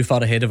want to get too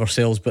far ahead of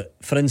ourselves, but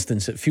for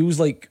instance, it feels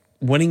like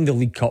winning the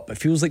League Cup, it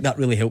feels like that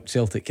really helped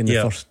Celtic in the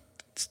first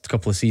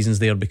couple of seasons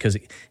there, because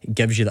it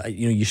gives you that,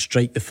 you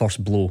strike the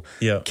first blow.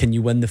 Can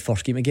you win the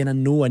first game? Again, I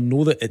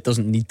know that it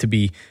doesn't need to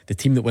be the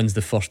team that wins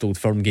the first Old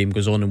Firm game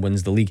goes on and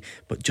wins the league,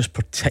 but just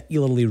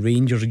particularly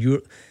Rangers,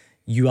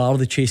 you are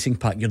the chasing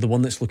pack. You're the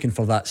one that's looking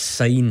for that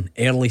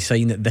early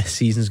sign that this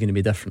season's going to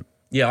be different.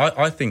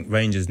 I think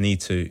Rangers need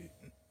to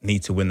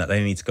win that.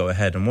 They need to go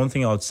ahead. And one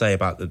thing I would say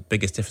about the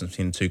biggest difference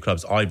between the 2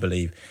 clubs, I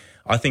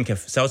think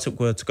if Celtic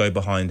were to go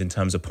behind in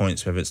terms of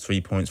points, whether it's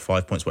 3 points,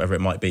 5 points, whatever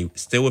it might be,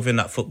 still within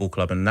that football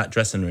club and that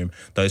dressing room,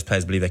 those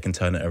players believe they can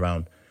turn it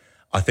around.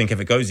 I think if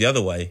it goes the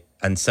other way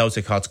and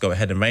Celtic are to go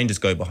ahead and Rangers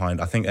go behind,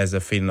 I think there's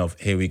a feeling of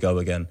here we go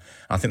again.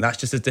 I think that's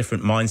just a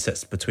different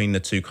mindset between the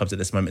 2 clubs at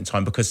this moment in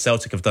time, because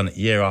Celtic have done it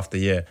year after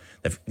year.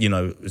 They've,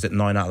 is it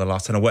 9 out of the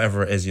last 10 or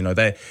whatever it is?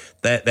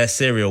 They're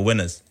serial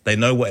winners. They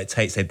know what it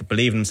takes. They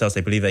believe in themselves.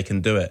 They believe they can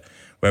do it.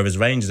 Whereas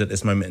Rangers at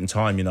this moment in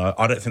time,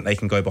 I don't think they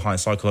can go behind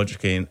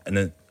psychologically.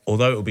 And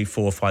although it will be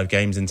 4 or 5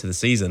 games into the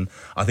season,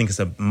 I think it's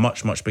a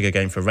much, much bigger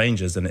game for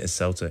Rangers than it is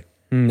Celtic.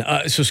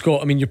 So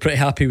Scott, you're pretty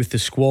happy with the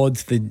squad.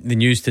 The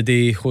news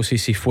today, Jose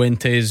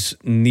Cifuentes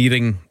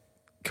nearing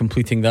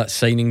completing that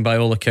signing by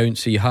all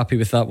accounts. Are you happy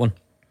with that one?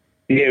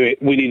 Yeah,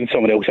 we needed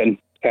someone else in,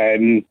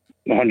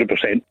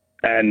 100%,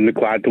 and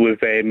glad that we've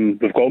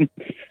got him.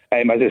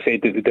 As I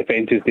said, the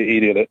defence is the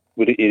area that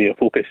we're the area of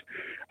focus.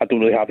 I don't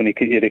really have any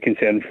area of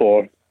concern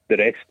for the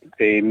rest.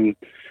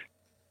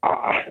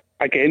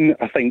 Again,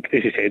 I think,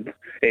 as you said,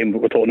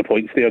 we're talking the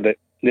points there, that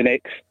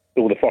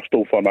the first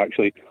Old Firm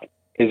actually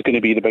is going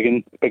to be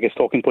the biggest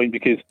talking point,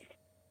 because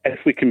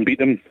if we can beat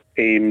them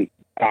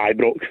at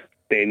Ibrox,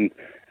 then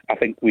I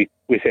think we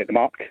set the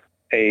mark.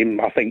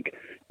 I think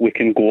we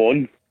can go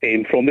on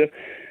from there.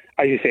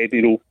 As you said,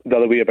 the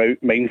other way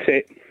about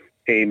mindset,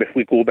 if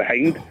we go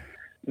behind,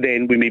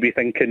 then we may be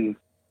thinking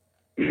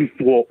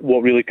what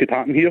really could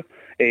happen here,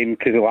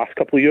 because the last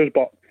couple of years.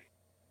 But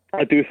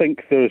I do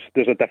think there's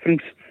a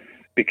difference,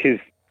 because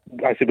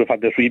as I said, we've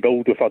had this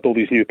rebuild, we've had all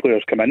these new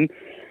players come in,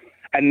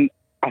 and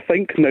I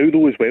think now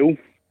though as well,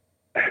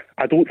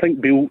 I don't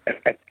think Bill,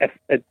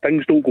 if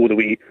things don't go the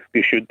way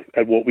they should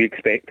and what we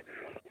expect,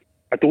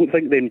 I don't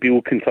think then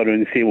Bill can turn around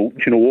and say, well,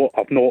 do you know what,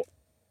 I've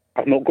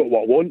not got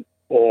what I want,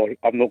 or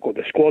I've not got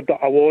the squad that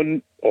I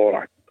want,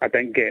 or I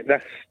didn't get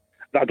this.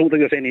 I don't think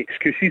there's any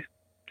excuses,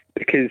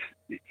 because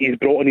he's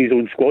brought in his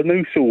own squad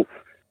now. So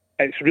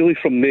it's really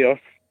from there.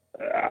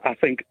 I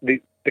think the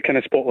kind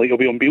of spotlight will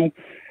be on Bill.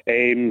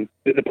 The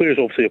players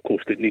obviously, of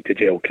course, didn't need to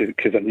gel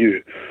because they're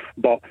new.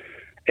 But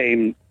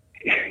the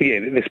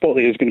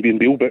spotlight is going to be on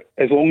Bill. But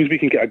as long as we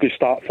can get a good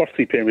start, first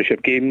 3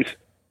 Premiership games,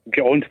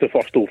 get on to the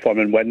first Old Firm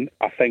and win,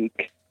 I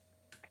think,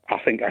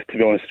 to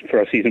be honest, for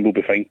our season we'll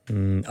be fine.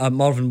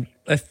 Marvin,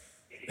 if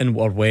and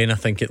or when, I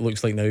think it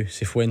looks like now,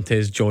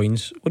 Cifuentes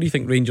joins, what do you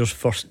think Rangers'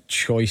 first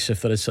choice,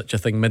 if there is such a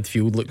thing,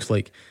 midfield looks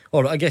like?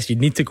 Or I guess you'd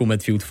need to go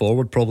midfield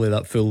forward, probably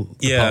that full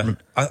department.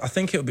 I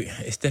think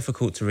it's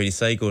difficult to really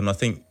say, Gordon. I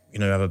think,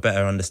 have a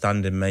better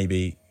understanding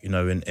maybe,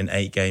 in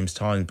 8 games'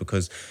 time,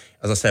 because,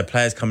 as I said,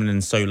 players coming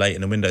in so late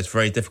in the window, it's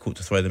very difficult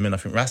to throw them in. I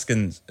think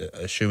Raskin's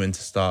a shoe-in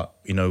to start,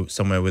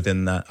 somewhere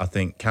within that. I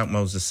think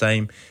Cantwell's the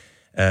same,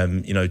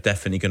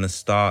 definitely going to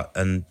start.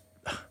 And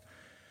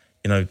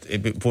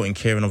it brought in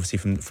Kieran,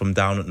 obviously, from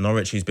down at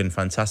Norwich. He's been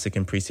fantastic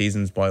in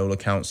pre-seasons by all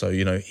accounts. So,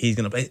 he's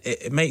going to...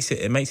 It makes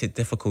it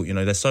difficult.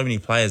 There's so many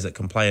players that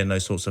can play in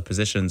those sorts of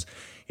positions.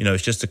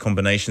 It's just the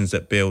combinations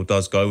that Bill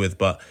does go with.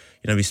 But,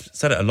 we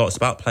said it a lot. It's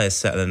about players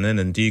settling in.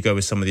 And do you go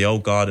with some of the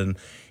old guard and,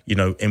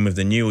 in with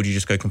the new, or do you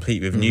just go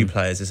completely with new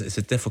players? It's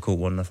a difficult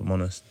one, if I'm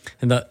honest.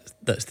 And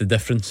that's the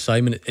difference,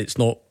 Simon. It's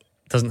not...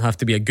 doesn't have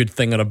to be a good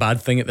thing or a bad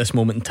thing at this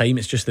moment in time.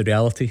 It's just the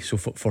reality. So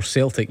for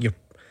Celtic,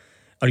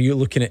 are you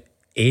looking at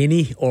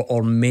any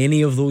or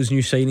many of those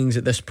new signings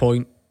at this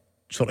point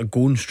sort of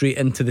going straight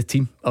into the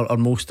team, or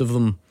most of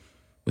them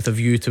with a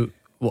view to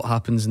what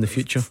happens in the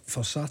future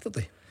for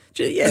Saturday?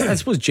 Yeah, I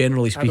suppose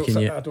generally speaking,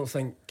 I don't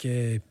think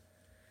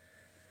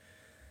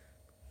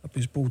I'd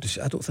be as bold to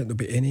say, I don't think there'll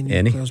be any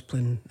new players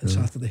playing on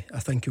Saturday. I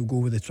think he'll go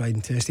with the tried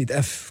and tested.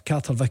 If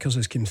Carter Vickers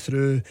has come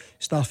through,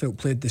 Starfelt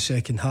played the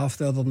second half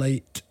the other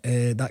night,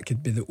 that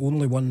could be the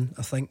only one,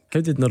 I think.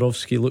 How did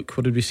Narovski look?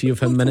 What did we see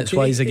of him minutes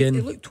wise again? He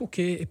looked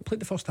okay. He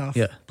played the first half,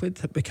 yeah. Played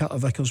with Carter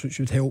Vickers, which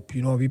would help,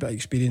 a wee bit of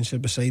experience there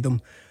beside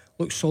him.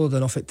 Looked solid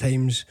enough at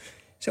times.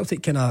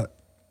 Celtic kind of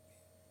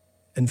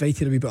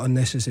invited a wee bit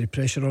unnecessary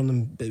pressure on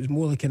them, but it was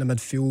more like in a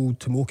midfield.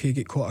 Tomoki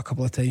get caught a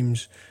couple of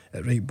times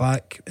at right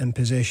back in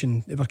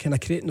possession. They were kind of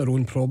creating their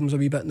own problems a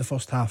wee bit in the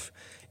first half.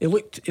 He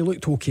looked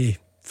okay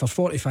for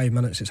 45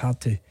 minutes. It's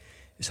hard to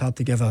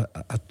give a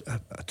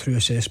true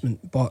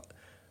assessment, but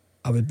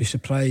I would be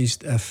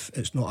surprised if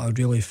it's not a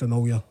really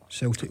familiar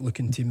Celtic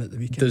looking team at the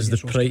weekend. Does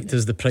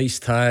the price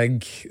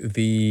tag,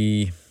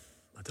 the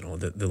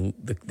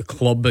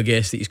club, I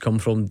guess, that he's come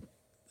from,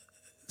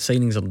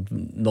 signings are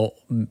not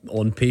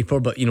on paper,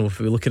 but if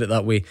we look at it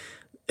that way,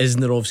 is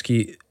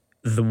Narovski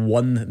the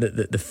one,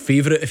 the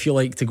favourite, if you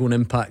like, to go and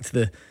impact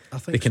the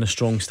kind of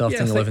strong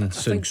starting 11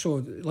 soon? I think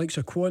so. Like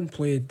Saquon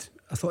played,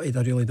 I thought he had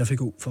a really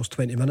difficult first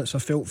 20 minutes. I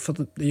felt for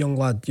the young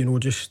lad,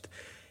 just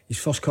his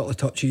first couple of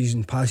touches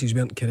and passes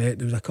weren't correct.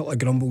 There was a couple of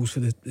grumbles for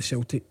the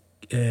Celtic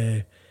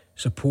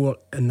support,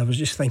 and I was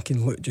just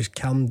thinking, look, just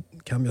calm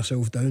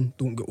yourself down,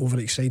 don't get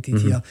overexcited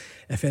here.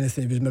 If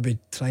anything, he was maybe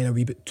trying a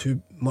wee bit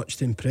too much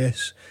to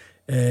impress.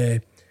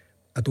 I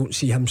don't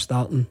see him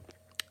starting.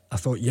 I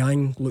thought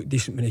Yang looked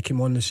decent when he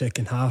came on the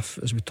second half,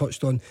 as we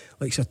touched on.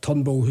 Like Sir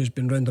Turnbull, who's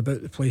been round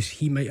about the place,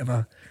 he might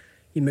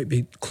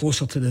be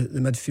closer to the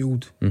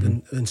midfield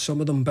than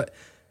some of them. But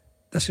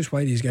this is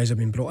why these guys have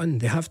been brought in.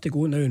 They have to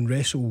go now and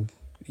wrestle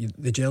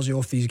the jersey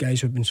off these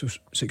guys who've been so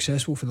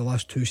successful for the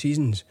last 2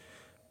 seasons.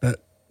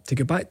 But to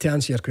go back to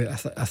answer your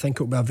question, I think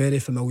it'll be a very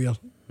familiar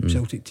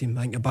Celtic team.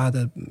 I think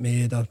Abada,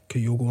 Maeda,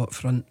 Kyogo up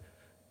front,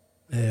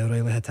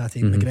 O'Reilly,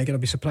 Hatate, McGregor.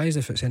 I'd be surprised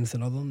if it's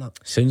anything other than that.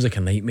 Sounds like a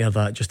nightmare,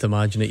 that. Just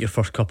imagine it, your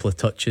first couple of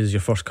touches,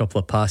 your first couple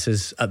of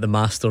passes at the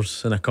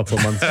Masters in a couple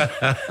of months.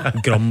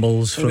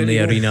 Grumbles from the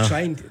arena.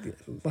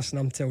 Listen,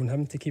 I'm telling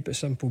him to keep it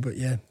simple, but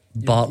yeah.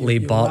 Bartley,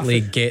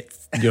 get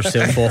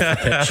yourself off the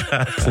pitch,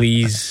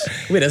 please.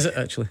 Where is it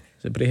actually?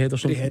 Is it Braehead or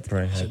something?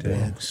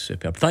 Braehead.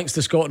 Superb. Thanks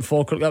to Scott and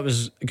Falkirk. That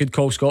was a good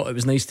call, Scott. It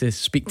was nice to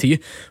speak to you.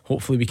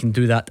 Hopefully we can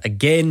do that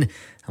again,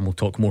 and we'll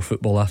talk more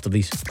football after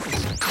these.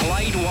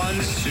 Clyde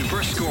One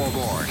Super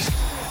Scoreboard.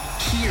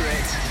 Hear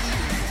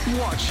it,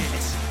 watch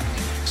it.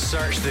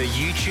 Search the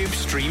YouTube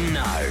stream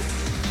now.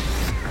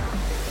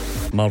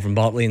 Marvin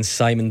Bartley and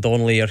Simon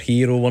Donnelly are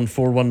here.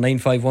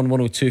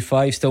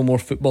 01419511025. Still more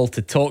football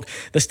to talk.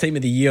 This time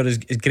of the year is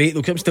great,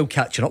 though, 'cause I'm still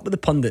catching up with the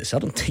pundits. I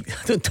don't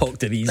talk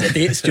to these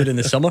dates during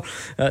the summer,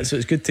 so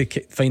it's good to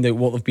find out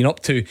what they've been up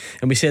to.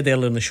 And we said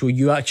earlier in the show,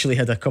 you actually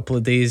had a couple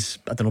of days,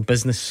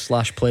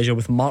 business/pleasure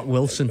with Mark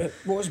Wilson. It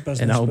was business,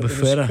 in Albufeira. But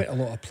there was quite a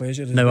lot of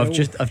pleasure as now well.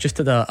 I've just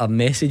had a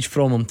message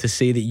from him to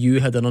say that you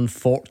had an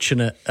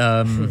unfortunate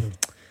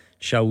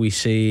shall we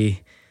say,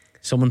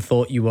 someone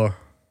thought you were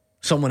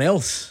someone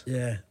else.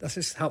 Yeah, this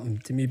has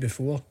happened to me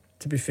before,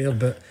 to be fair,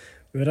 but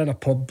we were in a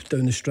pub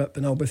down the strip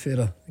in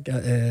Albufeira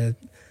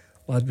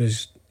lad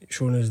was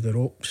showing us the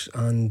ropes,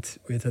 and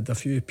we'd had a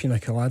few pina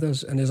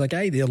coladas, and there's a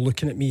guy there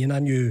looking at me, and I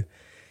knew,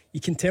 you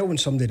can tell when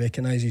somebody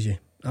recognises you.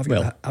 I've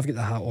got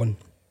the hat on,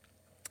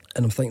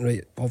 and I'm thinking,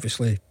 right,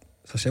 obviously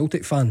it's a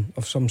Celtic fan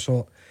of some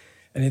sort,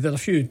 and he had a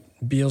few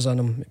beers in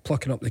him,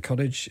 plucking up the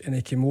courage, and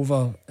he came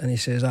over and he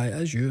says, "Aye,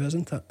 it is you,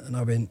 isn't it?" And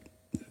I went,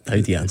 "How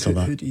do you answer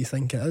that? Who do you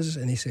think it is?"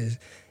 And he says,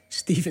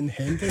 "Stephen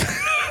Hendry."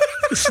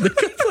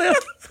 Snooker player.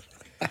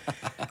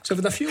 So I've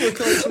had a few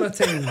lookalikes in my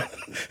time.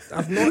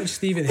 I've noted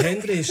Stephen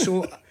Hendry,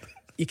 so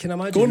you can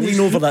imagine. Go and lean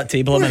over that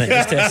table a minute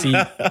just to see.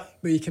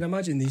 But you can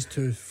imagine these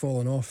two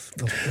falling off.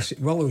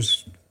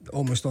 Willow's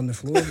almost on the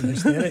floor in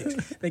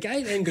hysterics. The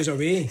guy then goes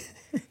away,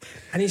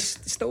 and he's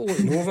still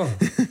looking over,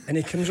 and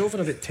he comes over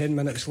about 10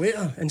 minutes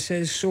later and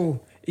says, so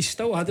he's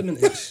still adamant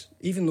it's,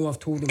 even though I've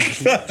told him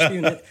it's not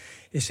Stephen,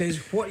 he says,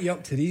 "What are you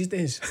up to these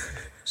days?"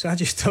 So I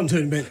just turned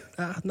around and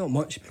went, not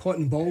much, pot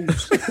and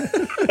balls.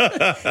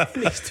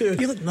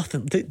 You look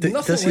nothing. Nothing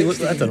does he like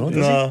look? I don't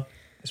know.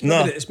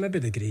 No. It's maybe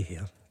the grey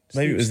hair.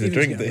 Maybe it was the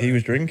drink that he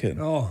was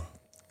drinking. Oh,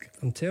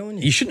 I'm telling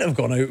you. You shouldn't have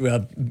gone out with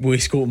a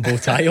waistcoat and bow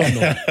tie on,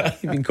 though.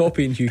 You've been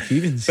copying Hugh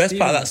Keevins. Best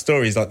part of that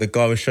story is like the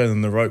guy was showing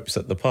them the ropes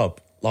at the pub.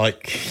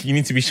 Like, you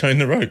need to be showing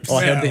the ropes. Oh,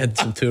 I heard they had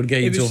some tour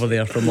guides over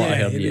there, from what I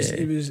heard.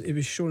 It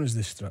was showing us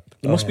the strip.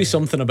 There must be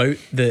something about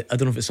I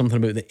don't know if it's something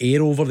about the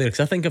air over there, because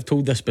I think I've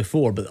told this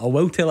before, but I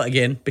will tell it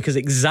again, because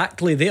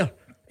exactly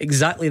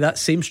that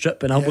same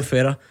strip in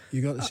Albufeira.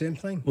 You got the same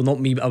thing? Well, not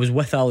me, but I was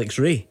with Alex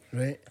Ray.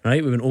 Right.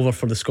 We went over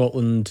for the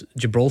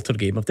Scotland-Gibraltar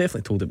game. I've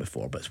definitely told it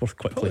before, but it's worth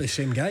quickly. Probably the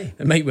same guy.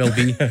 It might well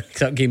be, because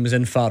that game was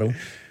in Faro.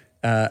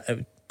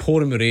 It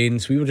pouring with rain,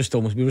 so we were just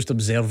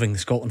observing. The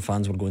Scotland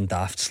fans were going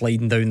daft,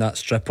 sliding down that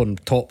strip on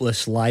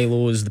topless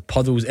lilos, the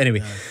puddles.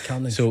 Anyway,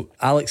 so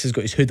Alex has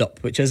got his hood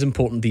up, which is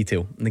important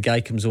detail, and the guy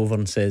comes over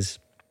and says,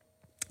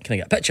 "Can I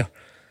get a picture?"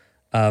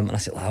 And I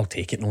said, "I'll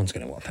take it, no one's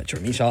going to want a picture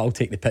of me, so I'll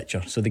take the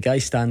picture." So the guy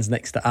stands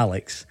next to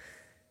Alex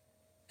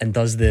and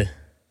he's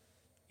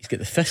got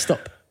the fist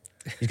up,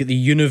 he's got the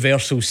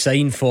universal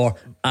sign for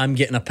 "I'm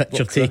getting a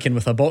picture taken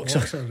with a boxer."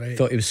 Right.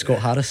 Thought he was Scott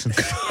Harrison.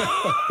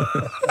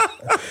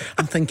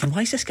 I'm thinking,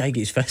 why does this guy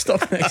get his fist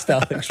up next to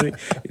Alex Ray?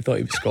 He thought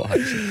he was Scott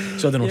Harrison.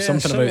 So I don't know,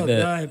 something about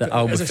the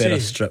Albufeira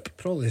strip.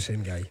 Probably the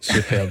same guy.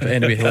 Superb.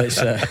 Anyway,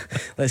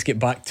 let's get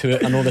back to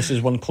it. I know this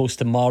is one close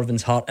to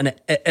Marvin's heart, and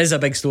it is a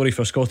big story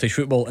for Scottish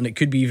football, and it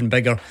could be even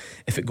bigger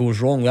if it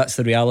goes wrong. That's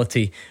the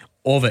reality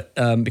of it,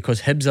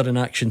 because Hibs are in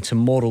action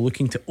tomorrow,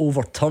 looking to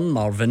overturn,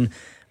 Marvin,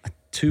 a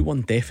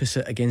 2-1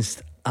 deficit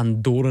against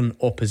Andorran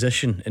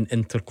opposition in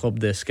Interclub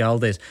de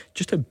Escaldes.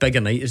 Just how big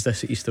a night is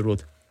this at Easter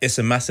Road? It's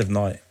a massive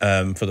night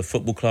for the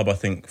football club, I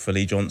think, for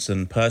Lee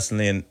Johnson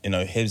personally, and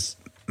his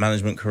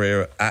management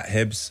career at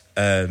Hibs.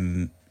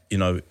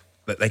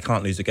 They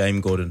can't lose a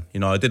game, Gordon.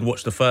 I did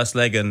watch the first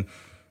leg, and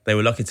they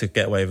were lucky to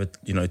get away with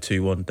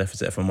 2-1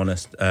 deficit, if I'm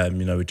honest.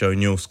 With Joe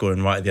Newell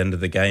scoring right at the end of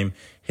the game.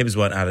 Hibs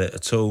weren't at it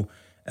at all.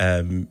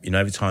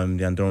 Every time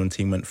the Andorran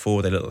team went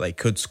forward, they looked like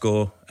they could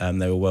score.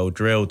 They were well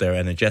drilled, they were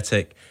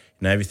energetic.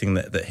 Everything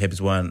that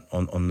Hibs weren't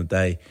on the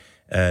day.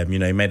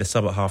 He made a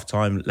sub at half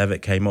time.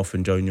 Levitt came off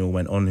and Joe Newell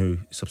went on, who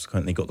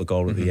subsequently got the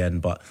goal at the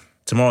end. But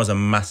tomorrow's a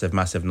massive,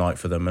 massive night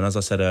for them. And as I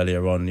said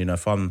earlier on,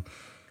 if I'm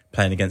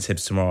playing against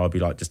Hibs tomorrow, I'll be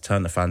like, just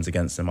turn the fans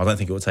against them. I don't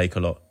think it will take a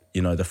lot.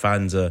 The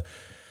fans are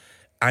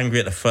angry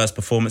at the first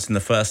performance in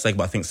the first leg,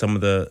 but I think some of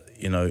the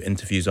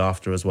interviews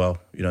after as well,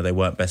 they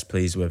weren't best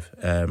pleased with.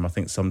 I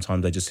think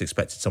sometimes they just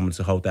expected someone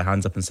to hold their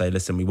hands up and say,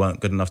 listen, we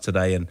weren't good enough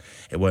today and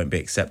it won't be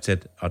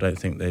accepted. I don't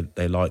think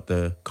they like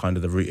the kind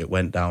of the route it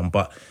went down,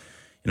 but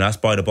that's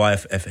by the by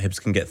if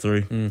Hibs can get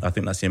through. I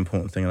think that's the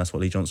important thing, and that's what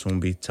Lee Johnson will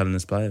be telling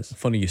his players.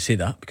 Funny you say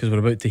that, because we're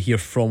about to hear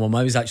from him.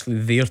 I was actually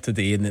there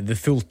today, and the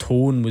full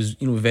tone was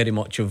very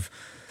much of,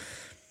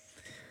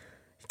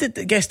 I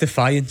guess,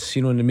 defiance,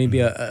 and maybe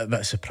a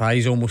bit of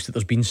surprise almost that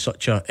there's been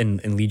such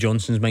in Lee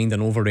Johnson's mind, an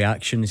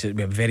overreaction. He said it'll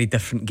be a very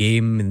different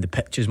game, and the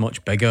pitch is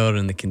much bigger,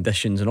 and the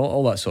conditions and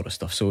all that sort of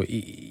stuff. So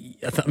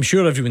I'm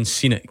sure everyone's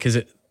seen it, because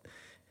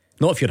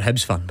not if you're a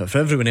Hibs fan, but for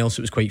everyone else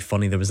it was quite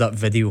funny. There was that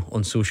video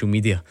on social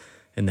media,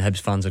 and the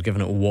Hibs fans are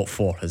giving it a what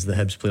for as the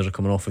Hibs players are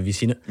coming off. Have you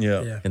seen it?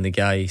 Yeah. And the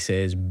guy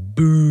says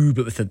boo,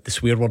 but with the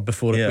swear word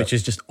before it, which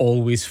is just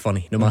always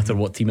funny, no matter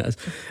what team it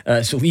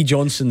is. So Lee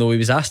Johnson, though, he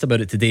was asked about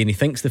it today, and he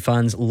thinks the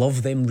fans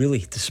love them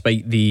really,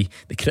 despite the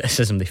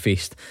criticism they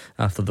faced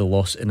after the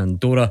loss in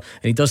Andorra.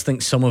 And he does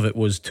think some of it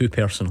was too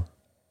personal.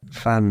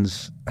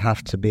 Fans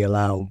have to be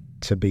allowed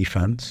to be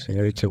fans,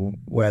 to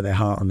wear their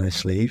heart on their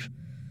sleeve.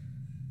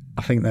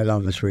 I think they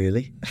love us,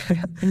 really.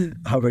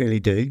 I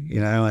really do.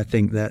 I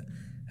think that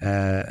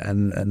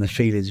and the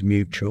feeling's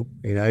mutual.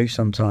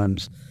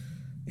 Sometimes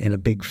in a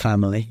big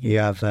family you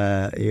have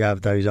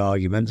those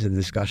arguments and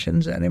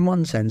discussions, and in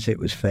one sense it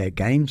was fair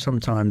game.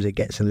 Sometimes it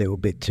gets a little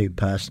bit too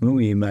personal.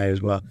 You may as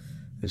well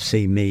have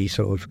seen me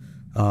sort of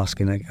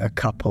asking a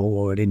couple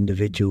or an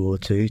individual or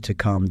two to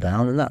calm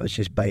down, and that was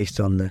just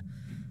based on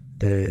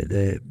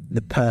the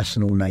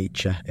personal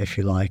nature, if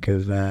you like,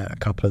 of a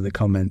couple of the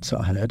comments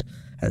I heard.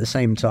 At the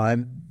same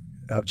time,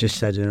 I've just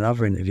said in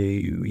another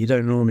interview, you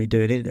don't normally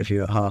do an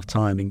interview at half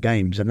time in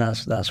games, and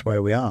that's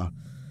where we are.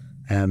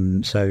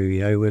 So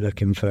we're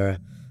looking for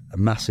a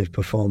massive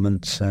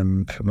performance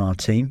from our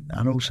team,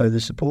 and also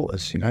the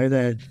supporters.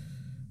 They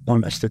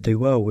want us to do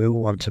well. We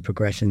all want to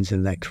progress into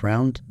the next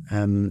round,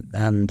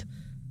 and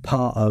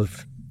part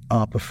of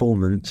our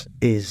performance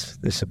is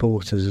the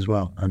supporters as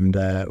well, and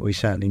we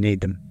certainly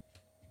need them.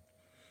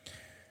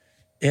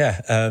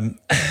 Yeah,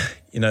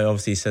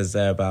 obviously he says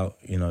there about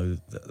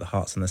the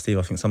hearts and the sleeve.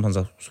 I think sometimes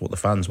that's what the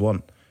fans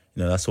want.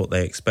 That's what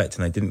they expect,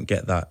 and they didn't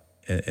get that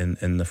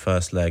in the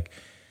first leg.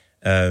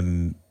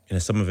 Some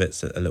of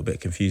it's a little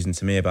bit confusing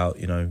to me about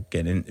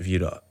getting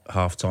interviewed at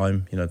half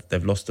time.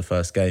 They've lost the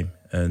first game,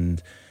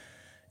 and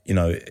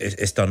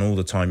it's done all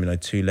the time.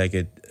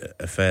 Two-legged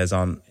affairs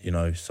aren't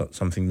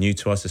something new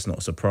to us. It's not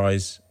a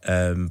surprise.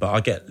 But I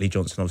get Lee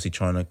Johnson obviously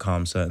trying to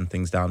calm certain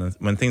things down, and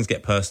when things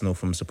get personal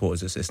from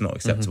supporters, it's not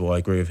acceptable. Mm-hmm. I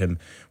agree with him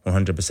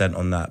 100%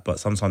 on that. But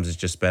sometimes it's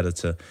just better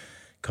to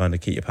kind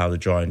of keep your powder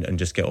dry and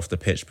just get off the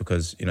pitch,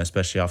 because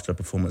especially after a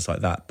performance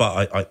like that.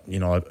 But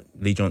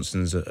Lee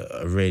Johnson's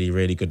a really,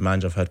 really good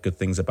manager. I've heard good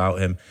things about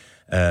him,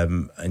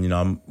 and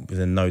I'm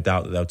within no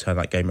doubt that they'll turn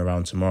that game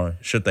around tomorrow.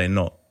 Should they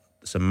not,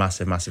 some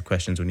massive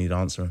questions we need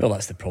answering. Well,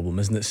 that's the problem,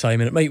 isn't it,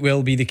 Simon? It might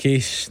well be the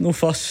case. No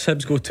fuss.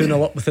 Hibs go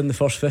 2-0 up within the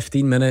first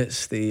 15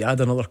 minutes. They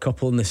add another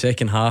couple in the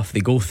second half.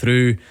 They go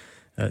through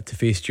to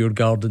face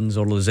Djurgårdens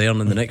or Luzern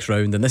in the next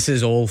round, and this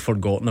is all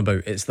forgotten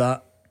about. It's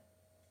that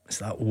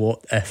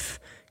what if,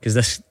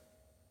 because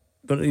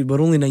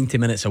we're only 90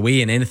 minutes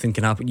away and anything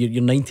can happen.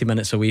 You're 90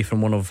 minutes away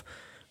from one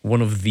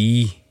of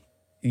the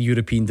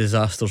European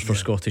disasters for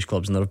Scottish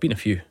clubs, and there have been a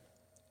few.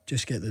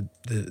 Just get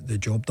the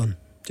job done.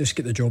 Just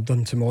get the job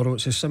done tomorrow.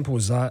 It's as simple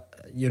as that.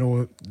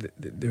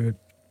 They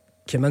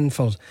came in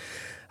for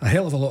a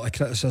hell of a lot of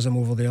criticism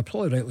over there,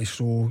 probably rightly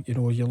so.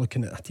 You're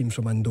looking at a team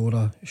from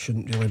Andorra,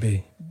 shouldn't really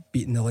be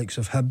beating the likes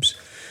of Hibs,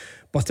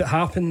 but it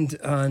happened,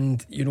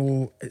 and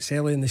it's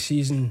early in the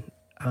season,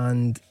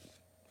 and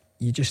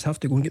you just have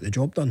to go and get the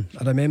job done.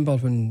 I remember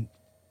when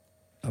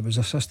I was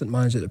assistant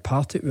manager at the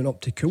party, we went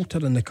up to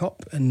Coulter in the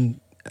Cup,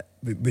 and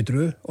we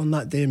drew on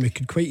that day, and we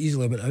could quite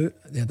easily have went out.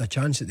 They had a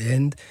chance at the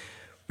end.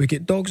 We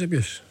get dogs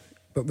abuse,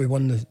 but we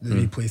won the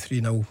replay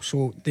 3-0.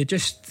 So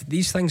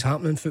these things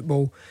happen in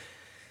football.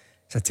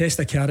 It's a test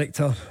of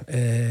character.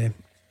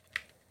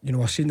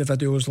 I've seen the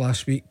videos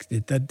last week. They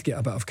did get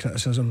a bit of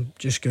criticism.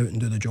 Just go out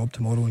and do the job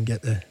tomorrow and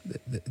get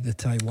the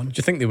tie won. Do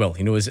you think they will?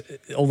 Is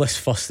all this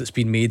fuss that's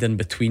been made in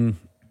between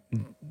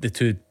the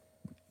two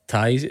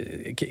ties,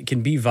 it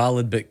can be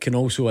valid, but can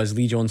also, as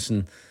Lee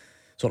Johnson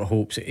sort of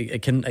hopes,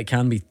 it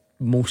can be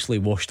mostly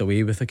washed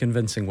away with a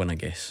convincing win, I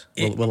guess.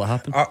 Will it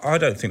happen? I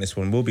don't think this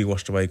one will be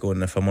washed away,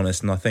 Gordon, if I'm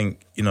honest. And I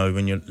think,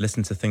 when you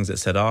listen to things that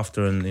said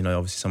after, and,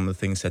 obviously some of the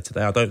things said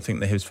today, I don't think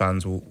the Hibs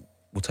fans will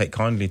take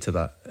kindly to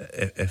that,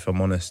 if I'm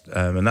honest.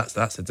 And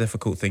that's a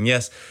difficult thing.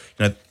 Yes,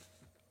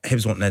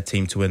 Hibs want their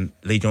team to win.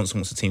 Lee Johnson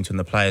wants the team to win.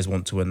 The players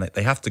want to win.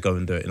 They have to go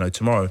and do it.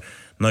 Tomorrow,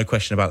 no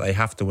question about it, they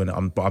have to win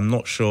it. But I'm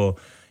not sure,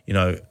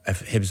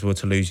 if Hibs were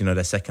to lose,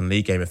 their second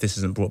league game, if this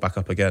isn't brought back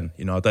up again,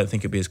 I don't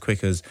think it'd be as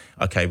quick as,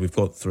 okay, we've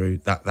got through,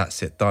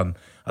 that's it, done.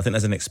 I think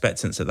there's an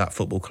expectance at that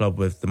football club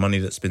with the money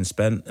that's been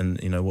spent and,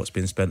 what's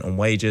been spent on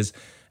wages.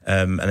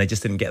 And they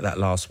just didn't get that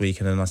last week.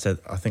 And then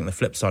I think the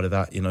flip side of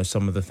that,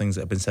 some of the things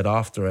that have been said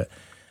after it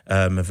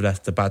have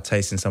left a bad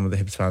taste in some of the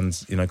Hibs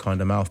fans,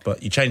 kind of mouth.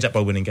 But you change that by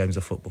winning games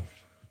of football.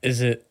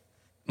 Is it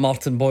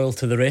Martin Boyle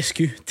to the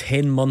rescue?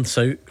 10 months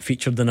out,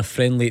 featured in a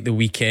friendly at the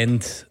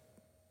weekend.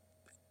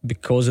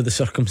 Because of the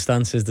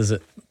circumstances, does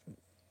it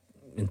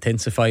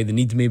intensify the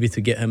need maybe to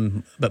get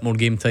him a bit more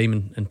game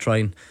time and try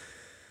and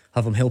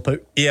have him help out?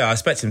 Yeah, I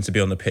expect him to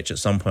be on the pitch at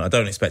some point. I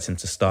don't expect him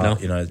to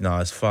start. No,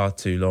 it's far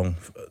too long.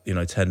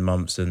 10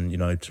 months and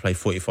to play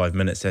 45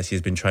 minutes. Yes,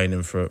 he's been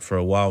training for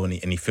a while, and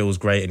he feels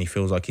great and he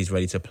feels like he's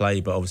ready to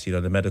play. But obviously,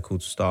 the medical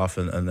staff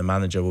and the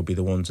manager will be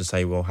the one to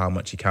say, well, how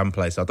much he can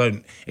play. So I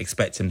don't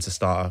expect him to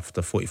start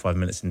after 45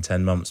 minutes in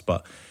 10 months.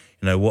 But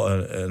what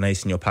an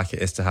ace in your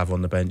packet is to have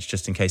on the bench,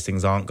 just in case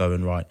things aren't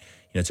going right.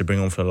 To bring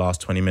on for the last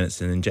 20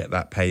 minutes and inject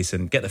that pace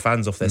and get the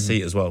fans off their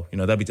seat as well.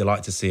 They'll be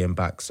delighted to see him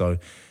back. So,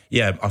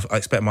 yeah, I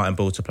expect Martin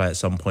Boyle to play at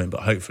some point,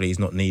 but hopefully he's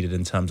not needed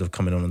in terms of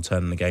coming on and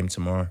turning the game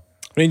tomorrow.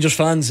 Rangers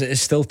fans, it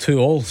is still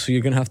 2-2, so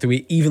you're going to have to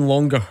wait even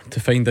longer to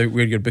find out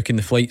where you're booking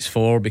the flights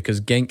for, because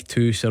Genk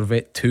 2,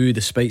 Servette 2,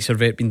 despite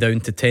Servette being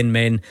down to 10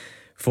 men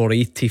for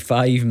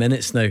 85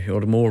 minutes now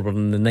or more. We're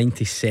in the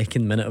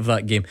 92nd minute of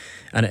that game,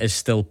 and it is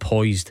still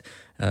poised.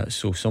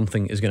 So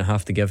something is going to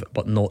have to give,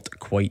 but not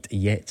quite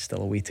yet.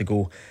 Still a way to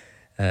go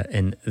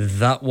in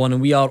that one,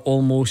 and we are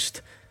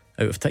almost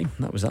out of time.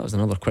 That was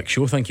another quick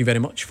show. Thank you very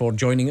much for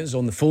joining us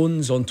on the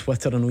phones, on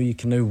Twitter. I know you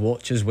can now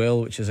watch as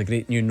well, which is a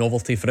great new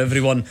novelty for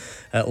everyone.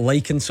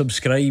 Like and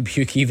subscribe.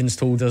 Hugh Keevins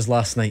told us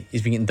last night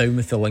he's been getting down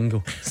with the lingo.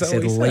 He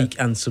said like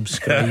and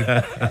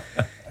subscribe.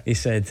 He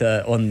said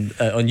on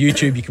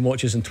YouTube you can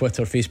watch us on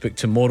Twitter, Facebook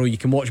tomorrow. You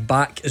can watch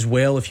back as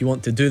well if you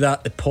want to do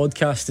that. The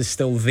podcast is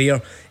still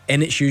there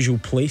in its usual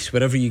place,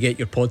 wherever you get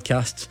your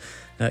podcasts.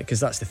 because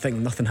that's the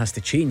thing, nothing has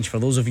to change. For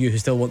those of you who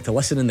still want to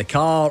listen in the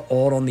car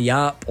or on the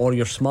app or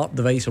your smart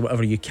device or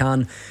whatever you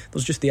can,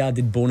 there's just the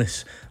added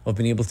bonus of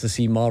being able to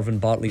see Marvin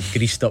Bartley's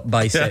greased up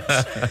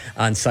biceps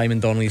and Simon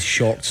Donnelly's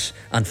shorts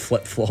and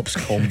flip-flops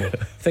combo.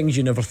 Things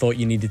you never thought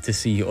you needed to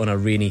see on a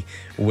rainy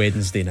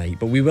Wednesday night.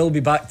 But we will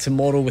be back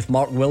tomorrow with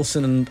Mark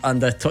Wilson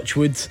and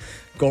Touchwood.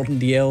 Gordon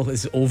DL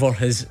is over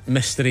his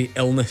mystery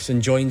illness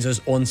and joins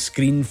us on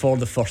screen for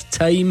the first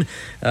time.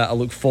 I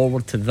look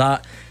forward to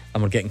that.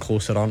 And we're getting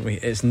closer, aren't we?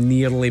 It's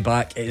nearly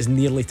back. It is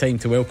nearly time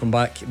to welcome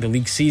back the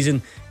league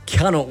season.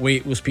 Cannot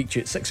wait. We'll speak to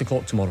you at 6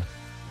 o'clock tomorrow.